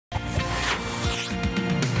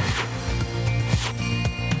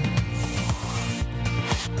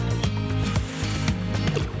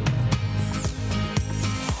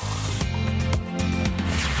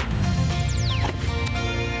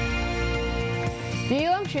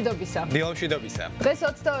დილა მშვიდობისა. დღეს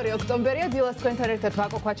 22 ოქტომბერია, დილას თქვენთან ერთად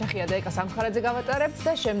ვაკო ქვაჩახია და ეკა სამხარაძე გავატარებთ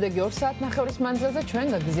და შემდეგი 2 საათნახევრის მანძილზე ჩვენ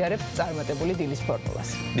გაგიზიარებთ წარმატებული დილის ფორმულას.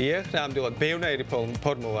 დიახ, ნამდვილად ბევრი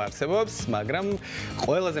ფორმულა არსებობს, მაგრამ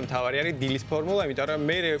ყველაზე მთავარი არის დილის ფორმულა, იმიტომ რომ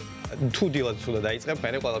მე თუ დილას ცუდად დაიწყებ,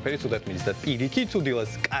 მე ყველაფერი ცუდად მიდის და პირიქით თუ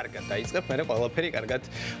დილას კარგად დაიწყებ, მე ყველაფერი კარგად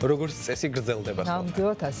როგორც წესი გრძელდება.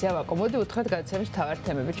 ნამდვილად ასეა ვაკო. მოდი უთხრათ გადაცემის მთავარი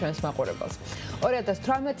თემები ჩვენს მაყურებელს.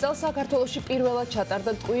 2018 წელს საქართველოში პირველად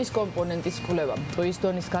ჩატარდა ტყუის კომპონენტის კვლევა. ტყუის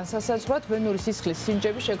დონის განსასაზღვრად ვენური სისხლის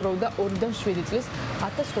სინჯები შეგროვდა 2-დან 7 წლის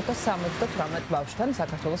 1578 ბავშვთან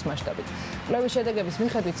საქართველოს მასშტაბით. კვლევის შედეგების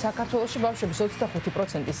მიხედვით საქართველოში ბავშვების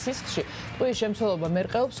 25%-ის სისხლში ტყუის შემცველობა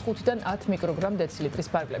მერყეობს 5-დან 10 მიკროგრამ დეცილიტრის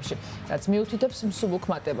ფარგლებში, რაც მიუთითებს მსუბუქ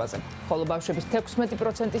მატებაზე. ხოლო ბავშვების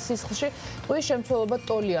 16%-ის სისხლში ტყუის შემცველობა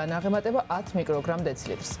ტოლია ან აღემატება 10 მიკროგრამ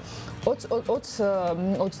დეცილიტრს.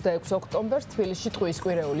 26 ოქტომბერს თბილისში ტყუის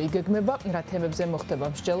კვირეული იგეგმება. რა თემებზე მოხდება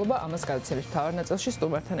მსჯელობა, ამას გადაცემის მთავარ ნაწილში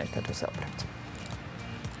სტუმართან ერთად ვისაუბრებთ.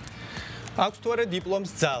 აქვს თუ არა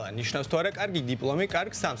დიპლომს ძალა, ნიშნავს თუ არა კარგი დიპლომი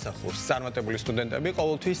კარგ სამსახურს. წარმატებული სტუდენტები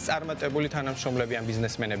ყოველთვის წარმატებული თანამშრომლები ან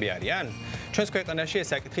ბიზნესმენები არიან? ჩვენს ქვეყანაში ეს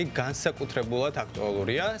საკითხი განსაკუთრებულად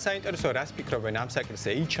აქტუალურია. საინტერესო რას ფიქრობენ ამ საკითხზე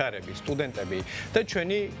HR-ები, სტუდენტები და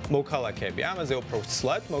ჩვენი მოქალაქეები. ამაზე უფრო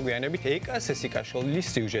ვცლად მოგვიანებით ეკას ესიკაშვილის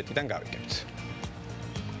სიუჟეტიდან გავიგებთ.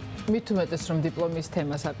 მით უმეტეს რომ დიპლომის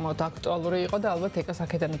თემა საკმაოდ აქტუალური იყო და ალბათ ეკას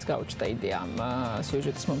აქედანაც გაუჩნდა იდეა ამ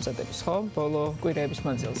სიუჟეტის მომზადების, ხო? ბოლო კვირეების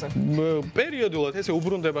მანძილზე. პერიოდულად ესე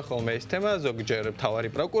უბრუნდება ხოლმე ეს თემა, ზოგჯერ მთავარი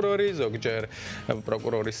პროკურორი, ზოგჯერ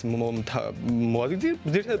პროკურორის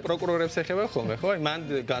ძირითადად პროკურორებს ეხება ხოლმე, ხო? მან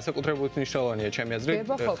განსაკუთრებულად მნიშვნელოვანია ჩემი აზრით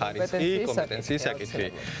ხარისხი, კომპეტენციის საკითხი.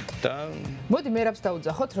 და მოდი მერაბს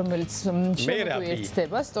დაუძახოთ, რომელიც შემოგვი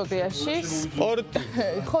ეცდება სტუდიაში. სპორტი.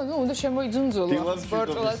 ხო, ნუ უნდა შემოიძუნძულო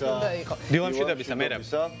სპორტულად. დილა მშვიდობისა, მერაბ.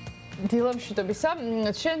 დილა მშვიდობისა.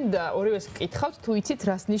 შენ და ორივეს გკითხავთ, თუ იცით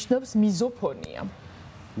რას ნიშნავს მიზოფონია?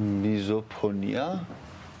 მიზოფონია?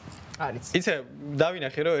 არის. იცი,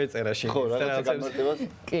 დავინახე რომ ეწერაში. ხო, რაღაცა განმარტებას?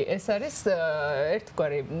 კი, ეს არის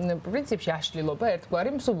ერთგვარი, პრინციპში აშლილობა, ერთგვარი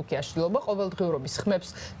მსუბუქი აშლილობა, ყოველდღიურობის ხმებს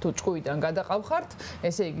თუ ჭკუიდან გადაყავხართ,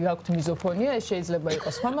 ესე იგი გაქვთ მიზოფონია, ეს შეიძლება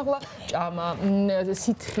იყოს ხმამაღლა, ჭამა,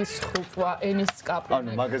 სითხის ხუპვა, ენის წკაპნა. ანუ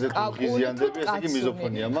მაგაზე თუ ღიზიანდები, ესე იგი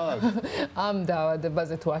მიზოფონია მაქვს? ამ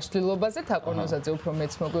დაავადებაზე თუ აშლილობაზე თაკონოზაძე უფრო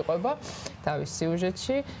მეც მოგვიყვება თავის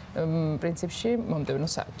სიუჟეტში, პრინციპში მომდევნო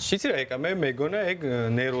საათში. იცი რა ეკა, მე მეგონა ეგ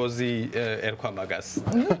ნერვოზი ერქვა მაგას.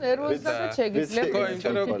 ნუ ნერვოზადაც შეგიძლია.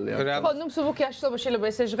 ხო, ნუ მსუბუქი აშლილობა შეიძლება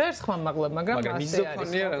ესე ჟღერს ხმამაღლა, მაგრამ ასე არის.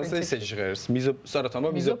 მიზოფონია რა ესე ჟღერს. სწორად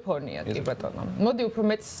ამბობ მიზოფონია, კი ბატონო. მოდი უფრო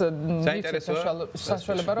მეც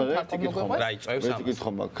საშუალება რომ თაკო მოგვიყვება. რა იწევს ამას? მე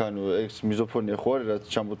გითხომ აქ, ანუ ეს მიზოფონია ხო არის, რაც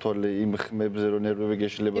ჩამოთვალე იმ ხმებზე რომ ნერვები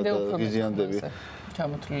გეშლება და ღიზიანდები.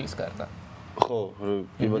 ჩამოთვლილის გარდა. ხო,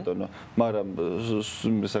 კი ბატონო, მაგრამ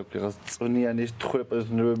საკუთი რაღაც წვნიანი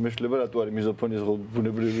თხრეპაზნებები მეშლება, რატო არის მიზოფონიის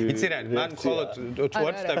ბუნებრივი? იცი რა, მან მხოლოდ თუ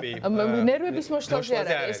არ ვწდები. ნერვების მოშლავზე არ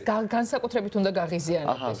არის, ეს განსაკუთრებით უნდა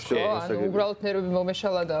გაღიზიანდეს, ხო? ანუ უბრალოდ ნერვები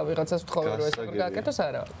მომეშალა და ვიღაცას ვთხოვე რომ ეს გააკეთოს,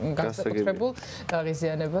 არა, განსაკუთრებულ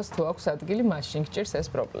გაღიზიანებას თუ აქვს ადგილი, მაშინ გჭირს ეს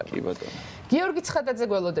პრობლემა. კი ბატონო. გიორგი ცხადაძე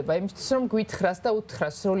გველოდება იმისთვის რომ გვითხრას და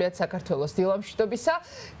უთხრას სრულიად საქართველოს დილა მშვიდობისა.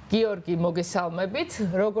 გიორგი, მოგესალმებით.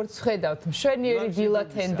 როგორც ხედავთ, მშვენიერი დილა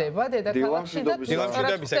თენდება დედაქალაქში და დილა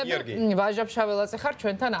მშვიდობისა, გიორგი. ვაჟა-ფშაველაძე ხარ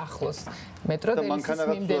ჩვენთან ახლოს. მეტრო დელისის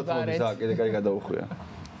მიმდებარედ. კიდე კაი გადაუხვია.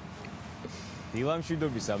 დილა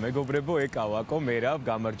მშვიდობისა, მეგობრებო, ეკა ვაკო, მერაბ,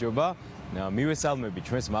 გამარჯობა. მივესალმები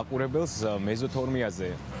ჩვენს მაყურებელს მეზოთორმიაზე.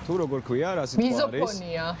 თუ როგორ ქვია, რა სიტყვა არის?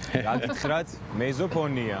 მიზოფონია. რა გითხრათ?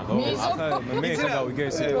 მეზოფონია. ახლა მე ეხლა გავიგე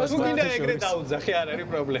ესე. თუ გინდა ეგრე დაუძახი, არ არის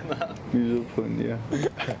პრობლემა. მიზოფონია.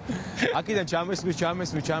 აქედან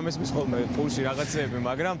ჩამესმის ხოლმე პულსში რაღაცეები,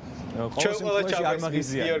 მაგრამ ყოველ შემთხვევაში არ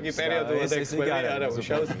მაგიზია. გიორგი პერიოდულად ექსპერტი არა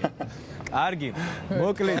უშავს. კარგი,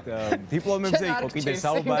 მოკლედ დიპლომებზე იყო კიდე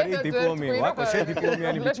საუბარი, დიპლომი. ვაკო, შენ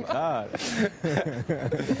დიპლომიანი ბიჭი ხარ?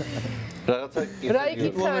 რაღაცა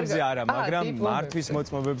დიპლომებზე არა, მაგრამ მართვის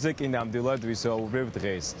მოწმობებზე კი ნამდვილად ვისაუბრებ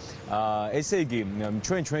დღეს. ესე იგი,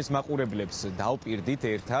 ჩვენს მაყურებლებს დავპირდით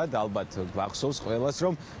ერთად, ალბათ გვახსოვს ყველას,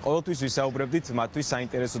 რომ ყოველთვის ვისაუბრებდით მათთვის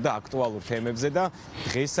საინტერესო და აქტუალურ თემებზე და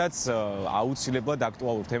დღესაც აუცილებლად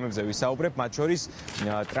აქტუალურ თემებზე ვისაუბრებ, მათ შორის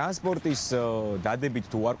ტრანსპორტის დადებით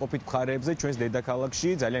თუ უარყოფით მხარეებზე ჩვენს დედაქალაქში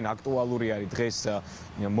ძალიან აქტუალური არის დღეს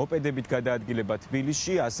მოპედებით გადაადგილება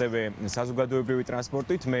თბილისში, ასევე საზოგადოებრივი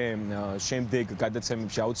ტრანსპორტით. მე შემდეგ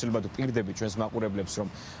გადაცემებში აუცილებლად ვპირდები ჩვენს მაყურებლებს, რომ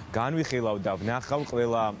განვიხილავ და ვნახავ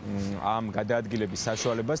ყველა ამ გადაადგილების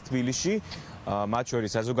საშუალებას თბილისში, მათ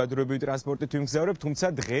შორის საზოგადოებრივი ტრანსპორტით ვიმგზავრებ, თუმცა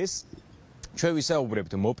დღეს ჩვენ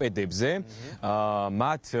ვისაუბრებთ მოპედებზე,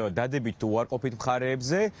 მათ დადებით თუ უარყოფით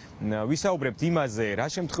მხარეებზე, ვისაუბრებთ იმაზე, რა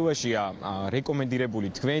შემთხვევაშია რეკომენდირებული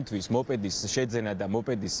თქვენთვის მოპედის შეძენა და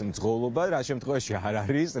მოპედის მძღოლობა, რა შემთხვევაში არ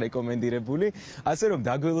არის რეკომენდირებული, ასე რომ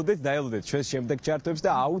დაგველოდეთ, დაელოდეთ ჩვენს შემდეგ ჩარტვებს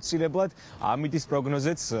და აუცილებლად ამიდის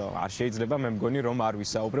პროგნოზეც არ შეიძლება, მე მგონი რომ არ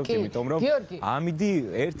ვისაუბრებთ, იმიტომ რომ ამიდი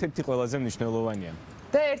ერთ-ერთი ყველაზე მნიშვნელოვანია.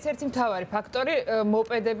 და ერთ-ერთი მთავარი ფაქტორი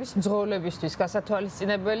მოპედების მძღოლებისთვის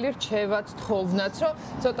გასათვალისწინებელი რჩევაც თხოვნაც, რომ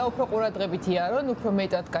ცოტა უფრო ყურადღებით იარონ, უფრო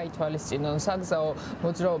მეტად გაითვალისწინონ საგზაო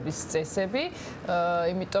მოძრაობის წესები,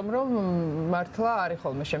 იმიტომ რომ მართლა არის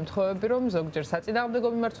ხოლმე შემთხვევები, რომ ზოგჯერ საწინააღმდეგო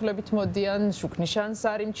მიმართულებით მოდიან, შუქნის შანსს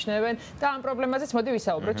არ იმჩნევენ და ამ პრობლემაზეც მოდი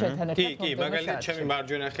ვისაუბროთ ჩვენთან ერთად. კი, მაგალითად ჩემი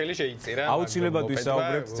მარჯვენა ხელი შეიწირა. აუცილებლად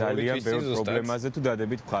ვისაუბრებთ ძალიან ბევრ პრობლემაზე თუ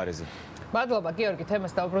დადებით მხარეზე. მადლობა გიორგი,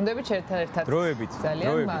 თემას დავბრუნდებით ერთთან ერთად. დროებით.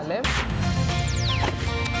 ძალიან მალე.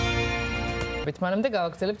 მანამდე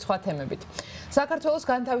გავაგრძელებთ სხვა თემებით. საქართველოს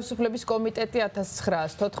განთავისუფლების კომიტეტი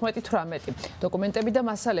 1914-18 დოკუმენტები და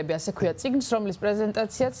მასალები, ასე ქვია წიგნს, რომლის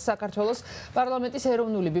პრეზენტაციაც საქართველოს პარლამენტის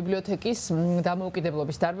ეროვნული ბიბლიოთეკის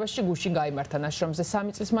დამოუკიდებლობის დარბაზში გუშინ გაიმართა. ნაშრომზე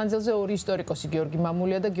 3 წლის მანძილზე ორი ისტორიკოსი გიორგი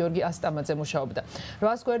მამულია და გიორგი ასტამაძე მუშაობდა.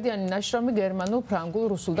 800 გვერდიანი ნაშრომი გერმანულ, ფრანგულ,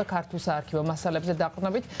 რუსულ და ქართულ საარქივო მასალებზე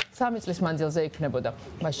დაყრდნობით 3 წლის მანძილზე იქნებოდა.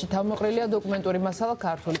 მასში თავმოყრილია დოკუმენტური მასალა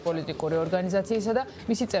ქართული პოლიტიკური ორგანიზაციისა და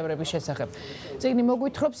მისი წევრების შესახებ. წიგნი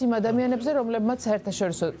მოგვითხრობს იმ ადამიანებზე, რომლებმაც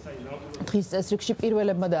საერთაშორისო დღის წესრიგში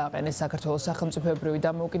პირველებმა დააყენეს საქართველოს სახელმწიფოებრივი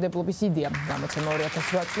დამოუკიდებლობის იდეა. გამოცემა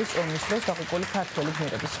 2008 წლის ომის დროს დაღუპული ქართველი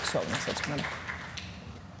გმირების ხსოვნას ეძღვნება.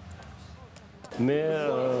 მე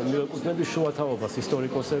მივეკუთვნები შუა თაობას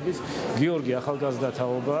ისტორიკოსების, გიორგი ახალგაზრდა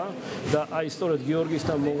თაობა და აი სწორედ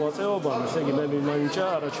გიორგისთან მოღვაწეობამ, ესე იგი მე მიმინჭა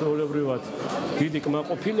არაჩვეულებრივად დიდი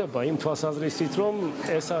კმაყოფილება იმ თვალსაზრისით, რომ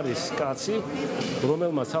ეს არის კაცი,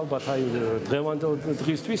 რომელმაც ალბათ აი დღევანდელ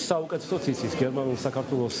დღისთვის საუკეთესოდ იცის გერმანულ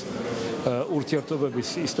საქართველოს ურთიერთობების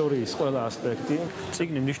ისტორიის ყველა ასპექტი.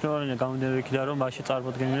 წიგნი მნიშვნელოვანია გამომდინარე იქიდან, რომ მასში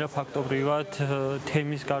წარმოდგენილია ფაქტობრივად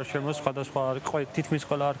თემის გარშემო სხვადასხვა თითქმის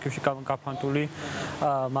ყველა არქივში გაფანტული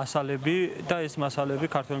მასალები და ეს მასალები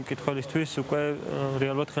ქართული მკითხველისთვის უკვე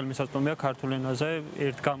რეალურად ხელმისაწვდომია ქართულ ენაზე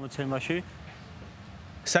ერთ გამოცემაში.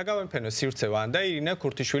 საგამოფენო სივრცე ვანდა ირინა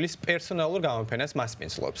ქურთიშვილის პერსონალურ გამოფენას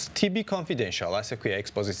მასპინძლობს. TB Confidential, ასე ქვია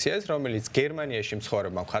ექსპოზიციას, რომელიც გერმანიაში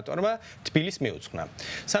მცხოვრებმა მხატვარმა თბილისს მიუძღვნა.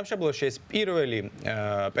 სამშაბლოში ეს პირველი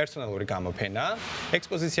პერსონალური გამოფენა.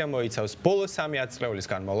 ექსპოზიცია მოიცავს ბოლო 3 ათწლეულის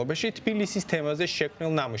განმავლობაში თბილისის თემაზე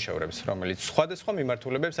შექმნილ ნამუშევრებს, რომელიც სხვადასხვა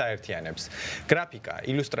მიმართულებებს აერთიანებს: გრაფიკა,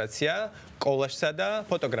 ილუსტრაცია, კოლაჟსა და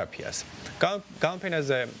ფოტოგრაფიას.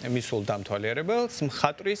 გამოფენაზე მისულ დამთვალიერებელს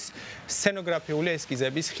მხატვრის სცენოგრაფიული ესკიზების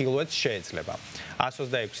ხილვაც შეეძლება.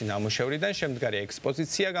 126 ნამუშევრიდან შემდგარი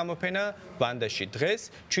ექსპოზიცია გამოფენა ვანდაში დღეს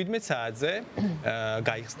 17 საათზე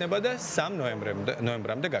გაიხსნება და 3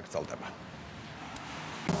 ნოემბრამდე გაგრძელდება.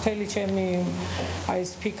 მთელი ჩემი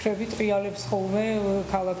ეს ფიქრები ტრიალებს ხოლმე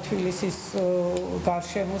ქალაქ თბილისის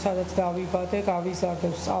გარშემო, სადაც დავიბადე, გავიზარდე,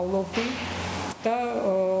 ვსწავლობდი. და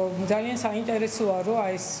ძალიან საინტერესოა, რომ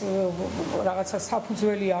ეს რაღაცა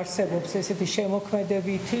საფუძველი არსებობს ესეთი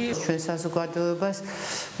შემოქმედებითი. ჩვენ საზოგადოებას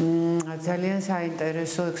ძალიან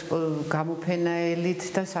საინტერესო გამოფენაელით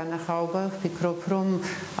და სანახაობა ვფიქრობ, რომ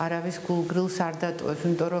არავის გულგრილს არ დატოვებს,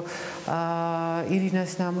 იმიტომ რომ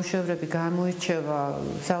ირინას ნამუშევრები გამოირჩევა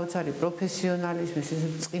საოცარი პროფესიონალიზმის,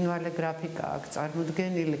 წყინვალე გრაფიკა აქვს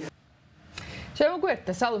წარმოდგენილი.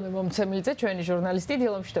 შემოგვიერთდა სალომე მომცემლიძე, ჩვენი ჟურნალისტი,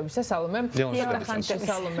 დილომშვიდობისა სალომე.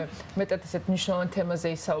 სალომე მეტად ესეთ მნიშვნელოვან თემაზე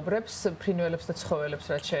ისაუბრებს, ფრინველებს და ცხოველებს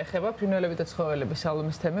რაც შეეხება. ფრინველები და ცხოველები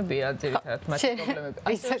სალომეს თემებია, ძირითადად მათი პრობლემები.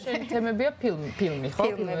 ასე შენი თემებია ფილმი, ხო?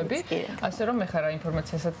 ფილმები. ასე რომ ეხლა რა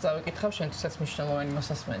ინფორმაციასაც წავიკითხავ, შენთვისაც მნიშვნელოვანი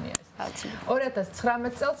მოსასმენია ეს.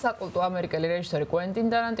 2019 წელს საკულტო ამერიკელი რეჟისორი კვენტინ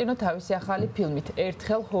ტარანტინო თავისი ახალი ფილმით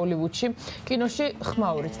ერთხელ ჰოლივუდში კინოში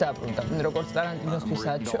ხმაურით დაბრუნდა. როგორც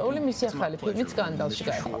ტარანტინოსთვისაა ჩვეული, მისი ახალი ფილმი სკანდალში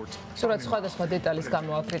გაიხვა. სურათს სხვადასხვა დეტალის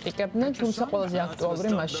გამო აკრიტიკებდნენ, თუმცა ყველაზე აქტუალური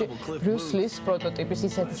მასში ბრიუს ლის პროტოტიპის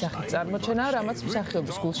ისეთი სახით წარმოჩენა, რამაც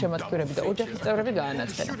მსახიობის გულშემატკივრები და ოჯახის წევრები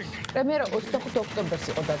გაანაცხენა. პრემიერა 25 ოქტომბერს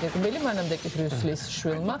იყო დაგეგმილი, მანამდე კი ბრიუს ლის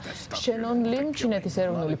შვილმა შენონ ლიმ ჩინეთის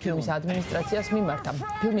ეროვნული ფილმის ადმინისტრაციას მიმართა.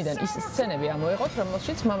 ფილმიდან ის სცენები ამოეყოთ,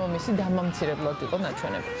 რომელშიც მამამისი დამამცირებლად იყო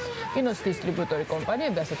ნაჩვენები. კინოს დისტრიბუტორი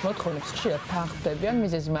კომპანიები ასეთ მოთხოვნებს ხშირად თანხმდებიან,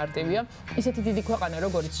 მიზეზი მარტივია, ისეთი დიდი ქვეყანა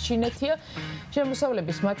როგორც ჩინეთია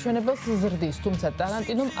შემოსავლების მაჩვენებელს ზრდის, თუმცა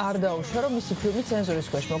ტარანტინომ არ დაუშვა, რომ მისი ფილმი ცენზურის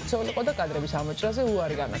ქვეშ მოქცეულიყო და კადრების ამოჭრაზე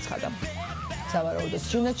უარი განაცხადა. სავარაუდოდ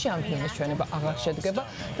ჩინეთში ამ ფილმის ჩვენება აღარ შედგება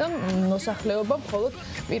და მოსახლეობა მხოლოდ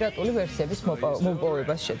პირატული ვერსიების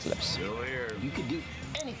მოპოვებას შეძლებს.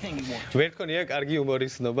 ვერ ქონია კარგი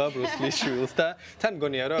იუმორისტნობა ბრუს ლის შვილს და თან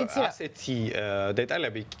მგონია რომ ასეთი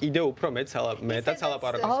დეტალები კიდევ უფრო მეტად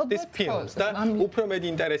სალაპარაკოს ფილმს და უფრო მეტ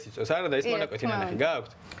ინტერესს იწვევს. არა და ეს მონაკვეთი ნანახი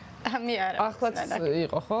გააქვთ? ამი არა. ახლაც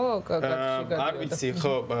იყო ხო? არ ვიცი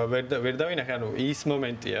ხო ვერ დავინახე, ანუ ის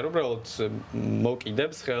მომენტია, რომ უბრალოდ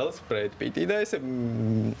მოკიდებს ხელს ბრედ პიტი და ესე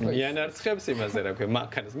მიანარცხებს იმაზე რა ქვია,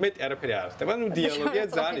 მანქანას. მეტი არაფერი არ ხდება, ნუ დიალოგია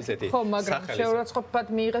ძალიან ისეთი. ხო, მაგრამ შეურაცხყოფად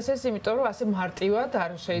მიიღეს ეს, იმიტომ რომ ასე მარტივად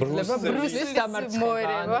არ შეიძლება ბრუსლის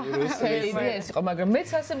დამარცხება. ეს იყო, მაგრამ მეც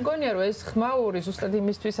ასე მგონია, რომ ეს ხმაური ზუსტად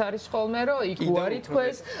იმისთვის არის ხოლმე, რომ იქ უარი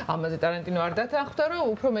თქვეს, ამაზე ტარანტინო არ დათანხმდა, რომ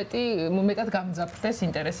უფრო მეტად გამძაფრდეს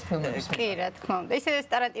ინტერესი. კი, რა თქმა უნდა. ისედაც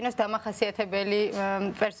ტარანტინოს დამახასიათებელი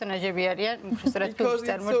პერსონაჟები არიან, უბრალოდ ფილმში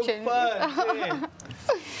წარმოჩენილი.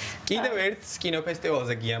 კიდევ ერთ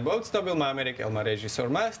კინოფესტივალზე გიამბობთ ცნობილმა ამერიკელმა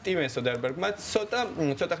რეჟისორმა სტივენ სოდერბერგმა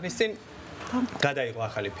ცოტა ხნის წინ გადაიღო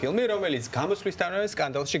ახალი ფილმი, რომელიც გამოსვლისთანავე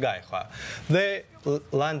სკანდალში გაეხვა. The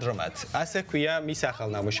Landromat. ასე ქვია მის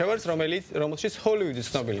ახალ ნამუშევარს, რომელშიც ჰოლივუდის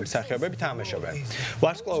ცნობილი მსახიობები თამაშობენ.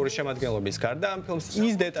 ვარსკვლავური შემადგენლობის გარდა ამ ფილმს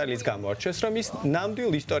ის დეტალიც გამოარჩევს, რომ ის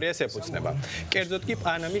ნამდვილ ისტორიას ეფუძნება. კერძოდ კი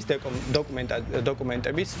პანამის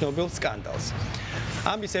დოკუმენტების ცნობილ სკანდალს.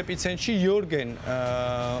 ამის ეპიცენტრში იორგენ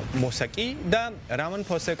მოსაკი და რამონ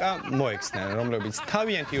ფოსეკა მოექცნენ, რომლებიც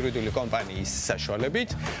თავიანთი იურიდიული კომპანიის საშუალებით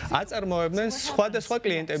აწარმოებდნენ სხვადასხვა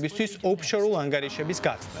კლიენტებისთვის ოფშორულ ანგარიშების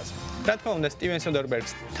გახსნას. რა თქმა უნდა, სტივენ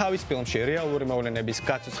სოდერბერგს თავის ფილმში რეალური მოვლენების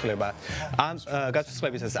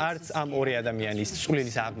გაცოცხლებისას არც ამ ორი ადამიანის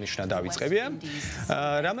წვლილის აღნიშვნა დავიწყებია,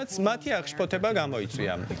 რამაც მათი აღშფოთება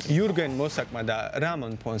გამოიწვია. იურგენ მოსაკმა და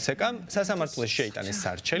რამონ ფონსეკამ სასამართლოში შეიტანეს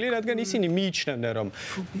სარჩელი, რადგან ისინი მიიჩნევდნენ, რომ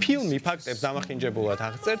ფილმი ფაქტებს დამახინჯებულად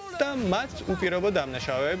აღწერს და მათ უპირობო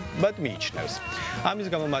დამნაშავებად მიიჩნევს. ამის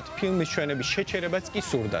გამო მათ ფილმის ჩვენების შეჩერებაც კი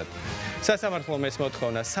სურდათ. სასამართლომ ეს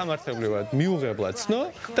მოთხოვნა სამართლებრივად მიუღებლად ცნო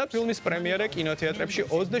და ფილმის პრემიერა კინოთეატრებში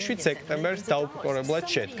 27 სექტემბერს დაუპყრობლად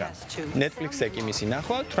შედგა. Netflix-ზე კი მისი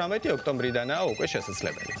ნახვა 18 ოქტომბრიდანაა უკვე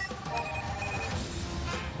შესაძლებელი.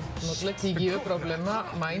 მოკლედ იგივე პრობლემა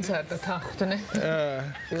მაინც არ დათანხმდნენ.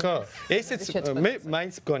 ხო, ესეც მე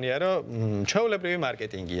მაინც მგონია, რომ ჩვეულებრივი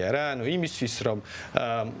მარკეტინგია რა, ანუ იმისთვის რომ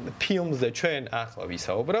ფილმზე ჩვენ ახლა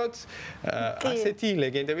ვისაუბროთ, ასეთი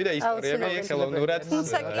ლეგენდები და ისტორიები ხელოვნურად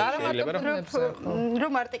შეიძლება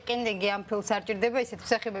რომ მარკეტინგი ამ ფილმს არ ჭირდება, ისეთი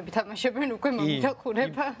მსახიობები თამაშობენ უკვე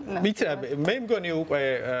მომდახურება. ვიცი რა, მე მგონი უკვე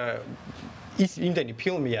ის იმდენი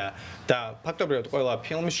ფილმია და ფაქტობრივად ყველა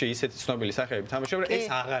ფილმში ისეთი ცნობილი სახეები თამაშობენ, ეს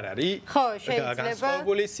აღარ არის. ხო, შეიძლება.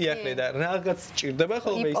 განსხვავებული სიახლე და რაღაც ჭირდება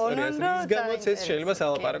ხოლმე ისტორიას, რის გამოც ეს შეიძლება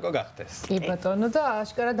სალაპარაკო გახდეს. კი ბატონო და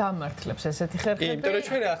აშკარად ამართლებს ესეთი ხერხები. იმიტომ რომ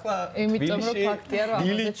ჩვენ ახლა იმიტომ რომ ფაქტია რომ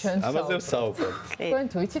ამაზე ვსაუბრობთ. თქვენ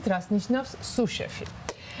თუ იცით რას ნიშნავს სუშეფი?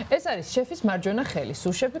 ეს არის შეფის მარჯვენა ხელი.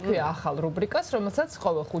 სუშეფი ქვია ახალ რუბრიკას, რომელსაც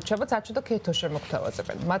ყოველ ხუთშაბათს აჩო და ქეთო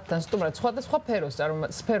შემოგთავაზებენ. მათთან სტუმრად სხვადასხვა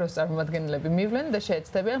სფეროს წარმომადგენლები მივლენ და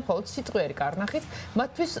შეეცდებიან მხოლოდ სიტყვიერი კარნახით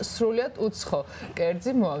მათთვის სრულიად უცხო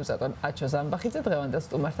კერძი მოამზადონ. აჩო ზამბახიძე დღევანდელ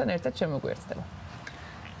სტუმართან ერთად შემოგვიერთდება.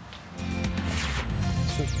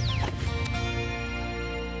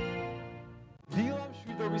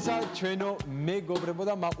 ისა ჩვენო მეგობრებო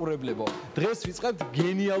და მაყურებლებო. დღეს ვიწყებთ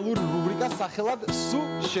გენიალურ რუბრიკას სახელად სუ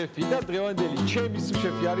შეფი და დღევანდელი ჩემი სუ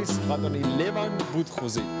შეფი არის ბატონი ლევან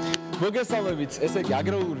ბუთხუზი. მოგესალმებით, ესე იგი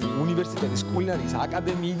აგრარული უნივერსიტეტის კულინარიის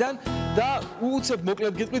აკადემიიდან და უცებ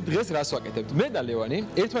მოკლედ გეტყვით დღეს რას ვაკეთებთ. მე და ლევანი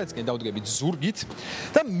ერთმანეთსკენ დავდგებით ზურგით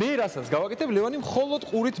და მე რასაც გავაკეთებ, ლევანი მხოლოდ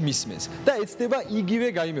ყურით მისმენს და ეცდება იგივე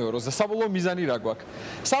გაიმეოროს და საბოლოო მიზანი რა გვაქვს.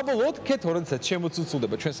 საბოლოოდ ქეთო როდესაც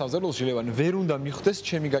შემოცულდება ჩვენ სამზარეულოში, ლევანი ვერ უნდა მიხვდეს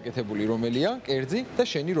ჩემი გაკეთებული რომელია, კერძი და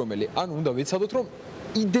შენი რომელი. ანუ უნდა ვეცადოთ რომ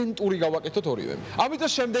იდენტური გავაკეთოთ ორივე. ამიტომ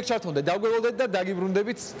შემდეგ ჩართონდეთ, დაგვეველდეთ და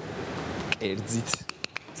დაგიბრუნდებით კერძით.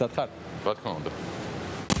 სათხარ? რა თქმა უნდა.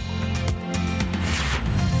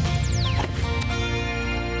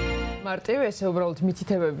 მარტივი ესე უბრალოდ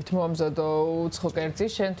მითითებებით მოამზადო უცხო კერძი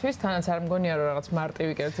შენთვის, თანაც არ მგონია რომ რაღაც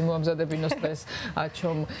მარტივი კერძი მოამზადებინოს დღეს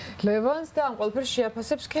აჩომ ლევანს და ამ ყველაფერს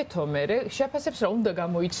შეაფასებს ქეთო მერე. შეაფასებს რა უნდა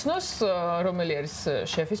გამოიცნოს, რომელი არის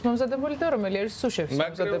შეფის მომზადებული და რომელი არის სუშეფის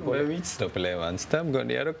მომზადებული. მაგრამ მე ვიცნობ ლევანს და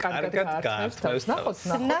მგონია რომ კარგად გაართმევს. ნახოთ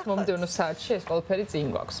მომდევნო საათში ეს ყველაფერი წინ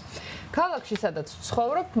გვაქვს. ქალაქში სადაც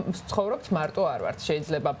ცხოვრობთ მარტო არ ვართ,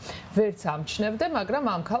 შეიძლება ვერც ამჩნევდე, მაგრამ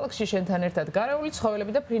ამ ქალაქში შენთან ერთად გარეული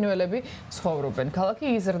ცხოველები და ფრინველები ცხოვრობენ. ქალაქი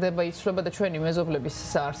იზრდება, იცვლება და ჩვენი მეზობლების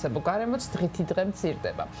საარსებო გარემოც დღითი დღე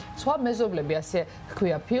მცირდება. სხვა მეზობლები ასე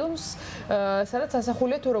ჰქვია ფილმს, სადაც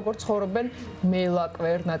ასახულია თუ როგორ ცხოვრობენ მელა,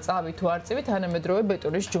 კვერნა, წავი თუ არწივი თანამედროვე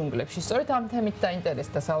ბეტონის ჯუნგლებში. სწორედ ამ თემით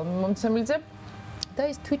დაინტერესდა სალომე მომცემლიძე და და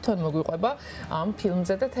ის თვითონ მოგვიყვება ამ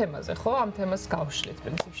ფილმზე და თემაზე, ხო? ამ თემას გავშლით.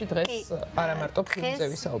 პრინციპში დღეს არა მარტო ფილმზე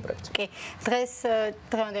ვისაუბრებთ. კი, დღეს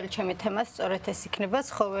დღევანდელი ჩემი თემა სწორედ ეს იქნება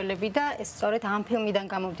ცხოველები და ეს სწორედ ამ ფილმიდან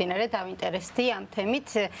გამომდინარე დავინტერესდი ამ თემით,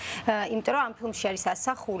 იმიტომ რომ ამ ფილმში არის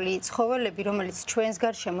ასახული ცხოველები, რომელიც ჩვენს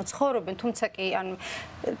გარშემო ცხოვრობენ, თუმცა კი ანუ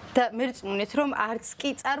და მერწმუნეთ რომ არც კი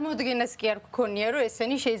წარმოდგენას კი არ გქონია რომ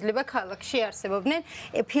ესენი შეიძლება ქალაქში არსებობდნენ.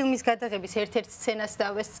 ფილმის გადაღების ერთ-ერთ სცენას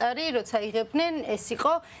დავესწარი, როცა იღებდნენ, ეს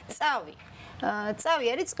იყო წავი. წავი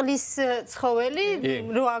არის წყლის ცხოველი,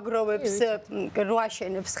 რო აგროვებს, რო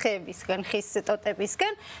აშენებს ხეებისგან, ხის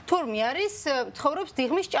ტოტებისგან, თურმე არის ცხოვრობს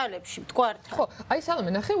დიღმის ჭალებში, მტკვართან. ხო, აი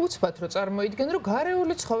სალომე, ნახე უცბად რო წარმოიდგენ, რომ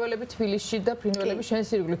გარეული ცხოველები თბილისში და ფრინველები შენს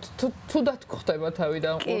ირგვლივ თუდად გვხდება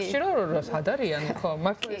თავიდან ყურში, რომ სად არიან, ხო,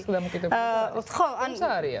 მართლა ეს დამოკიდებულება. ხო, ან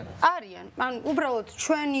არიან. არიან. ან უბრალოდ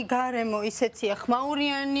ჩვენი გარემო ისეთია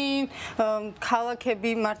ხმაურიანი,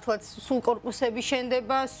 ქალაქები მართლაც სულ კორპუსები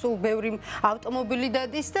შენდება, სულ ბევრი ავტომობილი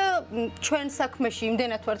დადის და ჩვენ საქმეში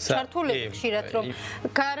იმდენად ვართ ჩართული ხშირად რომ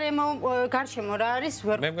გარშემო რა არის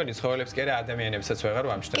ვერ მე მგონი ცხოველებს კი არა ადამიანებსაც ვეღარ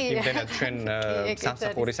ვამშტებ იმდენად ჩვენ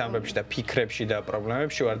სამსახურის ამბებში და ფიქრებში და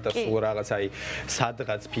პრობლემებში ვართ და სულ რაღაც აი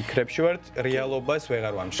სადღაც ფიქრებში ვართ რეალობას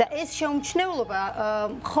ვეღარ ვამშტებ და ეს შეუმჩნევლობა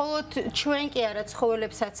მხოლოდ ჩვენ კი არა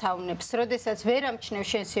ცხოველებსაც ავნებს როდესაც ვერ ამჩნევ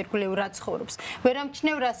შენს ირგვლივ რა ცხოვრობს ვერ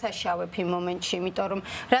ამჩნევ რა საშავებ იმ მომენტში იმიტომ რომ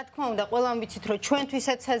რა თქმა უნდა ყველამ ვიცით რომ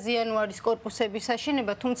ჩვენთვისაც საზიანო არის კორპუსების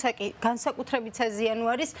აშენება, თუმცა კი განსაკუთრებით საზიანო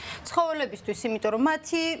არის ცხოველებისთვის, იმიტომ რომ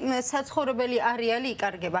მათი საცხოვრებელი არეალი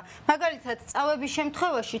იკარგება. მაგალითად, წავების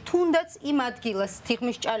შემთხვევაში თუნდაც იმ ადგილას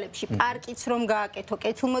თიხმის ჭალებში პარკიც რომ გააკეთო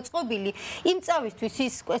კეთილმოწყობილი, იმ წავისთვის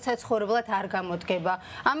ის საცხოვრებლად არ გამოდგება.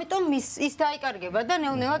 ამიტომ ის დაიკარგება და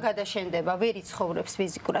ნელ-ნელა გადაშენდება, ვერ იცხოვრებს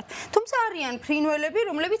ფიზიკურად. თუმცა არიან ფრინველები,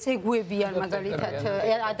 რომლებიც ეგუებიან მაგალითად,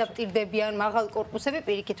 ადაპტირდებიან, მაღალ კორპუსები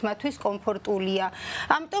პირიქით მათთვის კომფორტულია.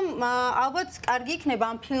 ამიტომ ალბათ კარგი იქნება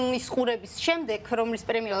ამ ფილმის ყურების შემდეგ, რომლის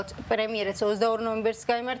პრემიერაც 22 ნოემბერს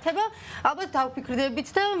გაიმართება, ალბათ დავფიქრდებით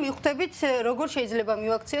და მივხვდებით, როგორ შეიძლება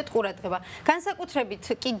მივაქციოთ ყურადღება. განსაკუთრებით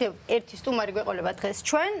კიდევ ერთი სტუმარი გვეყოლება დღეს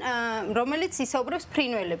ჩვენ, რომელიც ისაუბრებს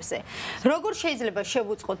ფრინველებზე. როგორ შეიძლება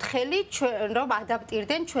შევუწყოთ ხელი, რომ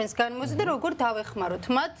ადაპტირდნენ ჩვენს გარემოზე და როგორ დავეხმაროთ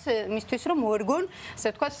მათ, მისთვის რომ მოერგონ, ასე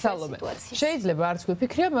ვთქვათ, სიტუაცია. შეიძლება არც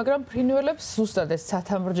გვიფიქრია, მაგრამ ფრინველებს ზუსტად ეს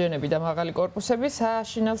ცათამბჯენები და მაღალი კორპუსები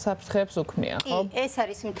საშინელ საფრთხეებს უქმნია, ხო? ეს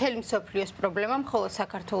არის მთელი მსოფლიოს პრობლემა, მხოლოდ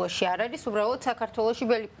საქართველოში არ არის, უბრალოდ საქართველოში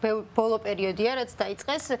ბოლო პერიოდია, რაც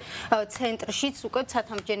დაიწყეს ცენტრშიც უკვე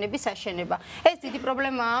ცათამბჯენების აშენება. ეს დიდი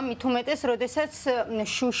პრობლემაა, მით უმეტეს, როდესაც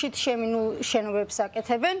შუშით შემინულ შენობებს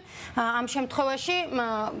აკეთებენ. ამ შემთხვევაში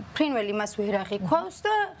ფრინველი მას ვერ აღიქვავს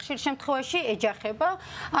და ხშირ შემთხვევაში ეჯახება.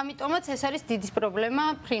 ამიტომაც ეს არის დიდი პრობლემა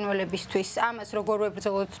ფრინველებისთვის. ამას როგორ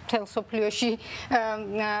ვებრძოლოთ მთელ მსოფლიოში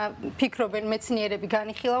ფიქრობენ მეცნიერები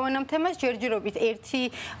განიხილავენ ამ თემას, ჯერჯერობით ერთი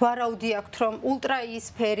ვარაუდი აქვთ, რომ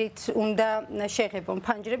ულტრაიისფერით უნდა შეღებონ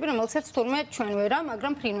ფანჯრები, რომელსაც თურმე ჩვენ ვერა,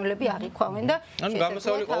 მაგრამ ფრინველები აღიქვავენ და ანუ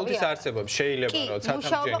გამოსავალი ყოველთვის არსებობს, შეიძლება რომ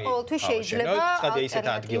მუშაობა ყოველთვის შეიძლება ისეთ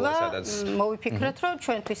ადგილას, სადაც მოვიფიქროთ, რომ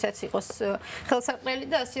ჩვენთვისაც იყოს ხელსაყრელი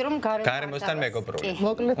და ასე რომ გარემოსთან მეგობრული.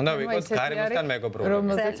 მოკლედ უნდა ვიყოს გარემოსთან მეგობრული.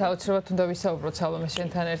 რომელზეც აუცილებლად უნდა ვისაუბროთ სალომე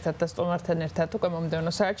შენთან ერთად და სტუმართან ერთად უკვე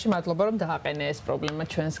მომდევნო საათში. მადლობა რომ დააყენე ეს პრობლემა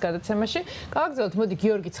ჩვენს გადაცემაში. გავაგზავნოთ, მოდი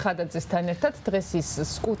გიორგი ცხადაძესთან ერთად დღეს ის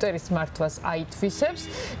სკუტერის მართვას აითვისებს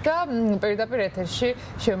და პირდაპირ ეთერში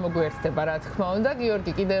შემოგვიერთდება, რა თქმა უნდა.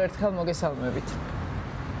 გიორგი, კიდევ ერთხელ მოგესალმებით.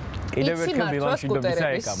 კიდევ ერთხელ დილამშვიდობისა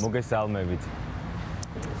ეკა, მოგესალმებით.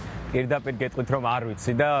 პირდაპირ გეტყვით რომ არ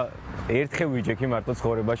ვიცი და ერთხელ ვიჯექი მარტო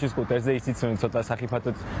ცხოვრებაში სკუტერზე ისიც ცოტა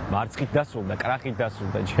სახიფათოდ მარცხით დასრულდა, კრახით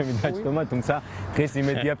დასრულდა ჩემი დაჯდომა, თუმცა დღეს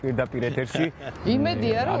იმედია პირდაპირ ეთერში.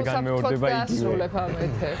 იმედია რომ უსაფრთხოდ დაასრულებ ამ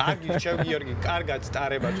ეთერს. აგირჩევ გიორგი, კარგად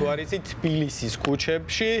სტარება თუ არ იცით თბილისის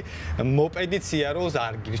ქუჩებში, მოპედით სიარულს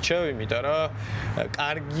არ გირჩევ, იმიტომ რომ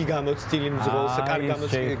კარგი გამოცდილი მძღოლს, კარგი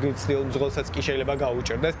გამოცდილი მძღოლსაც კი შეიძლება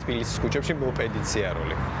გაუჭერდეს თბილისის ქუჩებში მოპედით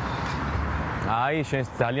სიარული. აი, შენ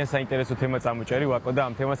ძალიან საინტერესო თემა წამოჭერი, ვაკო და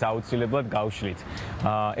ამ თემას აუცილებლად გავშლით.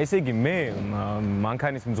 ესე იგი, მე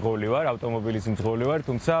მანქანის მძღოლი ვარ, ავტომობილის მძღოლი ვარ,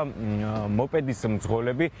 თუმცა მოპედის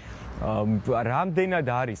მძღოლები რამდენად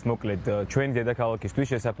არის, მოკლედ, ჩვენი დედაქალაქისთვის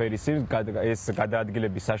შესაფერისი ეს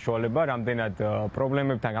გადაადგილების საშუალება, რამდენად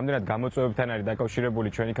პრობლემებთან, რამდენად გამოწვევებთან არის დაკავშირებული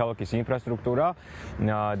ჩვენი ქალაქის ინფრასტრუქტურა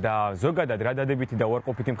და ზოგადად რა დადებითი და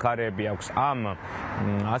უარყოფითი მხარეები აქვს ამ,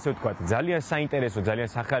 ასე ვთქვათ, ძალიან საინტერესო, ძალიან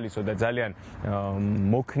სახალისო და ძალიან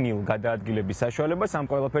მოქნილ გადაადგილების საშუალებას ამ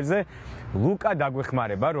ყველაფერზე ლუკა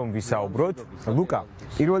დაგვეხმარება რომ ვისაუბროთ. ლუკა,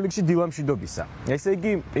 პირველ რიგში დილამშვიდობისა. ესე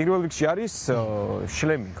იგი, პირველ რიგში არის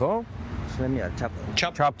შლემი, ხო? ნაცვლები არის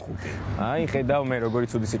ჩაფხუტი. აი, ხედავ მე როგორი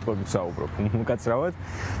ცუდი სიტყვებით ვსაუბრობ. უკაცრავად.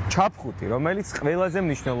 ჩაფხუტი, რომელიც ყველაზე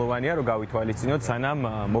მნიშვნელოვანია, რომ გავითვალისწინოთ, სანამ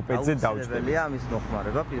მოპედზე დავჭდებით. აუცილებელია ამის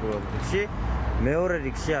მოხმარება პირველ რიგში. მეორე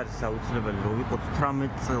რიგში არის აუცილებელი, რომ ვიყოთ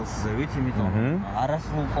 18 წელს ზევით, იმიტომ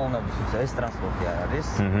არასრულ ყოვნებისთვის ეს ტრანსპორტი არ არის.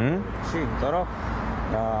 იმიტომ რომ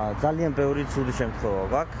ძალიან ბევრი ცუდი შემთხვევა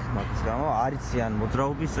გაქვს, მაგის გამო არიციან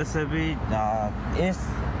მოძრაობის წესები, ეს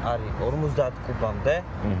არის 50 კუბამდე,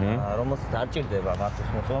 რომელსაც არ ჭირდება მათთვის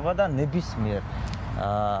მოწმობა და ნებისმიერ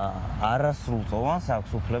არასრულ წოვანს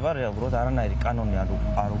აქვს უფლება რეალურად არანაირი კანონი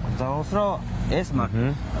არ უკრძალავს, რომ ეს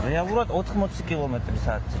მართლაც რეალურად 80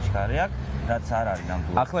 კმ/სთ სიჩქარე აქვს, რაც არ არის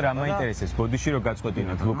ნამდვილად. ახლა რა მაინტერესებს, ბოდიში რო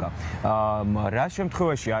გაწყვეტინოთ, ლუკა. რა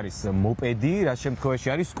შემთხვევაში არის მოპედი, რა შემთხვევაში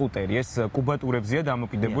არის სკუტერი? ეს კუბატურებზეა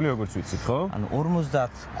დამოკიდებული, როგორც ვიცით, ხო? ანუ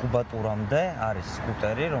 50 კუბატურამდე არის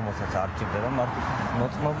სკუტერი, რომელსაც არ ჭირდება მართლის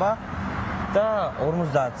მოწმობა. და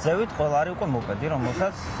 50 ზევით ყველა არის უკვე მოპედი,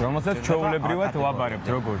 რომელსაც ჩვეულებრივად ვაბარებთ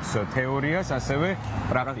როგორც თეორიას, ასევე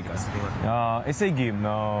პრაქტიკას. ესე იგი,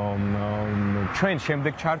 ჩვენ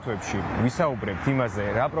შემდეგ ჩარტვებში ვისაუბრებთ იმაზე,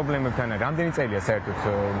 რა პრობლემებთან არის, რამდენი წელია საერთოდ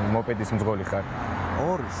მოპედის მძღოლი ხარ?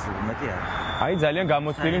 2 სულ მეტი არის. აი ძალიან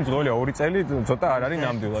გამოცდილი მძღოლია, 2 წელი ცოტა არ არის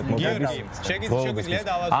ნამდვილად მოპედის. შეგვიძლია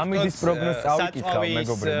დავაზუსტოთ ამის პროგნოზს წავიკითხავ,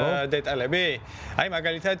 მეგობრებო. დეტალები. აი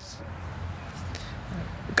მაგალითად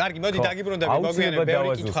კარგი, მოდი დაგიბრუნდები, მოგვიანებით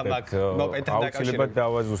ბევრი კითხვა მაქვს მოპედთან დაკავშირებით. აუცილებლად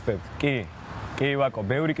დავაზუსტებთ. კი, ვაკო,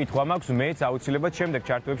 ბევრი კითხვა მაქვს, მეც აუცილებლად შემდეგ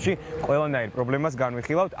ჩარტვებში ყველანაირ პრობლემას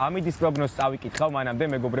განვიხილავთ. ამიდის პროგნოზს წავიკითხავ მანამდე,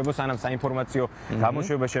 მეგობრებო, სანამ საინფორმაციო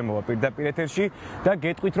გამოშვება შემოვა პირდაპირ ეთერში და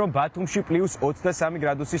გეტყვით, რომ ბათუმში +23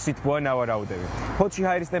 გრადუსი სითბოა ნავარაუდები. ფოთში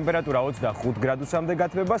ჰაერის ტემპერატურა 25 გრადუსამდე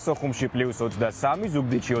გათბება, სოხუმში +23,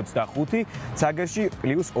 ზუგდიდში 25, ცაგერში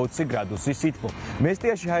 +20 გრადუსი სითბო.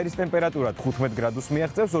 მესტიაში ჰაერის ტემპერატურა 15 გრადუსს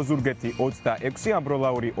მიაღწევს, ოზურგეთი 26,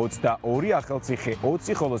 ამბროლაური 22, ახალციხე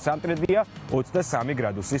 20, ხოლო სამტრედია 23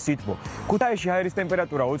 გრადუსი სითბო. ქუთაისში ჰაერის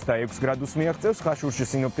ტემპერატურა 26 გრადუსს მიაღწევს, ხაშურში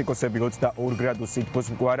სინოპტიკოსები 22 გრადუს სითბოს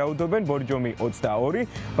გვარაუდობენ, ბორჯომი 22,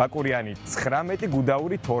 ბაკურიანი 19,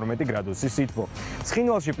 გუდაური 12 გრადუსი სითბო.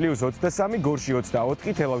 ცხინვალში +23, გორში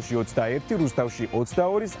 24, თელავში 21, რუსთავში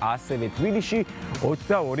 22, ასევე თბილისში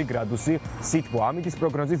 22 გრადუსი სითბო. ამის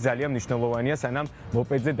პროგნოზი ძალიან მნიშვნელოვანია, სანამ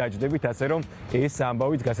მოპედზე დაჯდებით, ასე რომ ეს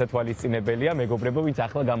ამბავით გასათვალისწინებელია, მეგობრებო, ვინც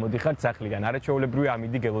ახლა გამოდიხართ სახლიდან, არაჩვეულებრივი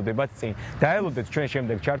ამიდი გელოდებათ წინ. დაელოდეთ ჩვენ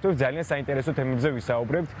შემდეგ ჩარტვებს, ძალიან საინტერესო თემებზე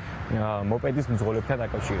ვისაუბრებთ მოპედის მძღოლებთან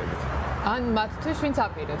დაკავშირებით. ან მათთვის ვინც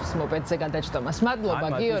აპირებს მოპედზე გადაჯდომას. მადლობა,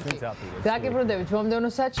 გიორგი. დაგიბრუნდებით მომდევნო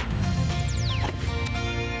საათში.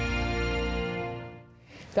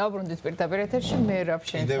 დავბრუნდით პირდაპირ ეთერში, მე რაფ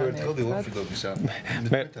შენ. კიდევ ერთხელ დილამშვიდობის ან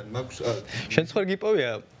მეთან მაქვს შენ სხვა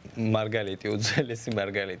გიპოვია მარგალიტი, უძველესი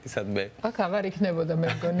მარგალიტი სადმე? აქ აღარ იქნებოდა მე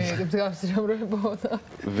მგონი, მსგავსი რამრებოდა.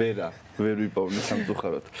 ვერ ვიპოვნე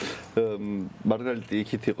სამწუხაროდ. მარგალიტი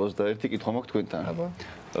იქით იყოს და ერთი კითხვა მაქვს თქვენთან.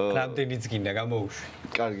 რამდენიც გინდა გამოუშვი?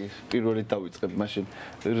 კარგი, პირველით დავიწყებ მაშინ.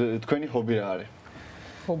 თქვენი ჰობი რა არის?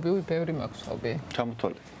 ჰობი, ბევრი მაქვს ჰობი.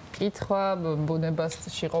 ჩამოთვალე. კითხვა,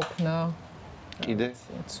 ბუნებაში ყოფნა. კიდე?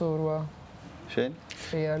 ცურვა. შენ?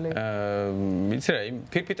 რეალი. ვიცი რა,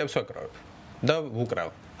 ფირფიტებს ვაკრავებ და ვუკრავ.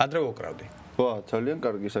 ადრე ვუკრავდი. ვა, ძალიან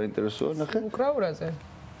კარგი, საინტერესოა, ნახე. უკრავ რაზე?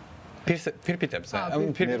 ფირფიტებზე.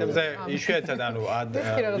 ფირფიტებზე იშვიათად ანუ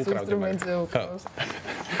ინსტრუმენტზე უკრავს.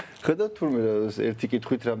 ხედავთ თურმე ერთი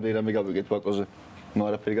კითხვით რამდენი გავიგეთ ვაკოზე. ნუ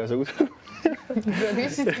არაფერი გასაგუთა.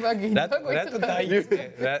 ისიც მაგინდა. რატო დაიწყე?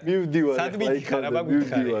 მივდივარ. სად მიდიხარ, აბა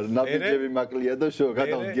გითხარი. ნაბიჯები მაკლია და შო,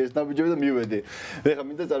 გადავდგე ეს ნაბიჯები და მივედი. ეხლა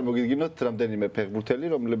მინდა წარმოგიდგინოთ რამდენიმე ფეხბურთელი,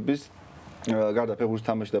 რომლების გარდა ფეხბურთის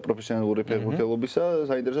თამაში და პროფესიონალური ფეხბურთელობისა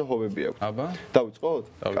საინტერესო ჰობები აქვს. აბა. დავიწყოთ?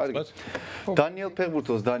 კარგი. დანიელ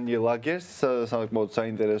ფეხბურთელს, დანიელ აგერს საკმაოდ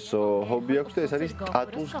საინტერესო ჰობი აქვს და ეს არის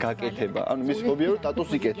ტატუს გაკეთება. ანუ მისი ჰობია რომ ტატუს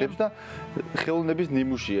იკეთებს და ხელოვნების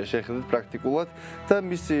ნიმუშია შეხედეთ პრაქტიკულად და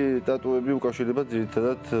მისი ტატუები უკავშირდება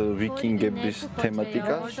ძირითადად ვიკინგების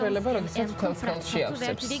თემატიკას. შეიძლება როდესაც ხელში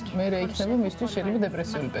ავსებს. მე რა იქნება მისთვის შეიძლება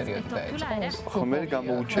დეპრესიული პერიოდი დაიწყოს. ხო მე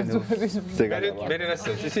გამოუჩენებს ზეგარავა. მე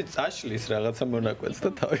რასაც ისიც წაშლის რაღაცა მონაკვეთს და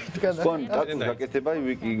თავით. ხო, ტატუს გაკეთება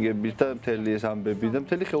ვიკინგების და მთელი ეს ამბები და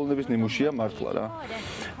მთელი ხელოვნების ნიმუშია მართლა რა.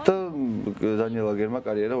 და დანიელ აგერმა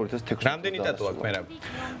კარიერა 2016 რამდენი ტატუ აქვს მე რა?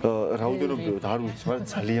 რაოდენობრივად არ ვიცი, მაგრამ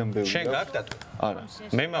ძალიან ბევრი. შენ გაქვს ტატუ? არა.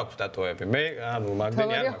 მე მაქვს ტატუები. მე ანუ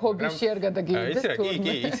მაგდენი არ მაქვს. ჰობიში არ გადაგივიდეს თუ?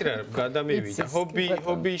 იცი რა, გადამივიდა.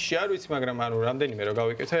 ჰობიში არ ვიცი, მაგრამ ანუ რამდენიმე რო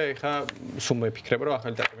გავიკეთე, ეხა სულ მეფიქრება რომ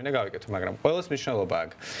ახალი ტატუ მინდა გავიკეთო, მაგრამ ყველას მნიშვნელობა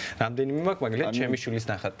აქვს. რამდენიმე მაქვს, მაგალითად ჩემი შვილის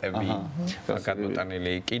ნახატები,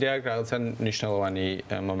 გადმოტანილი. კიდე აქ რაღაცა მნიშვნელოვანი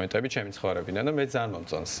მომენტები ჩემი ცხოვრებიდან და მე ძალიან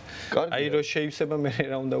მომწონს. აი რო შეივსება მე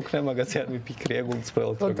რა უნდა ვქნა, მაგაზე არ მიფიქრია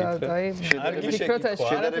გულწრფელად რო გიქრა.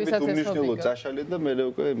 შედარებით უმნიშვნელო წაშალეთ და მე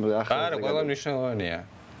უკვე ახლა არა, ყველა მნიშვნელოვანია.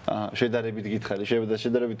 შედარებით გითხარი,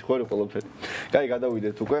 შედარებით ხوارი ყველაფერი. კაი,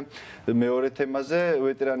 გადავიდეთ უკვე მეორე თემაზე,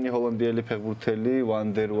 ვეტერანი ჰოლანდიელი ფეხბურთელი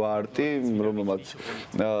ვანდერ ვარტი, რომელმაც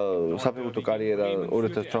საფეხბურთო კარიერა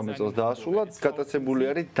 2018 წელს დაასრულა, გატაცებული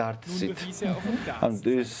არის დარტსით. ანუ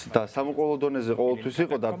ეს და სამოყოლო დონეზე ყოველთვის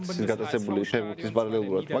იყო დარტსით გატაცებული ფეხბურთის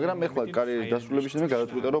პარალელურად, მაგრამ ეხლა კარიერის დასრულების შემდეგ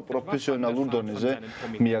გადაწყვიტა, რომ პროფესიონალურ დონეზე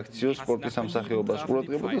მიაქციოს სპორტის სამსახიობას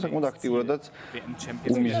ყურადღება და საკმაოდ აქტიურადაც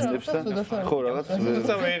უმიზნებს და ხო რაღაც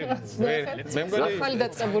მე მგონი ახალი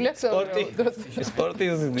დაწყებული აქვს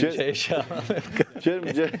სპორტის შეშა. ჯერ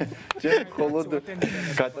მხოლოდ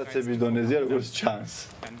გატაცების დონეზეა როგორც ჩანს.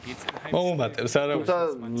 მოუმატებს არა. თუმცა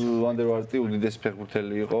ვანდერ ვარტი უდიდესი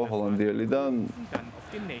ფეხბურთელი იყო ჰოლანდიელი და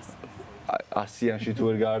ასიანში თუ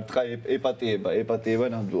ვერ გაარტყა ეპატიება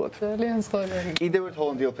ნამდვილად. ძალიან სწორი. კიდევ ერთ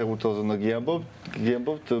ჰოლანდიელ ფეხბურთელზე უნდა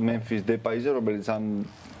გიამბობთ მემფის დეპაიზე, რომელიც ამ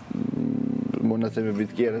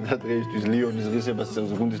მონაცემებით კი არა და დღეისთვის ლიონის ღირსებას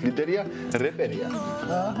იწევს გუნდის ლიდერია, რეპერია.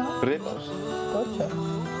 რეპავს. კოჩა.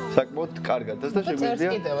 საკმაოდ კარგად და შეგვიძლია.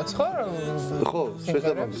 წერს კიდევაც ხო? ხო,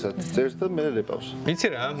 შესაბამისად წერს და მე რეპავს. ვიცი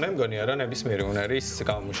რა, მე მგონია რა ნებისმიერი უნარის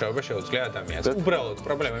გამომუშავება შეუძლია ადამიანს. უბრალოდ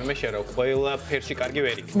პრობლემა იმაშია, რომ ყველა ფერში კარგი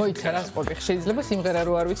ვერ იქნება. მოიცა რა სპორტი შეიძლება სიმღერა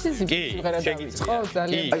რო არ ვიცი, სიმღერა დავიწყო, ხო,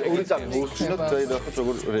 ძალიან. აი, ორი წამი მოусმინოთ და ნახოთ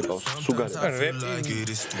როგორ რეპავს. სუგარი. რეპი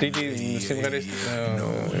დიდი სიმღერის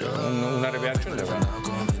უნარები არ ჩნდება.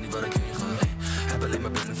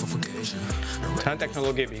 თან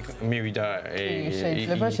ტექნოლოგიები მივიდა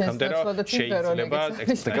შეიძლება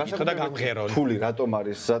ტექსტი და გამღერო. თული რატომ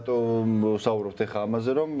საუბრობთ ახლა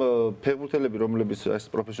ამაზე, რომ ფეხბურთელები, რომლებიც ეს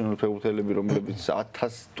პროფესიონალი ფეხბურთელები, რომლებიც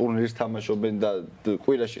 1000 ტურნირს თამაშობენ და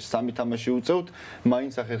კვირაში 3 თამაში უწევთ,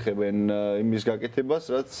 მაინც ახერხებენ იმის გაკეთებას,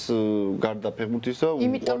 რაც გარდა ფეხბურთისა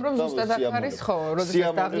იმიტომ რომ ზუსტად აქ არის ხო,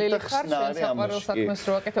 როდესაც დაღლილი ხარ, შენ საყვარელ საქმეს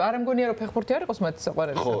რო აკეთებ. არ მგონია რომ ფეხბურთი არ იყოს მათ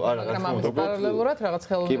საყვარელი საქმე, მაგრამ ამის პარალელურად რაღაც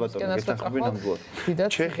ხელოვნებისკენაც ვაწახო.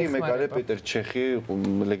 ჩეხი მეკარე პეტერ ჩეხი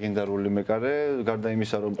ლეგენდარული მეკარე, გარდა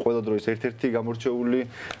იმისა რომ ყველა დროის ერთ-ერთი გამორჩეული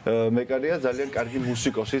მეკარეა, ძალიან კარგი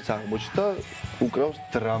მუსიკოსიც აღმოჩნდა, უკრავს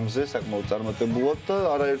დრამზე საკმაოდ წარმატებულად და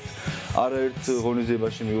არაერთ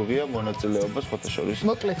ღონისძიებაში მიუღია მონაწილეობა სხვათა შორის.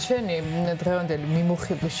 მოკლედ შენი დღევანდელი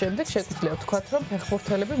მიმოხიბლის შემდეგ შეგვიძლია ვთქვათ, რომ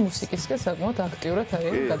ფეხბურთელები მუსიკისკენ საკმაოდ აქტიურად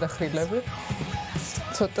არიან გადახრილები.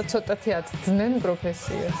 ცოტათი აცდნენ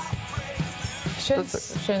პროფესიას.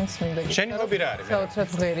 შენს მინდა გითხრა. შენი ჰობი რა არის? საოცრად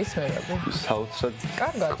ღერის მერაბი. საოცრად.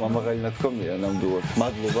 კარგად. მამაღალი ნათქვამია ნამდვილად.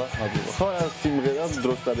 მადლობა. ხო, სიმღერა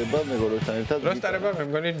დროს ტარება მეგობრებთან ერთად. დროს ტარება მე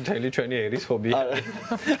მგონი მთელი ჩვენი ერის ჰობია.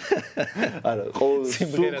 არა,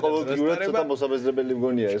 ყოველდღიურად ცოტა მოსაბეზრებელი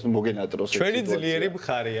მგონია ეს მოგენატროს. ჩვენი ძლიერი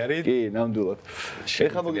მხარე არის. კი, ნამდვილად.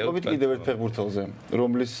 ეხლა მოგიყვებით კიდევ ერთ ფეხბურთელზე,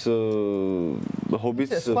 რომლის ჰობიც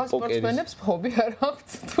პოკერი. სპორტსმენებს ჰობი არ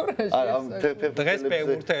აქვს თუ რა შეიძლება. დღეს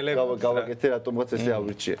ფეხბურთელები გავაკეთე რატომღაც ესე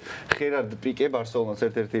ავრჩიე. ხერარდ პიკე ბარსელონას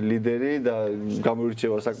ერთ-ერთი ლიდერი და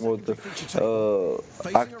გამოირჩევა საკმაოდ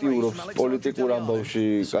აქტიურობს პოლიტიკურ ამბავში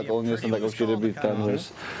კატალონიასთან დაკავშირებით და ეს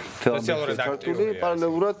სპეციალურად აქტიური.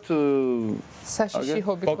 პარალელურად საშიში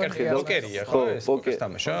ჰობი პოკერია ხო ეს პოკერს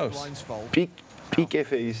თამაშობს? პიკე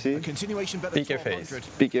ფეისი.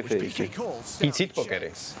 პიკე ფეისი. იცით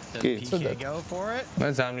პოკერი? კი. მე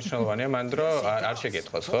ძალიან მნიშვნელოვანია მან დრო არ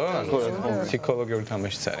შეგეთქოს ხო? ფსიქოლოგიური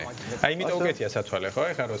თამაშიც არის. აი იმიტომ უკეთია სათვალე ხო?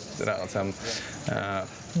 ეხლა რაღაცა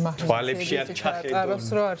თვალებშია ჩახედო.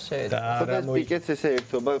 და პიკეც ესე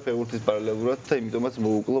ერთობა ფეხბურთის პარალელურად და იმიტომაც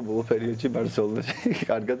მოუკლო ბოლო პერიოდში ბარსელონაში.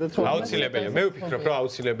 კარგადაც აუცილებელია. მე ვფიქრობ რომ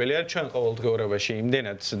აუცილებელია ჩვენ ყოველდღიურობაში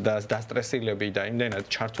იმდენად დასტრესილები და იმდენად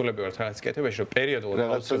ჩართულები ვართ რაღაც კეთებაში რომ პერიოდულად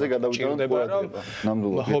რაღაცაზე გადავიდეთ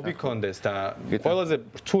ნამდვილად. ჰობი კონდეს და ყველაზე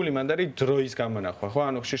რთული მანდარი დროის გამონახვა ხო?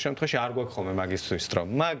 ანუ ხშირ შემთხვევაში არ გვაქვს ხოლმე მაგისთვის დრო,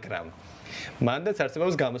 მაგრამ მანდაც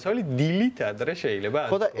არსებობს გამოსავალი დილით ადრე შეიძლება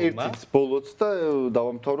ხო და ერთიც ბოლოც და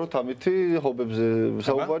დავამთავროთ ამითი ჰობებზე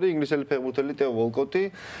საუბარი ინგლისელი ფეხბურთელი ტეო ვოლკოტი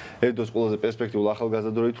ერთოს ყველაზე პერსპექტიულ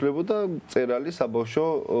ახალგაზრდა დრო ითვლებოდა წერალი საბავშვო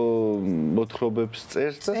მოთხრობებს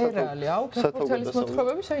წერს და წერალი აუ ფეხბურთელის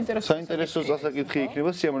მოთხრობები საინტერესო დასაკითხი იქნება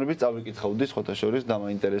სიამოვნებით წავიკითხავდი სხვათა შორის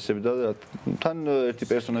დამაინტერესებდა თან ერთი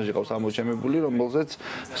პერსონაჟი ყავს ამოჩემებული რომელზეც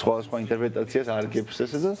სხვა ინტერპრეტაციას არგებს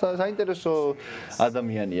ესე და საინტერესო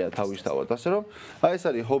ადამიანია თავისთავად ასე რომ აი ეს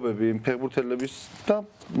არის ჰობები ფეხბურთელების და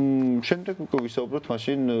შემდეგ უკვე ვისაუბროთ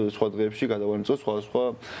მაშინ სხვა დღეებში გადავანეწოთ სხვა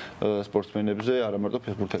სპორტსმენებზე არა მარტო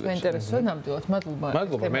ფეხბურთელებს. საინტერესოა ნამდვილად მადლობა.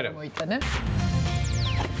 მადლობა მე. მოიტანე.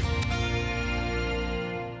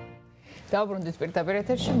 დაუბრუნდით პირდაპირ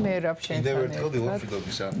ეთერში მე რა შენ კიდევ ერთხელ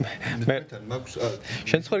დილობშიდობისა მეთან მაქვს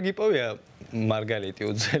შენ სხვა გიპოვია მარგალიტი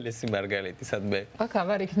უძველესი მარგალიტი სადმე აქ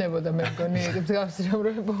აღარ იქნებოდა მე მგონი მსგავსი რომ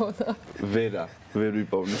როებოდა ვერ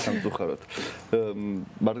ვიპოვნე სამწუხაროდ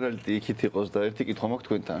მარგალიტი იქით იყოს და ერთი კითხვა მაქვს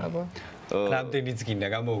თქვენთან რამდენიც გინდა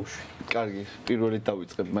გამოუშვი კარგი პირველით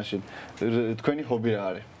დავიწყებ მაშინ თქვენი ჰობი რა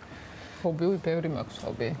არის ჰობი ბევრი მაქვს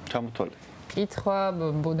ჰობი ჩამოთვალე კითხვა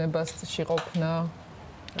ბუნებაში ყოფნა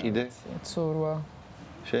კიდე ცურვა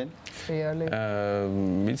შენ რეალი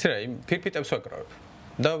ვიცი რა იმ ფირფიტებს ვაკრავებ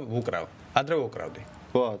და ვუკრავ ადრე ვუკრავდი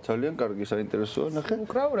ვა ძალიან კარგი საინტერესოა ნახე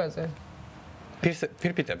უკრავ რაზე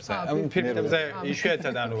ფირფიტებზე ფირფიტებზე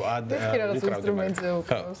იშვიათად ანუ ინსტრუმენტზე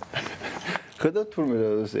უკრავს ხედავ თურმე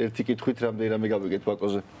ერთი კითხვით რამდენი გავიგეთ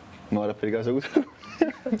ვაკოზე ნუ არაფერი გასაგუთა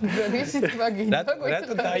ისიც მაგინდა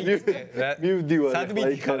რატო დაიწყე მივდივარ სადმე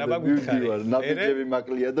იქარა მაგუთხარი ნაბიჯები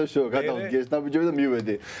მაკლია და შო გადავდგეს ნაბიჯები და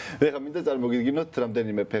მივედი ეხლა მინდა წარმოგიდგინოთ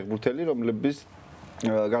რამდენიმე ფეხბურთელი რომლების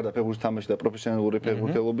გარდა ფეხბურთის თამაში და პროფესიონალური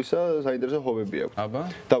ფეხბურთელობისა საინტერესო ჰობები აქვს. აბა.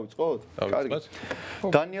 დავიწყოთ? კარგი.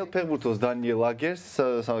 დანიელ ფეხბურთელს დანიელ აგერს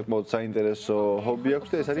საკმაოდ საინტერესო ჰობი აქვს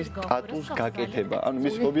და ეს არის ტატუს გაკეთება. ანუ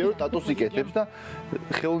მის ჰობია რომ ტატუს იკეთებს და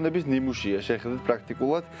ხელოვნების ნიმუშია შეხედეთ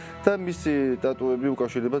პრაქტიკულად და მისი ტატუები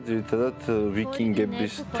უკავშირდება ძირითადად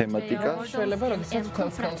ვიკინგების თემატიკას. შეიძლება როდესაც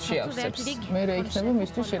თავს ხელში ავსებს. მე რა იქნება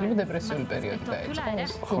მისთვის შეიძლება დეპრესიული პერიოდი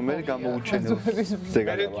დაეწყოს. ხო მე გამოუჩენელს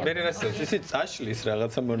ზეგარავა. მე რასაც ისე წაშლის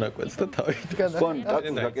რაღაცა მონაკვეთს და თავით გან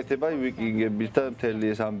ტატუს გაკეთება ვიკინგების და მთელი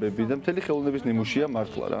ეს ამბები და მთელი ხელოვნების ნიმუშია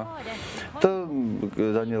მართლა რა. და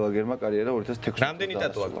დანიელ აგერმა კარიერა 2016 წელს. რამდენი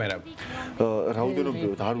ტატუ აქვს მე რა?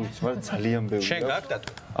 რაოდენობრივად არ ვიცი, მაგრამ ძალიან ბევრი. შენ გაქვს ტატუ?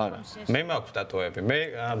 არა. მე მაქვს ტატუები. მე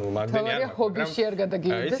ანუ მაგდენი არ მაქვს. ჰობიში არ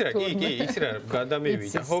გადაგივიდეს თუ? იცი რა,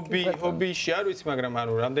 გადამივიდა. ჰობიში არ ვიცი, მაგრამ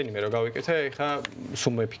ანუ რამდენიმე რო გავიკეთე, ეხა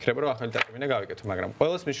სულ მეფიქრებ რომ ახალი ტატუები უნდა გავიკეთო, მაგრამ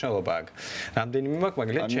ყველას მნიშვნელობა აქვს. რამდენიმე მაქვს,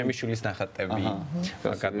 მაგალითად ჩემი შვილის ნახატები.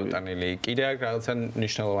 გადმოტანილი. კიდე აქვს რაღაცა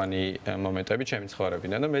მნიშვნელოვანი მომენტები ჩემი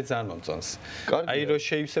ცხოვრებიდან და მე ძალიან მომწონს. აი რო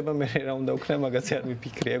შეივსება მე რა უნდა ვქნა, მაგაზე არ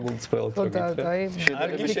მიფიქრია გულწრფელად რო გითხრა.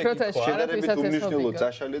 შედარებით უმნიშვნელო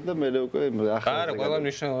წაშალე და მე უკვე ახლა არა, ყველა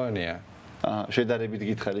მნიშვნელოვანია. შედარებით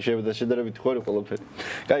გითხარი, შედარებით ხوارი ყველაფერი.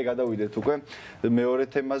 კაი, გადავიდეთ უკვე მეორე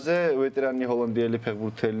თემაზე, ვეტერანი ჰოლანდიელი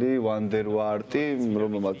ფეხბურთელი ვანდერ ვარტი,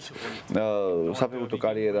 რომელმაც საფეხბურთო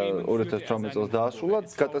კარიერა 2018 წელს დაასრულა,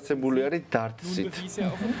 გატაცებული არის დარტსით.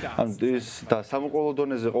 ანუ ეს და სამოყოლო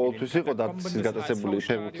დონეზე ყოველთვის იყო დარტსით გატაცებული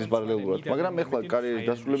ფეხბურთის პარალელურად, მაგრამ ეხლა კარიერის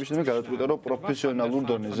დასრულების შემდეგ გადაწყვიტა, რომ პროფესიონალურ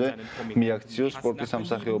დონეზე მიაქციო სპორტის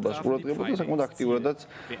სამსახიობას ყურადღება და საკმაოდ აქტიურადაც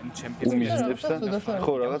უმიზნებს და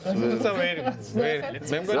ხო რაღაც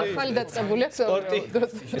მე მგონი ახალი დაწყებული აქვს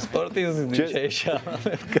სპორტიზმი შეშალა.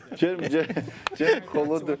 ჯერ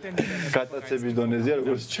მხოლოდ გატაცების დონეზეა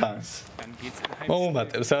როგორც ჩანს.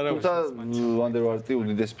 მომუმატებს არა. თუმცა ვანდერ ვარტი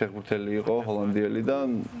უდიდესი ფეხბურთელი იყო ჰოლანდიელი და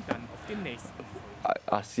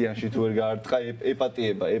ასიანში თუ ვერ გაარტყა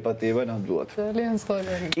ეპატიება ნამდვილად. ძალიან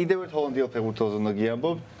სწორი. კიდევ ერთ ჰოლანდიელ ფეხბურთელზე უნდა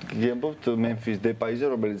გიამბობთ მემფის დეპაიზე,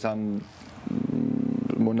 რომელიც ამ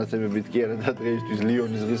მონაცემებით კი არა და დღეისთვის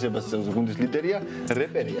ლიონის ღირსებას გუნდის ლიდერია,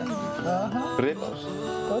 რეპერია. რეპავს.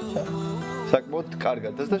 კოჩა. საკმაოდ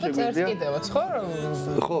კარგად და შეგვიძლია. წერს კიდევაც ხო?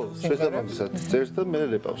 ხო, შესაბამისად წერს და მე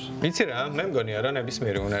რეპავს. ვიცი რა, მე მგონი არა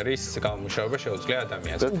ნებისმიერი უნარის გამომუშავება შეუძლია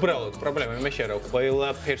ადამიანს. უბრალოდ პრობლემა იმაშია რომ ყველა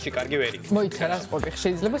ფერში კარგი ვერ იქნება. მოიცა რა სპორტი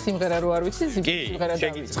შეიძლება სიმღერა რო არ ვიცი, სიმღერა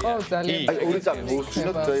დავიწყო ძალიან. აი ორი წამი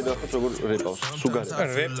მოусმინოთ და ნახოთ როგორ რეპავს. სუგარი.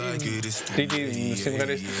 რეპ დიდი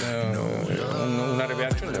სიმღერის უნარები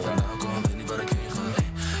არ ჩნდება.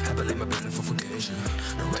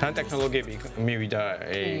 თან ტექნოლოგიები მივიდა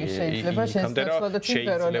შეიძლება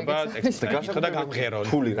შეიძლება ტექსტი და გამღერონ.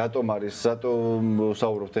 ფული რატომ არის? რატომ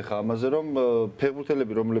საუბრობთ ახლა ამაზე რომ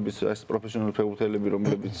ფეხბურთელები რომლებიც ეს პროფესიონალური ფეხბურთელები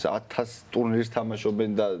რომლებიც 1000 ტურნირს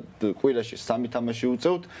თამაშობენ და კვირაში 3 თამაში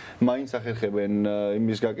უწევთ, მაინც ახერხებენ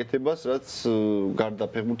იმის გაკეთებას, რაც გარდა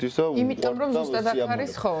ფეხბურთისა იმიტომ რომ ზუსტად აქ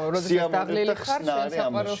არის ხო, როდესაც დაღლილი ხარ,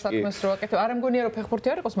 საყვარელ საქმეს რო აკეთებ. არ მგონია რომ ფეხბურთი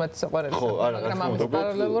არ იყოს მათი საყვარელი საქმე, მაგრამ ამის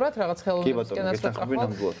პარალელურად რაღაც ხელოვნებისკენაც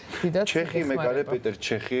ვწახვალ. ჩეხი მეკარე პეტერ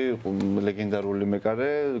ჩეხი ლეგენდარული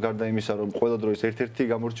მეკარე გარდა იმისა რომ ყველა დროის ერთ-ერთი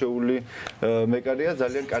გამორჩეული მეკარეა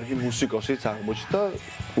ძალიან კარგი მუსიკოსიც აღმოჩნდა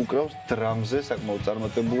უკრავს დრამზე საკმაოდ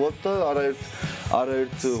წარმატებულად და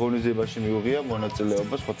არაერთ ღონისძიებაში მიუღია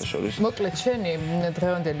მონაწილეობა სხვათა შორის მოკლედ შენი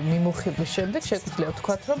დღევანდელი მიმოხილვის შემდეგ შეგვიძლია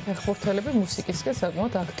ვთქვათ რომ ფეხბურთელები მუსიკისკენ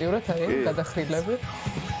საკმაოდ აქტიურად არიან გადახრილები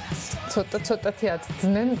ცოტათი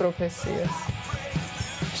აცდნენ პროფესიას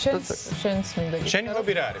შენს მინდა გითხრა. შენი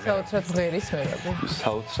ჰობი რა არის? საოცრად ღერის მერაბი.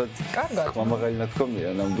 საოცრად. კარგად. მამაღალი ნათქვამია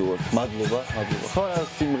ნამდვილად. მადლობა. ხო,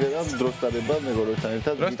 სიმღერა დროს დარება მეგობრებთან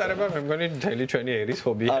ერთად. დროს დარება მე მგონი მთელი ჩვენი ერის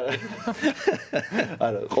ჰობია.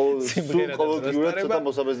 არა, ყოველდღიურად ცოტა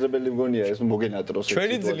მოსაბეზრებელი მგონია ეს მოგენატროს.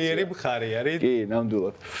 ჩვენი ძლიერი მხარი არის. კი,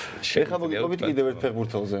 ნამდვილად. ეხლა მოგიყვებით კიდევ ერთ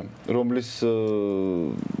ფეხბურთელზე, რომლის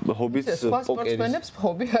ჰობიც პოკერი. სპორტსმენებს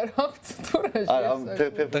ჰობი არ აქვს თუ რა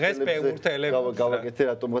შეიძლება. დღეს ფეხბურთელები გავაკეთე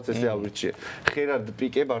რატომღაც ესე ავრჩიე. ხერარდ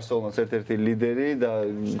პიკე ბარსელონას ერთ-ერთი ლიდერი და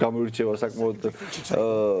გამოირჩევა საკმაოდ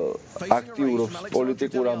აქტიურობს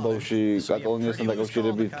პოლიტიკურ ამბავში კატალონიასთან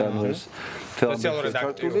დაკავშირებით და ეს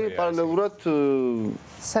თელმოქმედები პარალელურად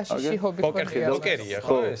საშიში ჰობი პოკერია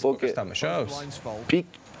ხო ეს პოკერს თამაშობს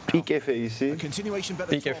პიკეფეისი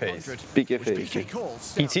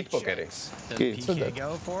იცით პოკერი კი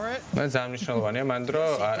მე ზამნიშნულოვანია მან დრო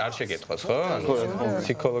არ შეგეთქოს ხო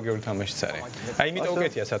ფსიქოლოგიური თამაშიც არის აი იმიტომ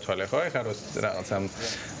უკეთია სათვალე ხო ეხლა რაღაცა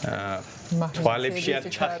თვალებში არ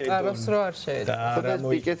ჩახედოს რო არ შეიძლება და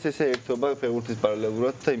პიკეც ესე ერთობა ფეხბურთის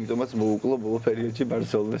პარალელურად და იმიტომაც მოუკლო ბოლო პერიოდში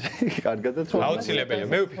ბარსელონაში კარგადაც აუცილებელია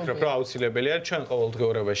მე ვფიქრობ რომ აუცილებელია ჩვენ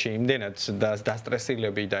ყოველდღიურობაში იმდენად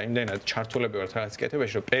დასტრესილები და იმდენად ჩართულები ვართ რაღაც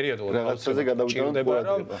კეთებაში რომ პერიოდულად რაღაცაზე გადავიდოდეთ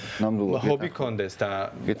ნამდვილად ჰობი კონდეს და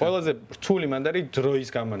ყველაზე რთული მანდარი დროის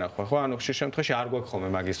გამონახვა ხო ანუ ხშირ შემთხვევაში არ გვაქვს ხოლმე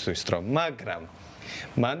მაგისთვის დრო მაგრამ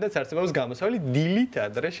მანდაც არსებობს გამოსავალი დილით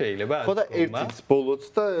ადრე შეიძლება ხო და ერთიც ბოლოც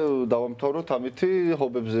და დავამთავროთ ამითი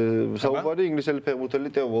ჰობებზე საუბარი ინგლისელი ფეხბურთელი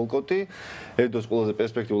ტეო ვოლკოტი ერთოს ყველაზე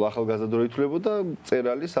პერსპექტიულ ახალგაზრდა რო ითვლებოდა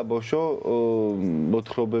წერალი საბავშვო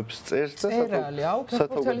მოთხრობებს წერს და წერალი აუ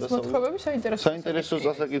ფეხბურთელის მოთხრობები საინტერესო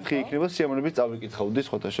წასაკითხი იქნება სიამოვნებით წავიკითხავდი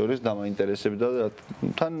სხვათა შორის დამაინტერესებდა და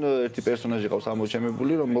თან ერთი პერსონაჟი ყავს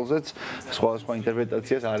ამოჩემებული რომელზეც სხვა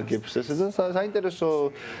ინტერპრეტაციას არგებს ესე და საინტერესო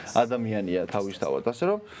ადამიანია თავისთავად ასე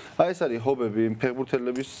რომ აი ეს არის ჰობები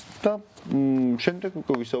ფეხბურთელების და შემდეგ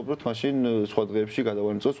უკვე ვისაუბროთ მაშინ სხვა დღეებში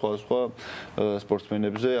გადავანიწოთ სხვა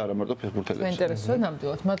სპორტსმენებზე არა მარტო ფეხბურთელებზე საინტერესო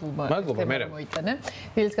ნამდვილად მადლობა მე მოიტანე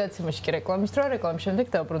დილის გადაცემაში კი რეკლამის დრო რეკლამის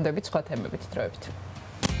შემდეგ დავბრუნდებით სხვა თემებით დროებით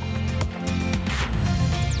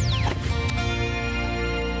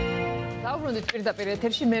დაუბრუნდით პირდაპირ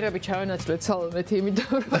ეთერში მერაბი ჩავანაცვლეთ სალომეთი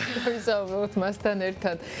იმიტომ რომ დავისაუბროთ მასთან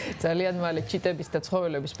ერთად ძალიან მალე ჩიტების და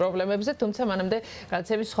ცხოველების პრობლემებზე თუმცა მანამდე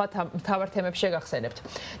გადაცემის სხვა მთავარ თემებს შეგახსენებთ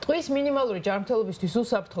ტყვის მინიმალური ჯანმრთელობისთვის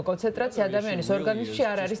უსაფრთხო კონცენტრაცია ადამიანის ორგანიზმში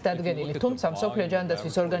არ არის დადგენილი თუმცა მსოფლიო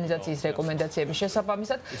ჯანდაცვის ორგანიზაციის რეკომენდაციების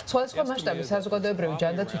შესაბამისად სხვადასხვა მასშტაბის საზოგადოებრივი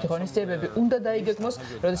ჯანდაცვითი ღონისძიებები უნდა დაიგეგმოს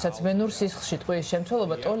როდესაც ვენურ სისხლში ტყვის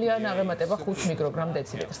შემცველობა ტოლიან აღემატება 5 მიკროგრამ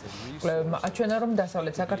დეცილიტრს კვლევებმა აჩვენა რომ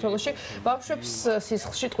დასავლეთ საქართველოში ბავშვებს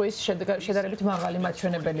სისხლში ტყვის შედარებით მაღალი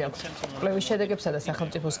მაჩვენებელი აქვს. კვლევის შედეგებსა და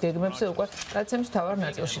სახელმწიფოს გეგმებზე უკვე გადაცემის მთავარ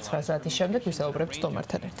ნაწილში 9 საათის შემდეგ ვისაუბრებთ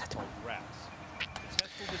სტომართან ერთად.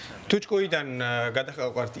 თუჩკოიდან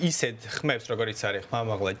გადახალყავთ ისეთ ხმებს, როგორიც არის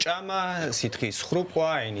ხმამაღლა ჭამა, სითხის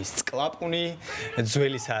ხრუპვა, ენის წყლაპუნი,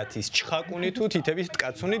 ძველი საათის ჩხაკუნი თუ თითების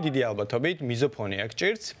ტკაცუნი დიდი ალბათობით მიზოფონია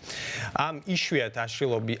გჭირს. ამ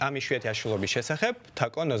იშვიათი აშლილობის შესახებ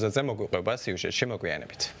თაკო ნოზაძე მოგვიყვება სიუჟეტში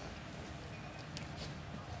მოგვიანებით.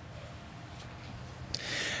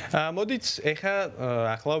 მოდით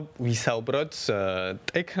ახლა ვისაუბროთ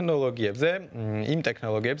ტექნოლოგიებზე, იმ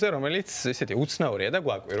ტექნოლოგიებზე, რომელიც ისეთი უცნაურია და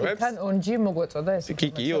გვაკვირვებს. თან ONG მოგვაწოდა ეს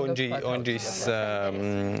კი, ONG-ის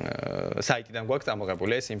საიტიდან გვაქვს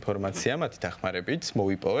ამოღებული ეს ინფორმაცია, მათი დახმარებით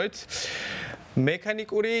მოვიპოვეთ.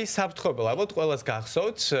 მექანიკური საფრთხობელი, ალბათ ყველას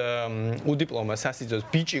გახსოვთ, უდიპლომა სასიძოს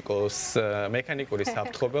ბიჭიკოს მექანიკური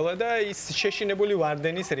საფრთხობელა და ის შეშინებული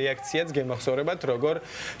ვარდენის რეაქციაც გემახსოვრებათ, როგორ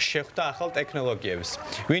შეხვდა ახალ ტექნოლოგიებს.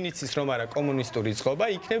 ვინ იცის რომ არა კომუნისტური წყობა,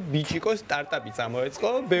 იქნებ ბიჭიკოს სტარტაპი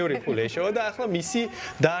წამოეწყო, ბევრი ფული ეშოვა და ახლა მისი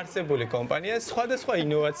დაარსებული კომპანია სხვადასხვა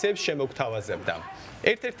ინოვაციებს შემოგთავაზებდა.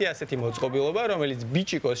 ერთ-ერთი ასეთი მოწყობილობა, რომელიც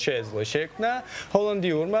ბიჭიკოს შეეძლო შექმნა,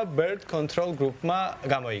 ჰოლანდიურმა Bird Control Group-მა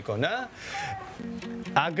გამოიგონა.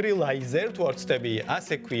 Agrilaser თუ არ ვცდები,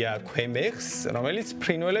 ასე ქვია ქვემეხს, რომელიც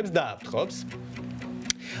ფრინველებს დააფრთხობს.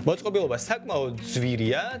 მოწყობილობა საკმაოდ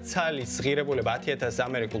ძვირია, ცალის ღირებულება 10,000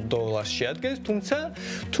 ამერიკულ დოლარს შეადგენს, თუმცა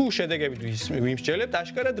თუ შედეგებით ვიმსჯელებთ,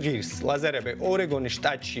 აშკარად ღირს. ლაზერები ორეგონის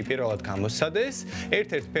შტატში პირველად გამოსცადეს,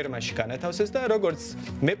 ერთ-ერთ ფერმაში განათავსეს და როგორც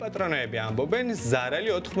მეპატრონეები ამბობენ, ზარალი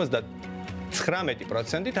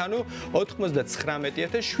 99%-ით, ანუ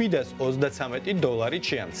 $99,733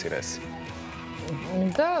 შეამცირეს.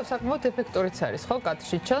 და საკმაოდ ეფექტურიც არის, ხო,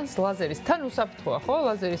 კადრში ჩანს ლაზერის თან უსაფრთხოა, ხო?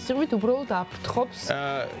 ლაზერის სიღვით უბრალოდ აფრთხობს.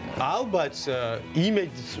 ალბათ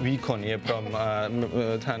იმედს ვიქონიებ, რომ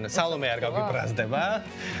თან სალომე არ გაგვიბრაზდება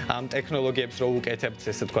ამ ტექნოლოგიებს რო უკეთებთ,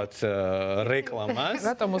 ესე თქვათ, რეკლამას.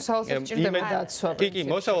 რატომ მოსავალს ჭირდება დაცვა? კი,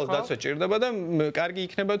 მოსავალს დაცვა ჭირდება და კარგი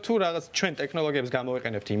იქნება თუ რაღაც ჩვენ ტექნოლოგიებს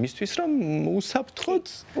გამოვიყენებთ იმისთვის, რომ უსაფრთხოდ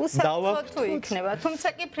დავაფრთხოთ იქნება. თუმცა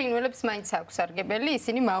კი ფრინველებს მაინც აქვს სარგებელი,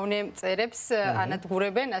 ისინი მავნე მწერებს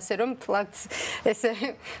ანადგურებენ, ასე რომ თლაც ესე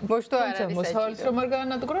მოშტო არ არის. მოსავალს რომ არ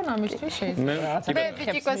გაანადგურონ ამისთვის შეიძლება. მე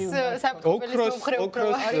ბიჭიკოს საფრთხელის მომხრეობა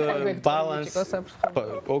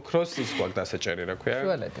ოქროს ის გვაქვს დასაჭერი, რა ქვია?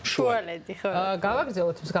 შუალედი, ხო.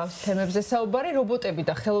 გავაგრძელოთ მსგავს თემებზე საუბარი, რობოტები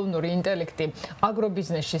და ხელოვნური ინტელექტი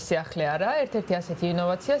აგრობიზნესში სიახლე არა. ერთ-ერთი ასეთი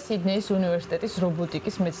ინოვაცია სიდნეის უნივერსიტეტის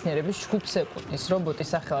რობოტიკის მეცნიერების ჯგუფს ეკუთვნის. რობოტი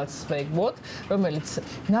სახელად სვეგბოტ, რომელიც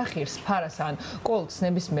ნახირს, ფარას ან კოლტს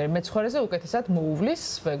ნებისმიერ მეცხვარეზე უკეთესად მოუვლის.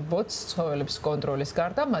 სვეგბოტს ცხოველების კონტროლის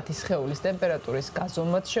გარდა მათი სხეულის ტემპერატურის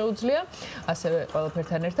გაზომვაც შეუძლია. ასევე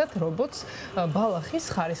ყველაფერთან ერთად რობოტს ბალახის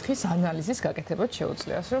ხარისხის ანალიზის გაკეთებაც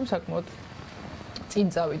შეუძლია. ასე რომ საკმაოდ წინ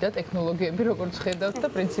წავიდა ტექნოლოგიები, როგორც ხედავთ და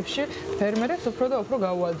პრინციპში ფერმერებს უფრო და უფრო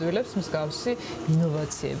გაუადვილებს მსგავსი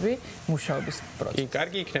ინოვაციები მუშაობის პროცესში. კი,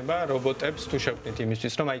 კარგი იქნება რობოტებს თუ შევქმნით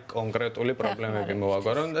იმისთვის, რომ აი კონკრეტული პრობლემები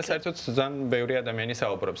მოვაგვარონ და საერთოდ ძალიან ბევრი ადამიანი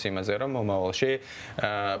საუბრობს იმაზე, რომ მომავალში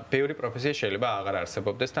ბევრი პროფესია შეიძლება აღარ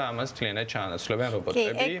არსებობდეს და ამას მთლიანად ჩაანაცვლებენ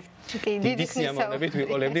რობოტები. დიდი სიამოვნებით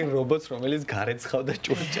ვიყოლებდი რობოტს, რომელიც გარეცხავდა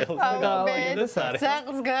ჭურჭელს და გავაკეთებს არის.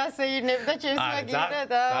 ძაღლს გაასეირნებდა ჩემს მაგივრად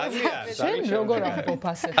და როგორ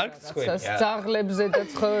ძაღლებზე და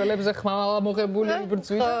ცხოველებზე ხმალა მოღებული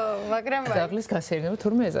იბრძვიდა. მაგრამ ძაღლის გასეირნება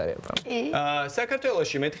თურმე ეს არის პრობლემა.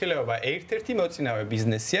 საქართველოში მეთხილეობა ერთ-ერთი მოწინავე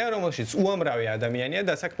ბიზნესია, რომელშიც უამრავი ადამიანია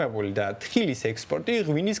დასაქმებული და თხილის ექსპორტი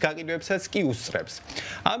ღვინის გაყიდვებსაც კი უსწრებს.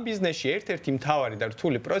 ამ ბიზნესში ერთ-ერთი მთავარი და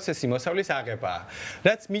რთული პროცესი მოსავლის აღებაა,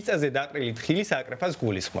 რაც მიწაზე დაყრილი თხილის აკრეფას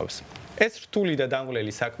გულისხმობს. ეს რთული და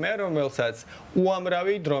დამღლელი საქმეა, რომელსაც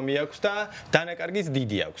უამრავი დრო მიაქვს და დანაკარგიც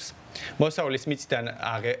დიდი აქვს. მოსავლის მიწიდან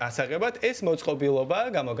ასაღებად ეს მოწყობილობა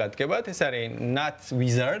გამოგადგებათ, ეს არის not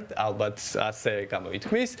wizard, ალბათ ასე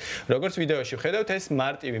გამოითქმის. როგორც ვიდეოში ვხედავთ, ეს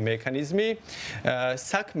მარტივი მექანიზმი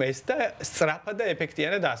საქმეს და სწრაფად და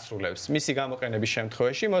ეფექტიანად ასრულებს. მისი გამოყენების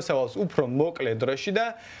შემთხვევაში მოსავალს უფრო მოკლე დროში და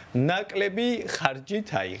ნაკლები ხარჯით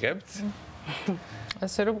აიღებთ.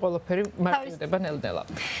 ასე რომ ყველაფერი მარტივდება ნელ-ნელა.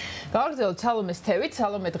 გავაგრძელოთ სალომეს თევით.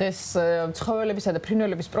 სალომე დღეს ცხოველებისა და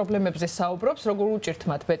ფრინველების პრობლემებზე საუბრობს, როგორ უჭირთ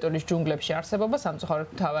მათ ბეტონის ჯუნგლებში არსებობა. სამწუხაროდ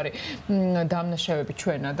მთავარი დამნაშავეები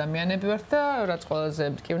ჩვენ ადამიანები ვართ და რაც ყველაზე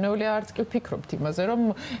მტკივნეულია, არც კი ვფიქრობთ იმაზე, რომ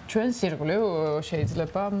ჩვენ სირგვლივ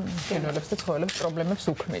შეიძლება ფრინველებს და ცხოველებს პრობლემებს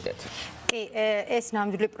უქმნიდეთ. კი, ეს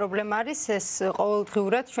ნამდვილი პრობლემა არის, ეს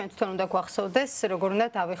ყოველდღიურად ჩვენ თვითონ უნდა გვახსოვდეს, როგორ უნდა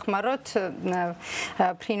დავეხმაროთ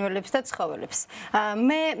ფრინველებს და ცხოველებს.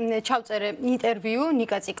 მე ჩავწერე ინტერვიუ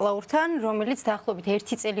ნიკა ციკლაურთან, რომელიც დაახლოებით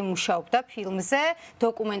 1 წელი მუშაობდა ფილმზე,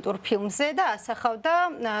 დოკუმენტურ ფილმზე და ასახავდა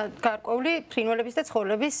გარკვეული ფრინველების და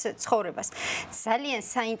ცხოველების ცხოვრებას. ძალიან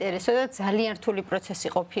საინტერესო და ძალიან რთული პროცესი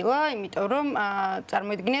ყოფილა, იმიტომ რომ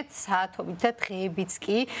წარმოიდგინეთ საათობით და დღეებიც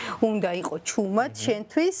კი უნდა იყო ჩუმად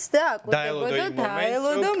შენთვის და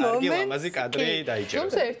დაელოდო მომენტს კადრი დაიჭერა.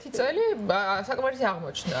 თუმცა 1 წელი საკმარისი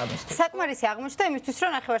აღმოჩნდა ამისთვის. საკმარისი აღმოჩნდა იმისთვის,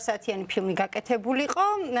 რომ 9 საათიანი ფილმი გაკეთებულიყო.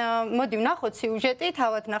 მოდი ვნახოთ სიუჟეტი,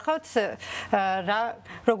 თავად ნახავთ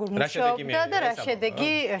როგორ მუშაობდა და რა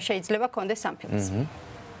შედეგი შეიძლება კონდეს ამ ფილმს.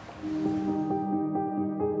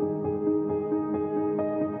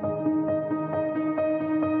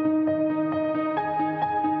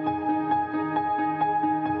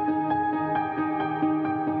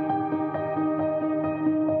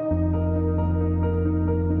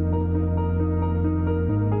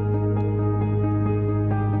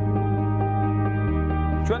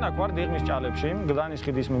 ჩვენ აქ ვართ იღმის ჭალებში, გლანის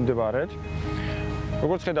ხიდის მიმდებარედ.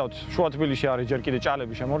 როგორც ხედავთ, შუა თბილისში არის ჯერ კიდე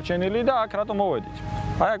ჭალები შემორჩენილი და აქ რატომ მოვედით?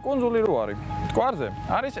 აი აქ კუნძული რო არის. მტკვარზე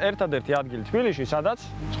არის ერთადერთი ადგილი თბილისში, სადაც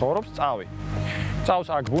ცხოვრობს წავი. წავს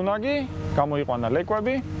აქ ბუნაგი, გამოიყვანა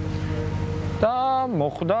ლეკვები და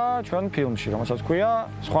მოხვდა ჩვენ ფილმში, რომელსაც ქვია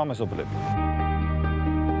სხვა მეზობლები.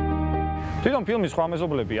 თვითონ ფილმის სხვა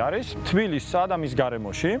მეზობლები არის თბილისსა და მის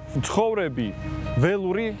გარემოში ცხოვრები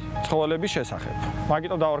ველური ცხოველების შესახებ.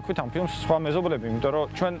 მაგიტომ დავარქვით ამ ფილმს სხვა მეზობლები, იმიტომ რომ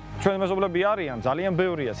ჩვენ მეზობლები არიან, ძალიან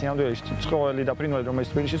ბევრია სინამდვილეში ცხოველი და ფრინველი, რომელიც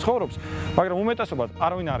თბილისში ცხოვრობს, მაგრამ უმეტესობად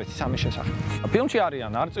არავინ არ იცის ამის შესახებ. ფილმში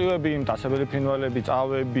არიან არწივები, მტაცებელი ფრინველები,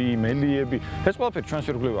 წავები, მელიები, ეს ყველაფერი ჩვენს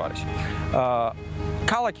ირგვლივ არის.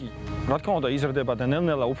 ქალაქი რა თქმა უნდა იზრდება და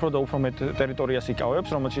ნელ-ნელა უფრო და უფრო მეტ ტერიტორიას იკავებს,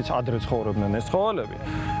 რომელშიც ადრე ცხოვრობდნენ ეს ცხოველები,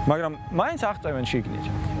 მაგრამ მაინც აღწევენ შიგნით.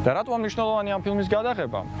 და რატომ მნიშვნელოვანია ამ ფილმის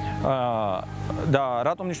გადაღება? და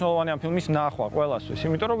რატომ მნიშვნელოვანია ამ ფილმის ნახვა ყველასთვის?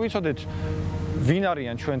 იმიტომ რომ ვიცოდეთ ვინ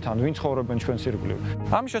არიან ჩვენთან, ვინ ცხოვრობენ ჩვენს ირგვლივ.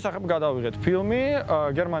 ამის შესახებ გადავიღეთ ფილმი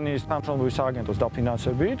გერმანიის თანამშრომლობის სააგენტოს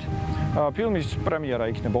დაფინანსებით. ფილმის პრემიერა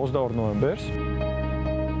იქნება 22 ნოემბერს.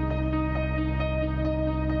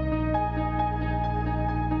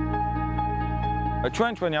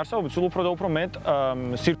 ჩვენი არსებობით სულ უფრო და უფრო მეტ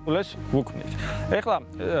სირკულეს ვუქმნით. ეხლა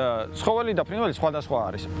ცხოველი და ფრინველი სხვადასხვა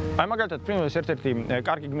არის. აი მაგალითად ფრინველის ერთ-ერთი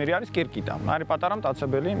კარგი გმირი არის კირკიტა. არის პატარა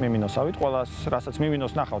მტაცებელი მიმინოსავით, ყველას რასაც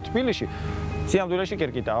მიმინოს ნახავთ თბილისში, სიამდვილეში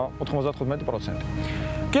კირკიტაა 95%.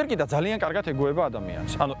 კირკიტა ძალიან კარგად ეგუება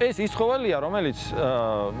ადამიანს. ანუ ეს ის ცხოველია,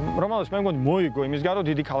 რომელიც მე მგონი მოიგო იმისგან, რომ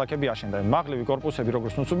დიდი ქალაქები აშენდა. მაღლივი კორპუსები,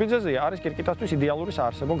 როგორც ნუცუბიძეზეა, არის კირკიტასთვის იდეალური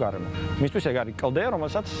საარსებო გარემო. მისთვის ეგ არის კლდე,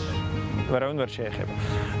 რომელსაც ვერავინ ვერ შეეხება.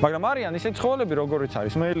 მაგრამ არიან ისეთი ცხოველები, როგორიც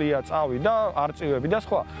არის მელია, წავი და არწივები და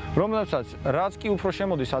სხვა, რომლებსაც რაც კი უფრო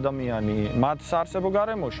შემოდის ადამიანი მათ საარსებო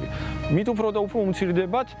გარემოში, მით უფრო და უფრო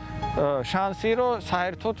უმცირდებათ შანსი, რომ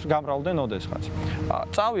საერთოდ გამრავლდნენ ოდესღაც.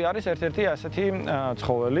 წავი არის ერთ-ერთი ასეთი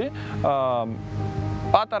ცხოველი,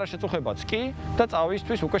 პატარა შეწუხებაც კი და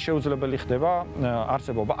წავისთვის უკვე შეუძლებელი ხდება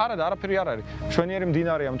არსებობა. არა და არაფერი არ არის. მშვენიერი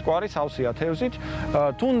მდინარეა მტკვარი, სავსეა თევზით.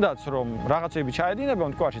 თუნდაც რომ რაღაცები ჩაედინება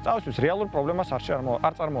მტკვარში, წავისთვის რეალურ პრობლემას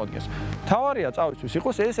არ წარმოადგენს. თავარია წავისთვის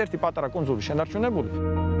იყოს ეს ერთი პატარა კუნძული შენარჩუნებული.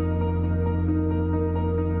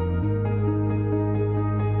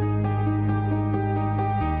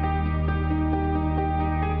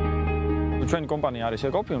 ჩვენი კომპანია არის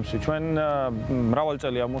ეკოფილმსი, ჩვენ მრავალი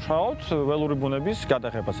წელია მუშაობთ ველური ბუნების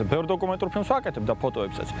გადაღებაზე. ბევრ დოკუმენტურ ფილმს ვაკეთებ და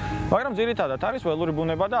ფოტოებსაც. მაგრამ ძირითადად არის ველური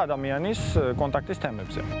ბუნება და ადამიანის კონტაქტის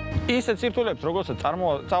თემებზე. ისეთ სირთულეებს, როგორცაც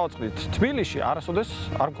წავაწყდით თბილისში, არასოდეს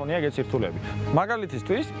არ მქონია ეგეთ სირთულეები.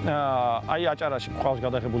 მაგალითისთვის, აი აჭარაში გვყავს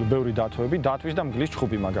გადაღებული ბევრი დათვები, დათვის და მგლის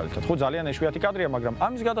ჩხუბი მაგალითად. ხო ძალიან ეშვიათი კადრია, მაგრამ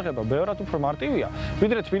ამის გადაღება ბევრად უფრო მარტივია,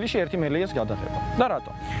 ვიდრე თბილისში ერთი მელიას გადაღება. და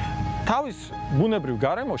რატო? თავის ბუნებრივ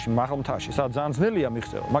გარემოში, მაღალმთაში, სადაც ძალიან ძნელია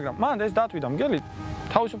მიღწევა, მაგრამ მან ეს დათვი და მგელი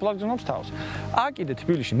თავისუფლად გრძნობს თავს. აქ კიდე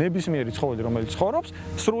თბილისში ნებისმიერი ცხოველი, რომელიც ცხოვრობს,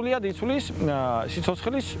 სრულიად იცვლის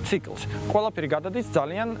სიცოცხლის ციკლს. ყველაფერი გადადის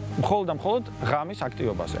ძალიან მხოლოდ და მხოლოდ ღამის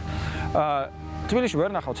აქტივობაზე. თბილისში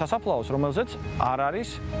ვერ ნახავთ სასაფლაოს, რომელზეც არ არის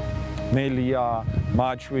მელია,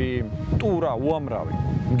 მაჩვი, ტურა, უამრავი.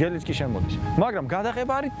 მგელიც კი შემოდის. მაგრამ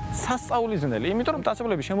გადაღება არის სასწაულიზნელი, იმიტომ რომ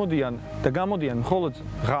მტაცებლები შემოდიან და გამოდიან მხოლოდ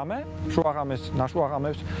ღამე, შუაღამეს,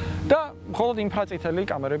 ნაშუაღამებს და მხოლოდ ინფრაწითელი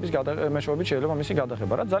კამერების მეშვეობით შეიძლება მისი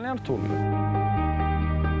გადაღება, რაც ძალიან რთულია.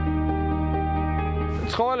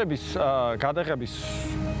 ცხოველების გადაღების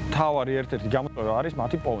თავარი ერთ-ერთი გამოწვევა არის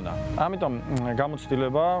მათი პოვნა. ამიტომ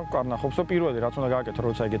გამოცდილება კარნახობს, რომ პირველი რაც უნდა გააკეთო,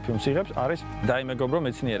 როცა ეგეთ ფილმს იღებს, არის დაიმეგობრო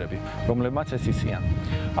მეცნიერები, რომლებმაც ეს იციან.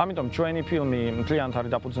 ამიტომ ჩვენი ფილმი მთლიანად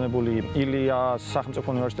არის დაფუძნებული ილიას სახელმწიფო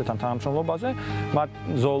უნივერსიტეტთან თანამშრომლობაზე, მათ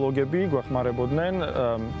ზოოლოგები გვეხმარებოდნენ,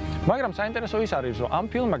 მაგრამ საინტერესო ის არის, რომ ამ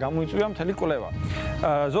ფილმმა გამოიწვია მთელი კვლევა.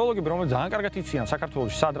 ზოოლოგები, რომლებიც ძალიან კარგად იციან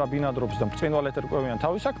საქართველოში სად რა ბინადრობს და ბრწყინვალეთ ერკვევიან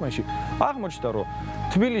თავის საქმეში, აღმოჩნდა, რომ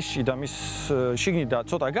თბილისში და მის შიგნით და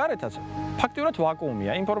ცოტა გარეთაც ფაქტიურად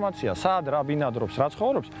ვაკუუმია. ინფორმაცია სად რა ბინადრობს, რა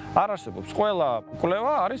ცხოვრობს, არ არსებობს. ყველა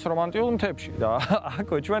კვლევა არის რომანტიულ მთებში და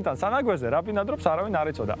აქვე ჩვენთან სანაგვეზე რა ბინადრობს არავინ არ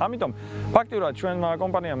იცოდა. ამიტომ ფაქტიურად ჩვენმა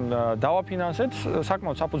კომპანიამ დავაფინანსეთ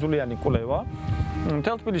საკმაოდ საფუძვლიანი კვლევა.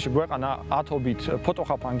 მთელ თბილისში გვეყანა ათობით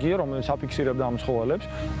ფოტოხაფანგი, რომელიც აფიქსირებდა ამ ცხოველებს.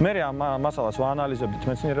 მე ამ მასალას ვაანალიზებდით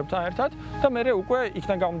მეცნიერებთან ერთად და მე უკვე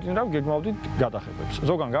იქიდან გამომდინარე გეგმავდით გადაღებებს.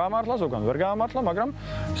 ზოგან გაამართლა, ზოგან ვერ გაამართლა, მაგრამ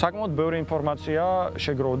საკმაოდ ბევრი ინფორმაცია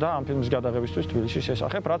შეგროვდა ამ ფილმის გადაღებისთვის თბილისის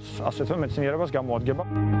შესახებ, რაც ასეთვე მეცნიერებას გამოადგება.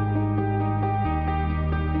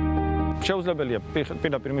 შეუძლებელია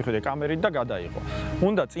პირდაპირ მიხვიდე კამერით და გადაიღო.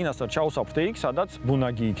 უნდა წინასწარ ჩაუსაფრთხე იქ, სადაც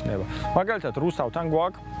ბუნაგი იქნება. მაგალითად, რუსთავთან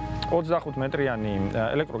გვაქვს 25 მეტრიანი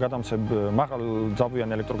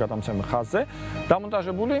მაღალძაბვიანი ელექტროგადამცემი ხაზზე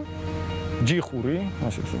დამონტაჟებული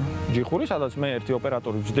ჯიხური, სადაც მე ერთი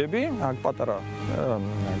ოპერატორი ვჯდები, აქ პატარა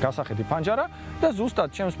გასახედი ფანჯარა და ზუსტად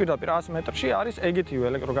ჩემს პირდაპირ 100 მეტრში არის ეგეთივე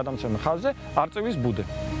ელექტროგადამცემი ხაზზე არწივის ბუდე.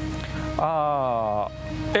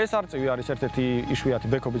 ეს არწივი არის ერთ-ერთი იშვიათი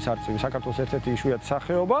ბექობის არწივი, საქართველოს ერთ-ერთი იშვიათი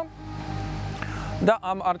სახეობა. და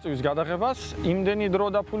ამ არწივის გადაღებას იმდენი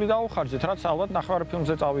დრო და ფული დაუხარჯეთ, რაც ალბათ ნახევარ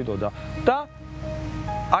ფილმზე წავიდოდა. და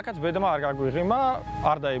აქაც ბედმა არ გაგვიღიმა,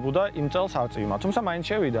 არ დაიბუდა იმ წელს არწივმა. თუმცა მაინც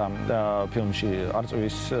შევიდა ფილმში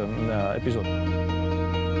არწივის ეპიზოდი.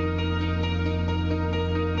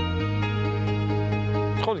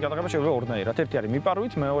 სკოლის გადაღება შეიძლება ორნაირად. ერთი არის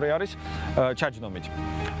მიპარვით, მეორე არის ჩაჯდომით.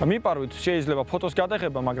 მიპარვით შეიძლება ფოტოს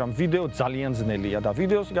გადაღება, მაგრამ ვიდეო ძალიან ძნელია და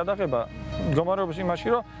ვიდეოს გადაღება მდგომარეობს იმაში,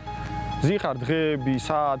 რომ ზიხარ დღეები,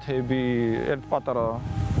 საათები, ერთ პატარა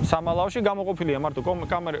სამალავში გამოყოფილია მარტო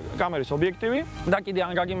კამერის ობიექტივი და კიდე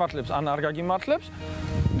ან გაგიმართლებს, ან არ გაგიმართლებს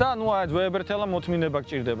და ნუ აი ძვეებერთელა მოთმინება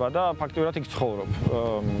გჭირდება და ფაქტობრივად იქ ცხოვრობ.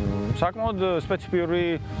 საკმაოდ სპეციფიური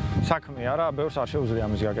საქმეა რა, ბევრს არ შეუძლია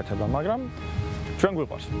ამის გაკეთება, მაგრამ ჩვენ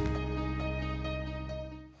გვიყვარს.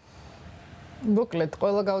 მოკლედ,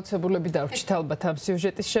 ყველა გაოცებულები დავრჩით ალბათ ამ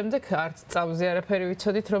სიუჟეტის შემდეგ, არც წავზე არაფერი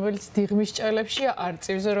ვიცოდით, რომელიც დიღმის ჭელებშია, არ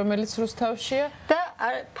წივზე, რომელიც რუსთავშია და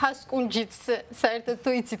ფასკუნჯიც საერთოდ თუ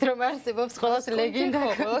იცით რომ არსებობს ყველას ლეგენდა,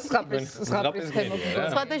 ყველას ზღაპრის თემობრივი.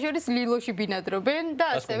 სხვათა შორის ლილოში ბინადრობენ და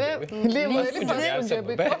ასევე ლილოელი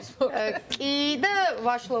ფასკუნჯები ყავს. კი და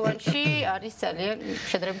ვაშლოვანში არის ძალიან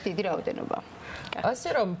შედარებით დიდი რაოდენობა. ასე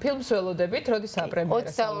რომ ფილმს ველოდებით, როდის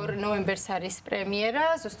აპრემიერა? 22 ნოემბერს არის პრემიერა,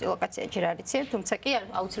 ზუსტი ლოკაცია ჯერ არ იცით, თუმცა კი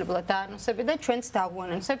აუცილებლად დაანონსებთ და ჩვენც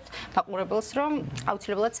დავუანონსებთ მაყურებელს, რომ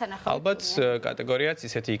აუცილებლად სანახავთ. ალბათ კატეგორიაც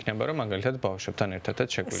ისეთი იქნება, რომ მაგალითად ბავშვებთან ერთადაც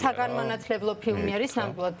შეგვიძლია. საგანმანათლებლო ფილმი არის,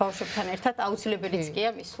 ნამდვილად ბავშვებთან ერთად აუცილებელიც კი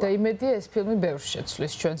ამისვლა. და იმედია ეს ფილმი ბევრს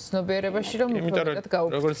შეცვლის ჩვენს ცნობიერებაში, რომ უფრო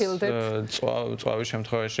გავუფრთხილდეთ. წვავის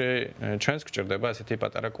შემთხვევაში ჩვენს გვჭირდება ასეთი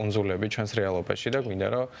პატარა კუნძულები ჩვენს რეალობაში და გვინდა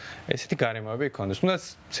რომ ესეთი გარემოები იქონდეს. თუნდაც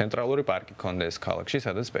ცენტრალური პარკი ქონდეს ქალაქში,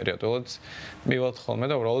 სადაც პერიოდულად მივალთ ხოლმე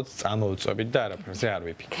და უბრალოდ წამოვწვევით და არაფერზე არ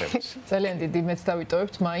ვიფიქრებთ. ძალიან დიდი იმედს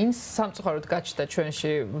დავიტოვებთ, მაინც სამწუხაროდ გაჩნდა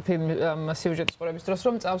ჩვენში ფილმი სიუჟეტის ყურების დროს,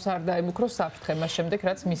 რომ წავს არ დაემუქროს საფრთხე მას შემდეგ,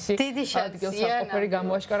 რაც მისი ადგილსამყოფელი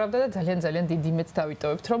გამოაშკარავდა და ძალიან დიდი იმედს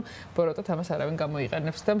დავიტოვებთ, რომ ბოროტად ამას არავინ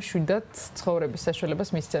გამოიყენებს და მშვიდად ცხოვრების საშუალებას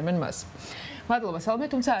მისცემენ მას. მადლობა სალმე,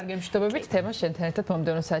 თუმცა არ გემშვიდობებით, თემა შენთან ერთად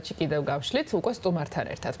მომდევნო საათში კიდევ გავშლით, უკვე სტუმართან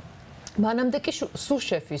ერთად. მანამდე კი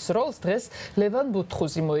სუშეფის როლს დღეს ლევან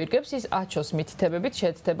ბუთხუზი მოირგებს, ის აჩოს მითითებებით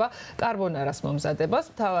შეეცდება კარბონარას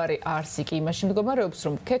მომზადებას. მთავარი არსი კი იმაში მდგომარეობს,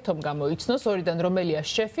 რომ ქეთომ გამოიცნოს ორიდან რომელია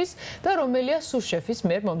შეფის და რომელია სუშეფის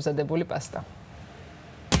მიერ მომზადებული პასტა.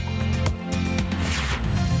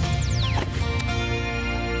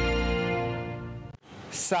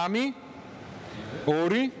 3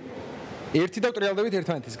 2 1 და ვტრიალდებით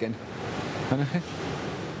ერთმანეთისკენ.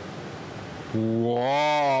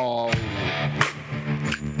 Wow!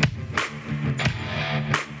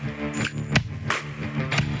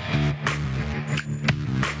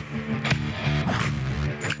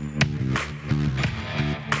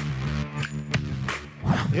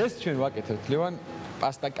 დღეს ჩვენ ვაკეთებთ ლევან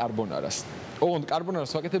პასტა კარბონარას. ოღონდ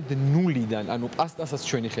კარბონარას ვაკეთებთ ნულიდან, ანუ პასტასაც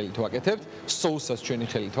ჩვენი ხელით ვაკეთებთ, соуსაც ჩვენი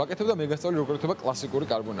ხელით ვაკეთებთ და მე გასწავლი როგორ ხდება კლასიკური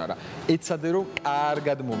კარბონარა. ეცადე რომ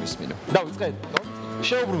კარგად მომისმინო. დავიწყეთ?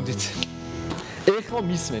 შეუბრუნდით. ეხლა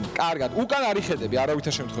მისმენ, კარგად. უკან არ იხედები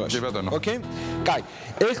არავითარ შემთხვევაში. კი ბატონო. ოკეი? კაი.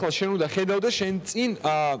 ეხლა შენ უნდა ხედავდე შენ წინ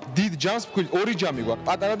დიდ ჯამს ფქვილი, ორი ჯამი გვაქვს,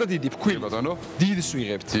 პატარა და დიდი ფქვილი. კი ბატონო. დიდს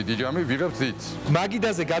ვიღებთ. დიდი ჯამი ვიღებთ დიდს.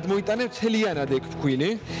 მაგიდაზე გადმოიტანებ მთლიანად ეგ ფქვილი.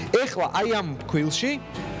 ეხლა აი ამ ფქვილში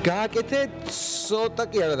გააკეთე ცოტა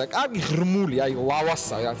კი არა და კარგი ღრმული, აი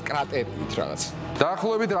ლავასა, რაღაც კრატერით რაღაც.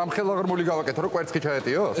 დაახლოებით რამხელა ღრმული გავაკეთო, რომ კვერცხი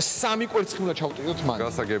ჩაეტიო? 3 კვერცხი უნდა ჩავტიროთ მან.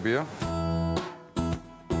 გასაგებია.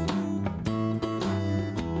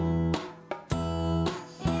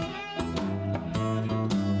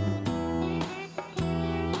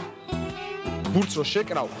 ბურთს რო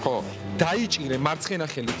შეკრავ, ხო, დაიჭირე მარცხენა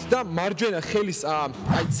ხელით და მარჯვენა ხელის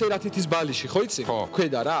აი ცერათითის ბალიში, ხო იცი?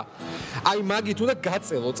 ქვედა რა. აი მაგით უნდა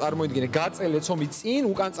გაწელო, წარმოიდგინე, გაწელე ცომი წინ,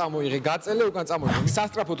 უკან წამოიღე, გაწელე, უკან წამოიღე.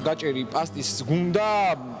 სასტრაფოდ გაჭერი პასტის გუნდა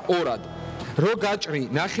ორად. რო გაჭრი,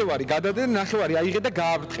 ნახევარი გადადე, ნახევარი აიღე და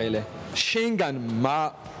გააბრტყელე.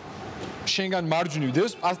 შენგან მარჯვნივ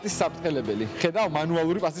დევს პასტის საფრთხელებელი. ხედავ,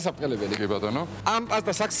 მანუალური პასტის საფრთხელებელი. კი ბატონო. ამ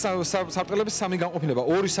პასტას აქვს საფრთხელების 3 განყოფილება.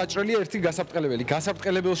 2 საჭრელია, 1 გასაფრთხელებელი.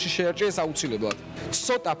 გასაფრთხელებელში შეერჭე ეს აუცილებლად.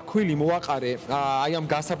 ცოტა ფქვილი მოაყარე აი ამ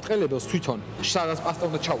გასაფრთხელებელს თვითონ, სადაც პასტა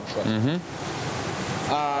უნდა ჩაუშვათ.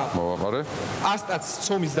 მოვაყარე. პასტაც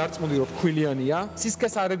ცომის დარწმუნდი რომ ფქვილიანია,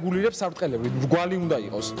 სისქეს არეგულირებს საფრთხელები, მრგვალი უნდა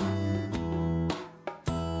იყოს.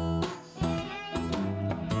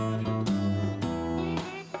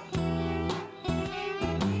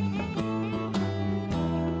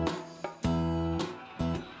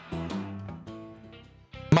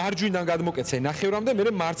 მარჯვიდან გადმოკეცე ნახევრამდე,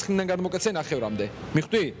 მერე მარცხნიდან გადმოკეცე ნახევრამდე.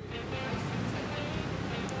 მიხვდი?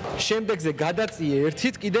 შემდეგზე გადაწიე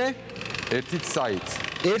ერთით კიდე, ერთით საით.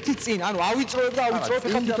 ერთით წინ, ანუ ავიწროვებ და ავიწროვებ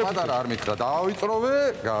ხა თვითონ. პატარა არ მითხრა, დაავიწროვე,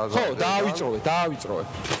 ხო, დაავიწროვე.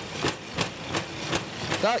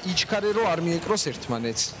 და იჩქარე რომ არ მიეკროს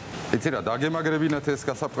ერთმანეთს. იცი რა, დაგემაგრებინათ ეს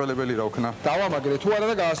გასაფრთხელებელი რა ვქნა? დავამაგრე, თუ არა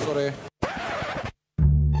და გაასწორე.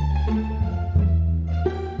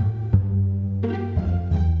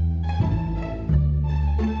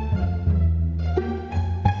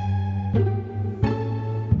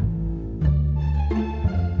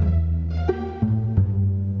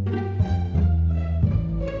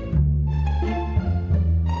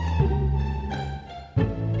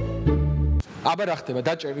 აბა რა ხდება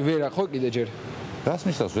დაჭერი ვერა ხო კიდე ჯერ რას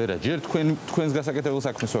ნიშნავს ვერა ჯერ თქვენს გასაკეთებელ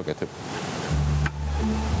საქმეს ვაკეთებ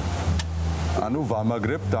ანუ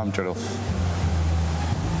ვამაგრებ დამჭრელს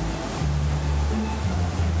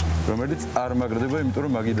რომელიც არ მაგრდება იმიტომ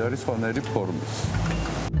რომ მაგით არის სხვანაირი ფორმის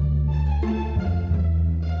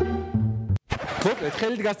მოკლედ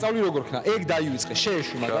ხელით გასწავლი როგორ ხნა ეგ დაივიწყე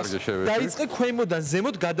შეეშვი მაგას დაიწყე ქვემოდან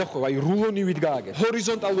ზემოთ გადახვევა აი რულონივით გააგე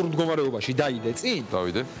ჰორიზონტალურ მდგომარეობაში დაიდე წინ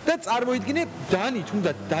დავიდე და წარმოიდგინე დანით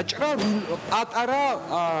უნდა დაჭრა პატარა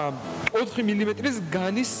 4 მმ-ის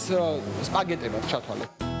განის სპაგეტებად ჩათვალე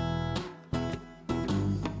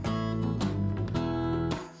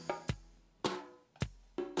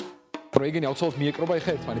პროიგენი აუცილებლად მიეკრობა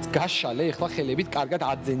ეხლა ერთმანეთს გაშალე ეხლა ხელებით კარგად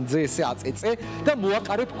აძენძე ესე აწეწე და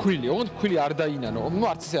მოაყარე ფქვილი ოღონდ ფქვილი არ დაინანო ნუ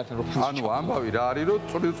არც ისე არ თან რო ფქვილი ანუ ამბავი რა არის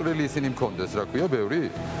რომ წვრილი ისინი მქონდეს რა ქვია ბევრი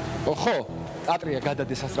ხო ატრია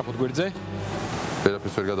გადადეს ასწრაფოდ გვერდზე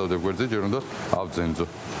ვერაფერს ვერ გადავდებ გვერდზე ჯერ უნდა ავძენძო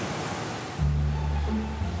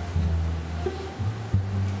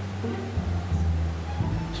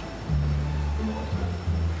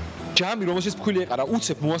ჯამი რომელშიც ფქვილი ეყარა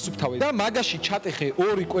უცებ მოასუფთავე და მაგაში ჩატეხე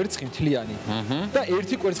 2 კვერცხი მთლიანი და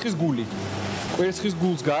 1 კვერცხის გული კვერცხის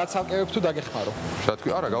გულს გააცალკევებ თუ დაგეხმარო რა თქვი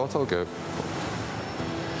არა გავაცალკევებ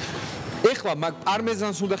ეხლა მაგ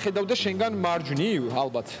პარმეზანს უნდა ხედავდე შენგან მარჯვნივ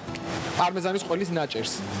ალბათ პარმეზანის ყველის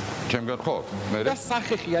ნაჭერს ჩემგან ხო მე და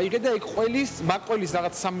სახეხი აიღე და ეგ ყველის მაგ ყველის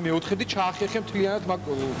რაღაც 3/4 ჩაახერხე მთლიანად მაგ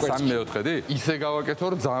კვერცხს 3/4 ისე გავაკეთო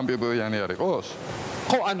რომ ძალიან პირველიანი არ იყოს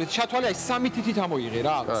ხო ანუ ჩათვალე აი 3 თითით ამოიღე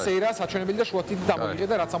რა წერა საჩვენებელი და შუა თითით ამოიღე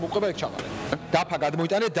და რაც ამოყვება ეგ ჩაყარე დაფა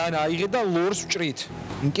გადმოიტანე დანა აიღე და ლორს ვჭრით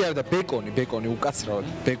კი არა და ბეკონი უკაცრავად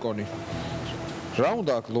ბეკონი რა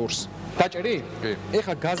უნდა აქ ლორს დაჭერი კი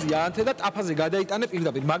ეხა გაზი აანთე და ტაფაზე გადაიტანე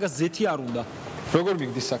პირდაპირ მაგას ზეთი არ უნდა როგორ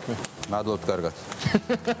მიგდის საქმე მადლობთ კარგად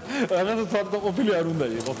რაღაცა თვალთაყოფილი არ უნდა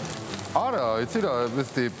იყო არა იცი რა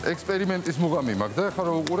ესეთი ექსპერიმენტის მუღამი მაქვს და ახლა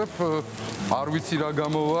რო უყურებ არ ვიცი რა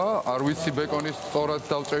გამოვა არ ვიცი ბეკონის სწორად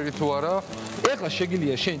დავწერი თუ არა ეხლა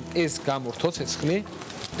შეგიძლია შენ ეს გამორთო ცეცხლი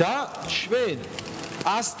და ჩვენ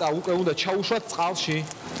პასტა უკვე უნდა ჩაუშვათ წყალში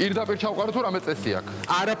პირდაპირ ჩავყარო თუ რამე წესი აქვს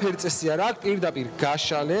არაფერი წესი არ აქვს პირდაპირ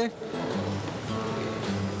გაშალე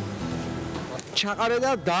ჩაყარე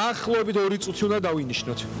და დაახლოებით 2 წუთი უნდა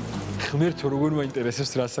დავინიშნოთ ღმერთო როგორ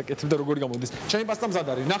მაინტერესებს რა საკეთებ და როგორ გამოდის შენი პასტა მზად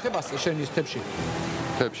არის ნახე პასტა შენი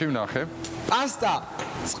თებში ვნახე პასტა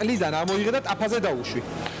წყლიდან ამოიღე და ტაფაზე დაუშვი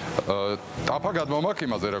ტაფა გადმომაქ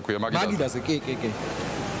იმაზე რა ქვია მაგიდაზე კი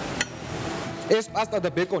ეს პასტა და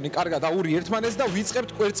ბეკონი კარგად აური ერთმანეთს და ვიწყებთ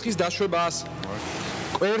კვერცხის დაშვებას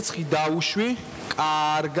კვერცხი დაუშვი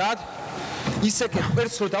კარგად ისეკე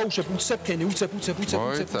კვერცხს რო დაუშვებ უცებ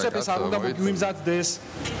ეს არ უნდა მოგიმზადდეს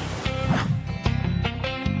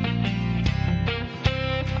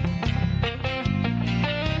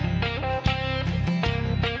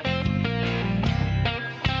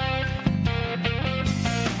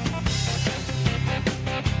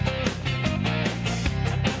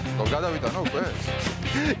გადავიტანო უკვე?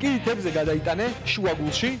 კი, თებზე გადაიტანე შუა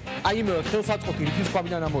გულში. აი მე ხელსაწყოთი რითის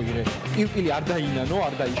ქვაბიდან ამოიღე. პირპილი არ დაინანო,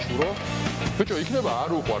 არ დაიშურო. ბიჭო, იქნება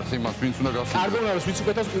არ უყვარს იმას, ვინც უნდა გასული. კარბონარას ვინც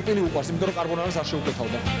უკეთავს პირპილი უყვარს, იმიტომ რომ კარბონარას არ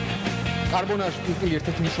შეუკეთავდა. კარბონარაში პირპილი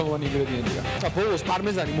ერთ-ერთი მნიშვნელოვანი ინგრედიენტია. და ბოლოს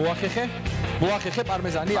პარმეზანი მოახერხე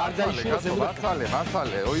პარმეზანი არ დაიშურო ზემოთ.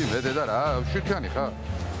 მართალე, ოი მე დედა რა, შვითიანი ხარ?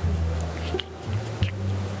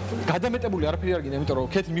 გადამეტებული არაფერი არ გინდა, იმიტომ რომ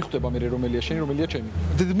ქეთი მიხვდება მე რომელია შენი, რომელია ჩემი.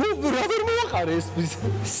 რა ვერ მოაყარე ეს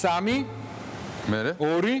 3 მერე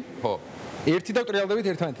 2 ხო 1 და ტრიალდებით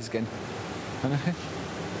ერთმანეთისკენ. ანახე.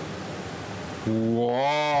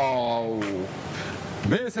 ვაუ!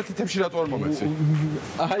 მე ესეთი თემში რატო არ მომეცი?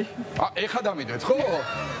 აი, ეხა დამიდეთ, ხო?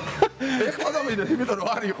 ეხლა დამიდეთ, იმიტომ რომ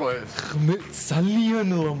არ იყო ეს. მე ძალიან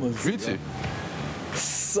ლამაზი. ვიცი?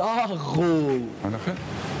 საღოლ. ანახე.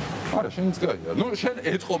 არა, შენიც გაია. ნუ შენ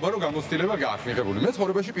ეთყობა რომ გამოცდილება გააქვს მიღებული. მე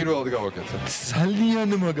ცხოვრებაში პირველად გავაკეთე. ძალიან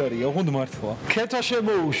მაგარია, ოღონდ მართლა. ქეთო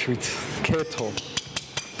შემოუშვით. ქეთო.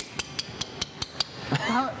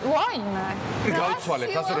 ვაიმე. გავცვალეთ,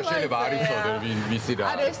 ასე რომ შეიძლება არ იცოდე ვისი რა.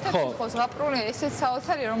 არა, ეს თექნიკოს გაპრული, ესეც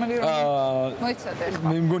საოცარი რომელი მოიცადე ხმა.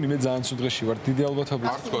 მე მგონი მე ძალიან სულ დღეში ვარ, დიდი ალბათობით.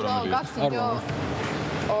 არც ხო რომელია. არ ვარ.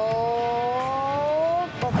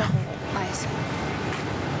 აი ეს.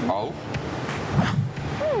 აუ.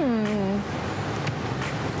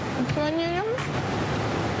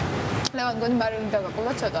 ლევან გონი მარილი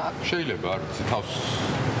დაგაკულა ცოტა. შეიძლება, არ ვიცი, თავს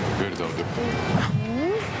ვერ დავდებ.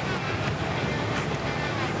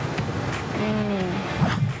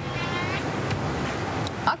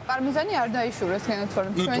 აქ პარმეზანი არ დაიშურეს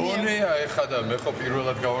განაცვალებ ჩვენი. ნუ დონეა ეხა და მე ხო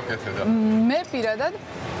პირველად გავაკეთე და მე პირადად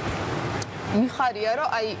მიხარია რომ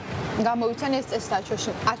აი გამოვიცანი ეს წესი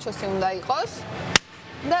აჩოსი უნდა იყოს.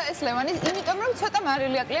 და ეს ლევანი, იმიტომ რომ ცოტა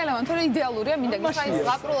მარილი აკლია ლევანი, თორე იდეალურია, მინდა გითხრა ის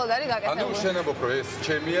ზღაპრულად არის გაკეთებული. ანუ შენებობ რომ ეს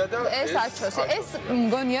ჩემია და ეს აჩოსი. ეს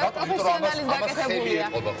მგონია პროფესიონალის გაკეთებულია.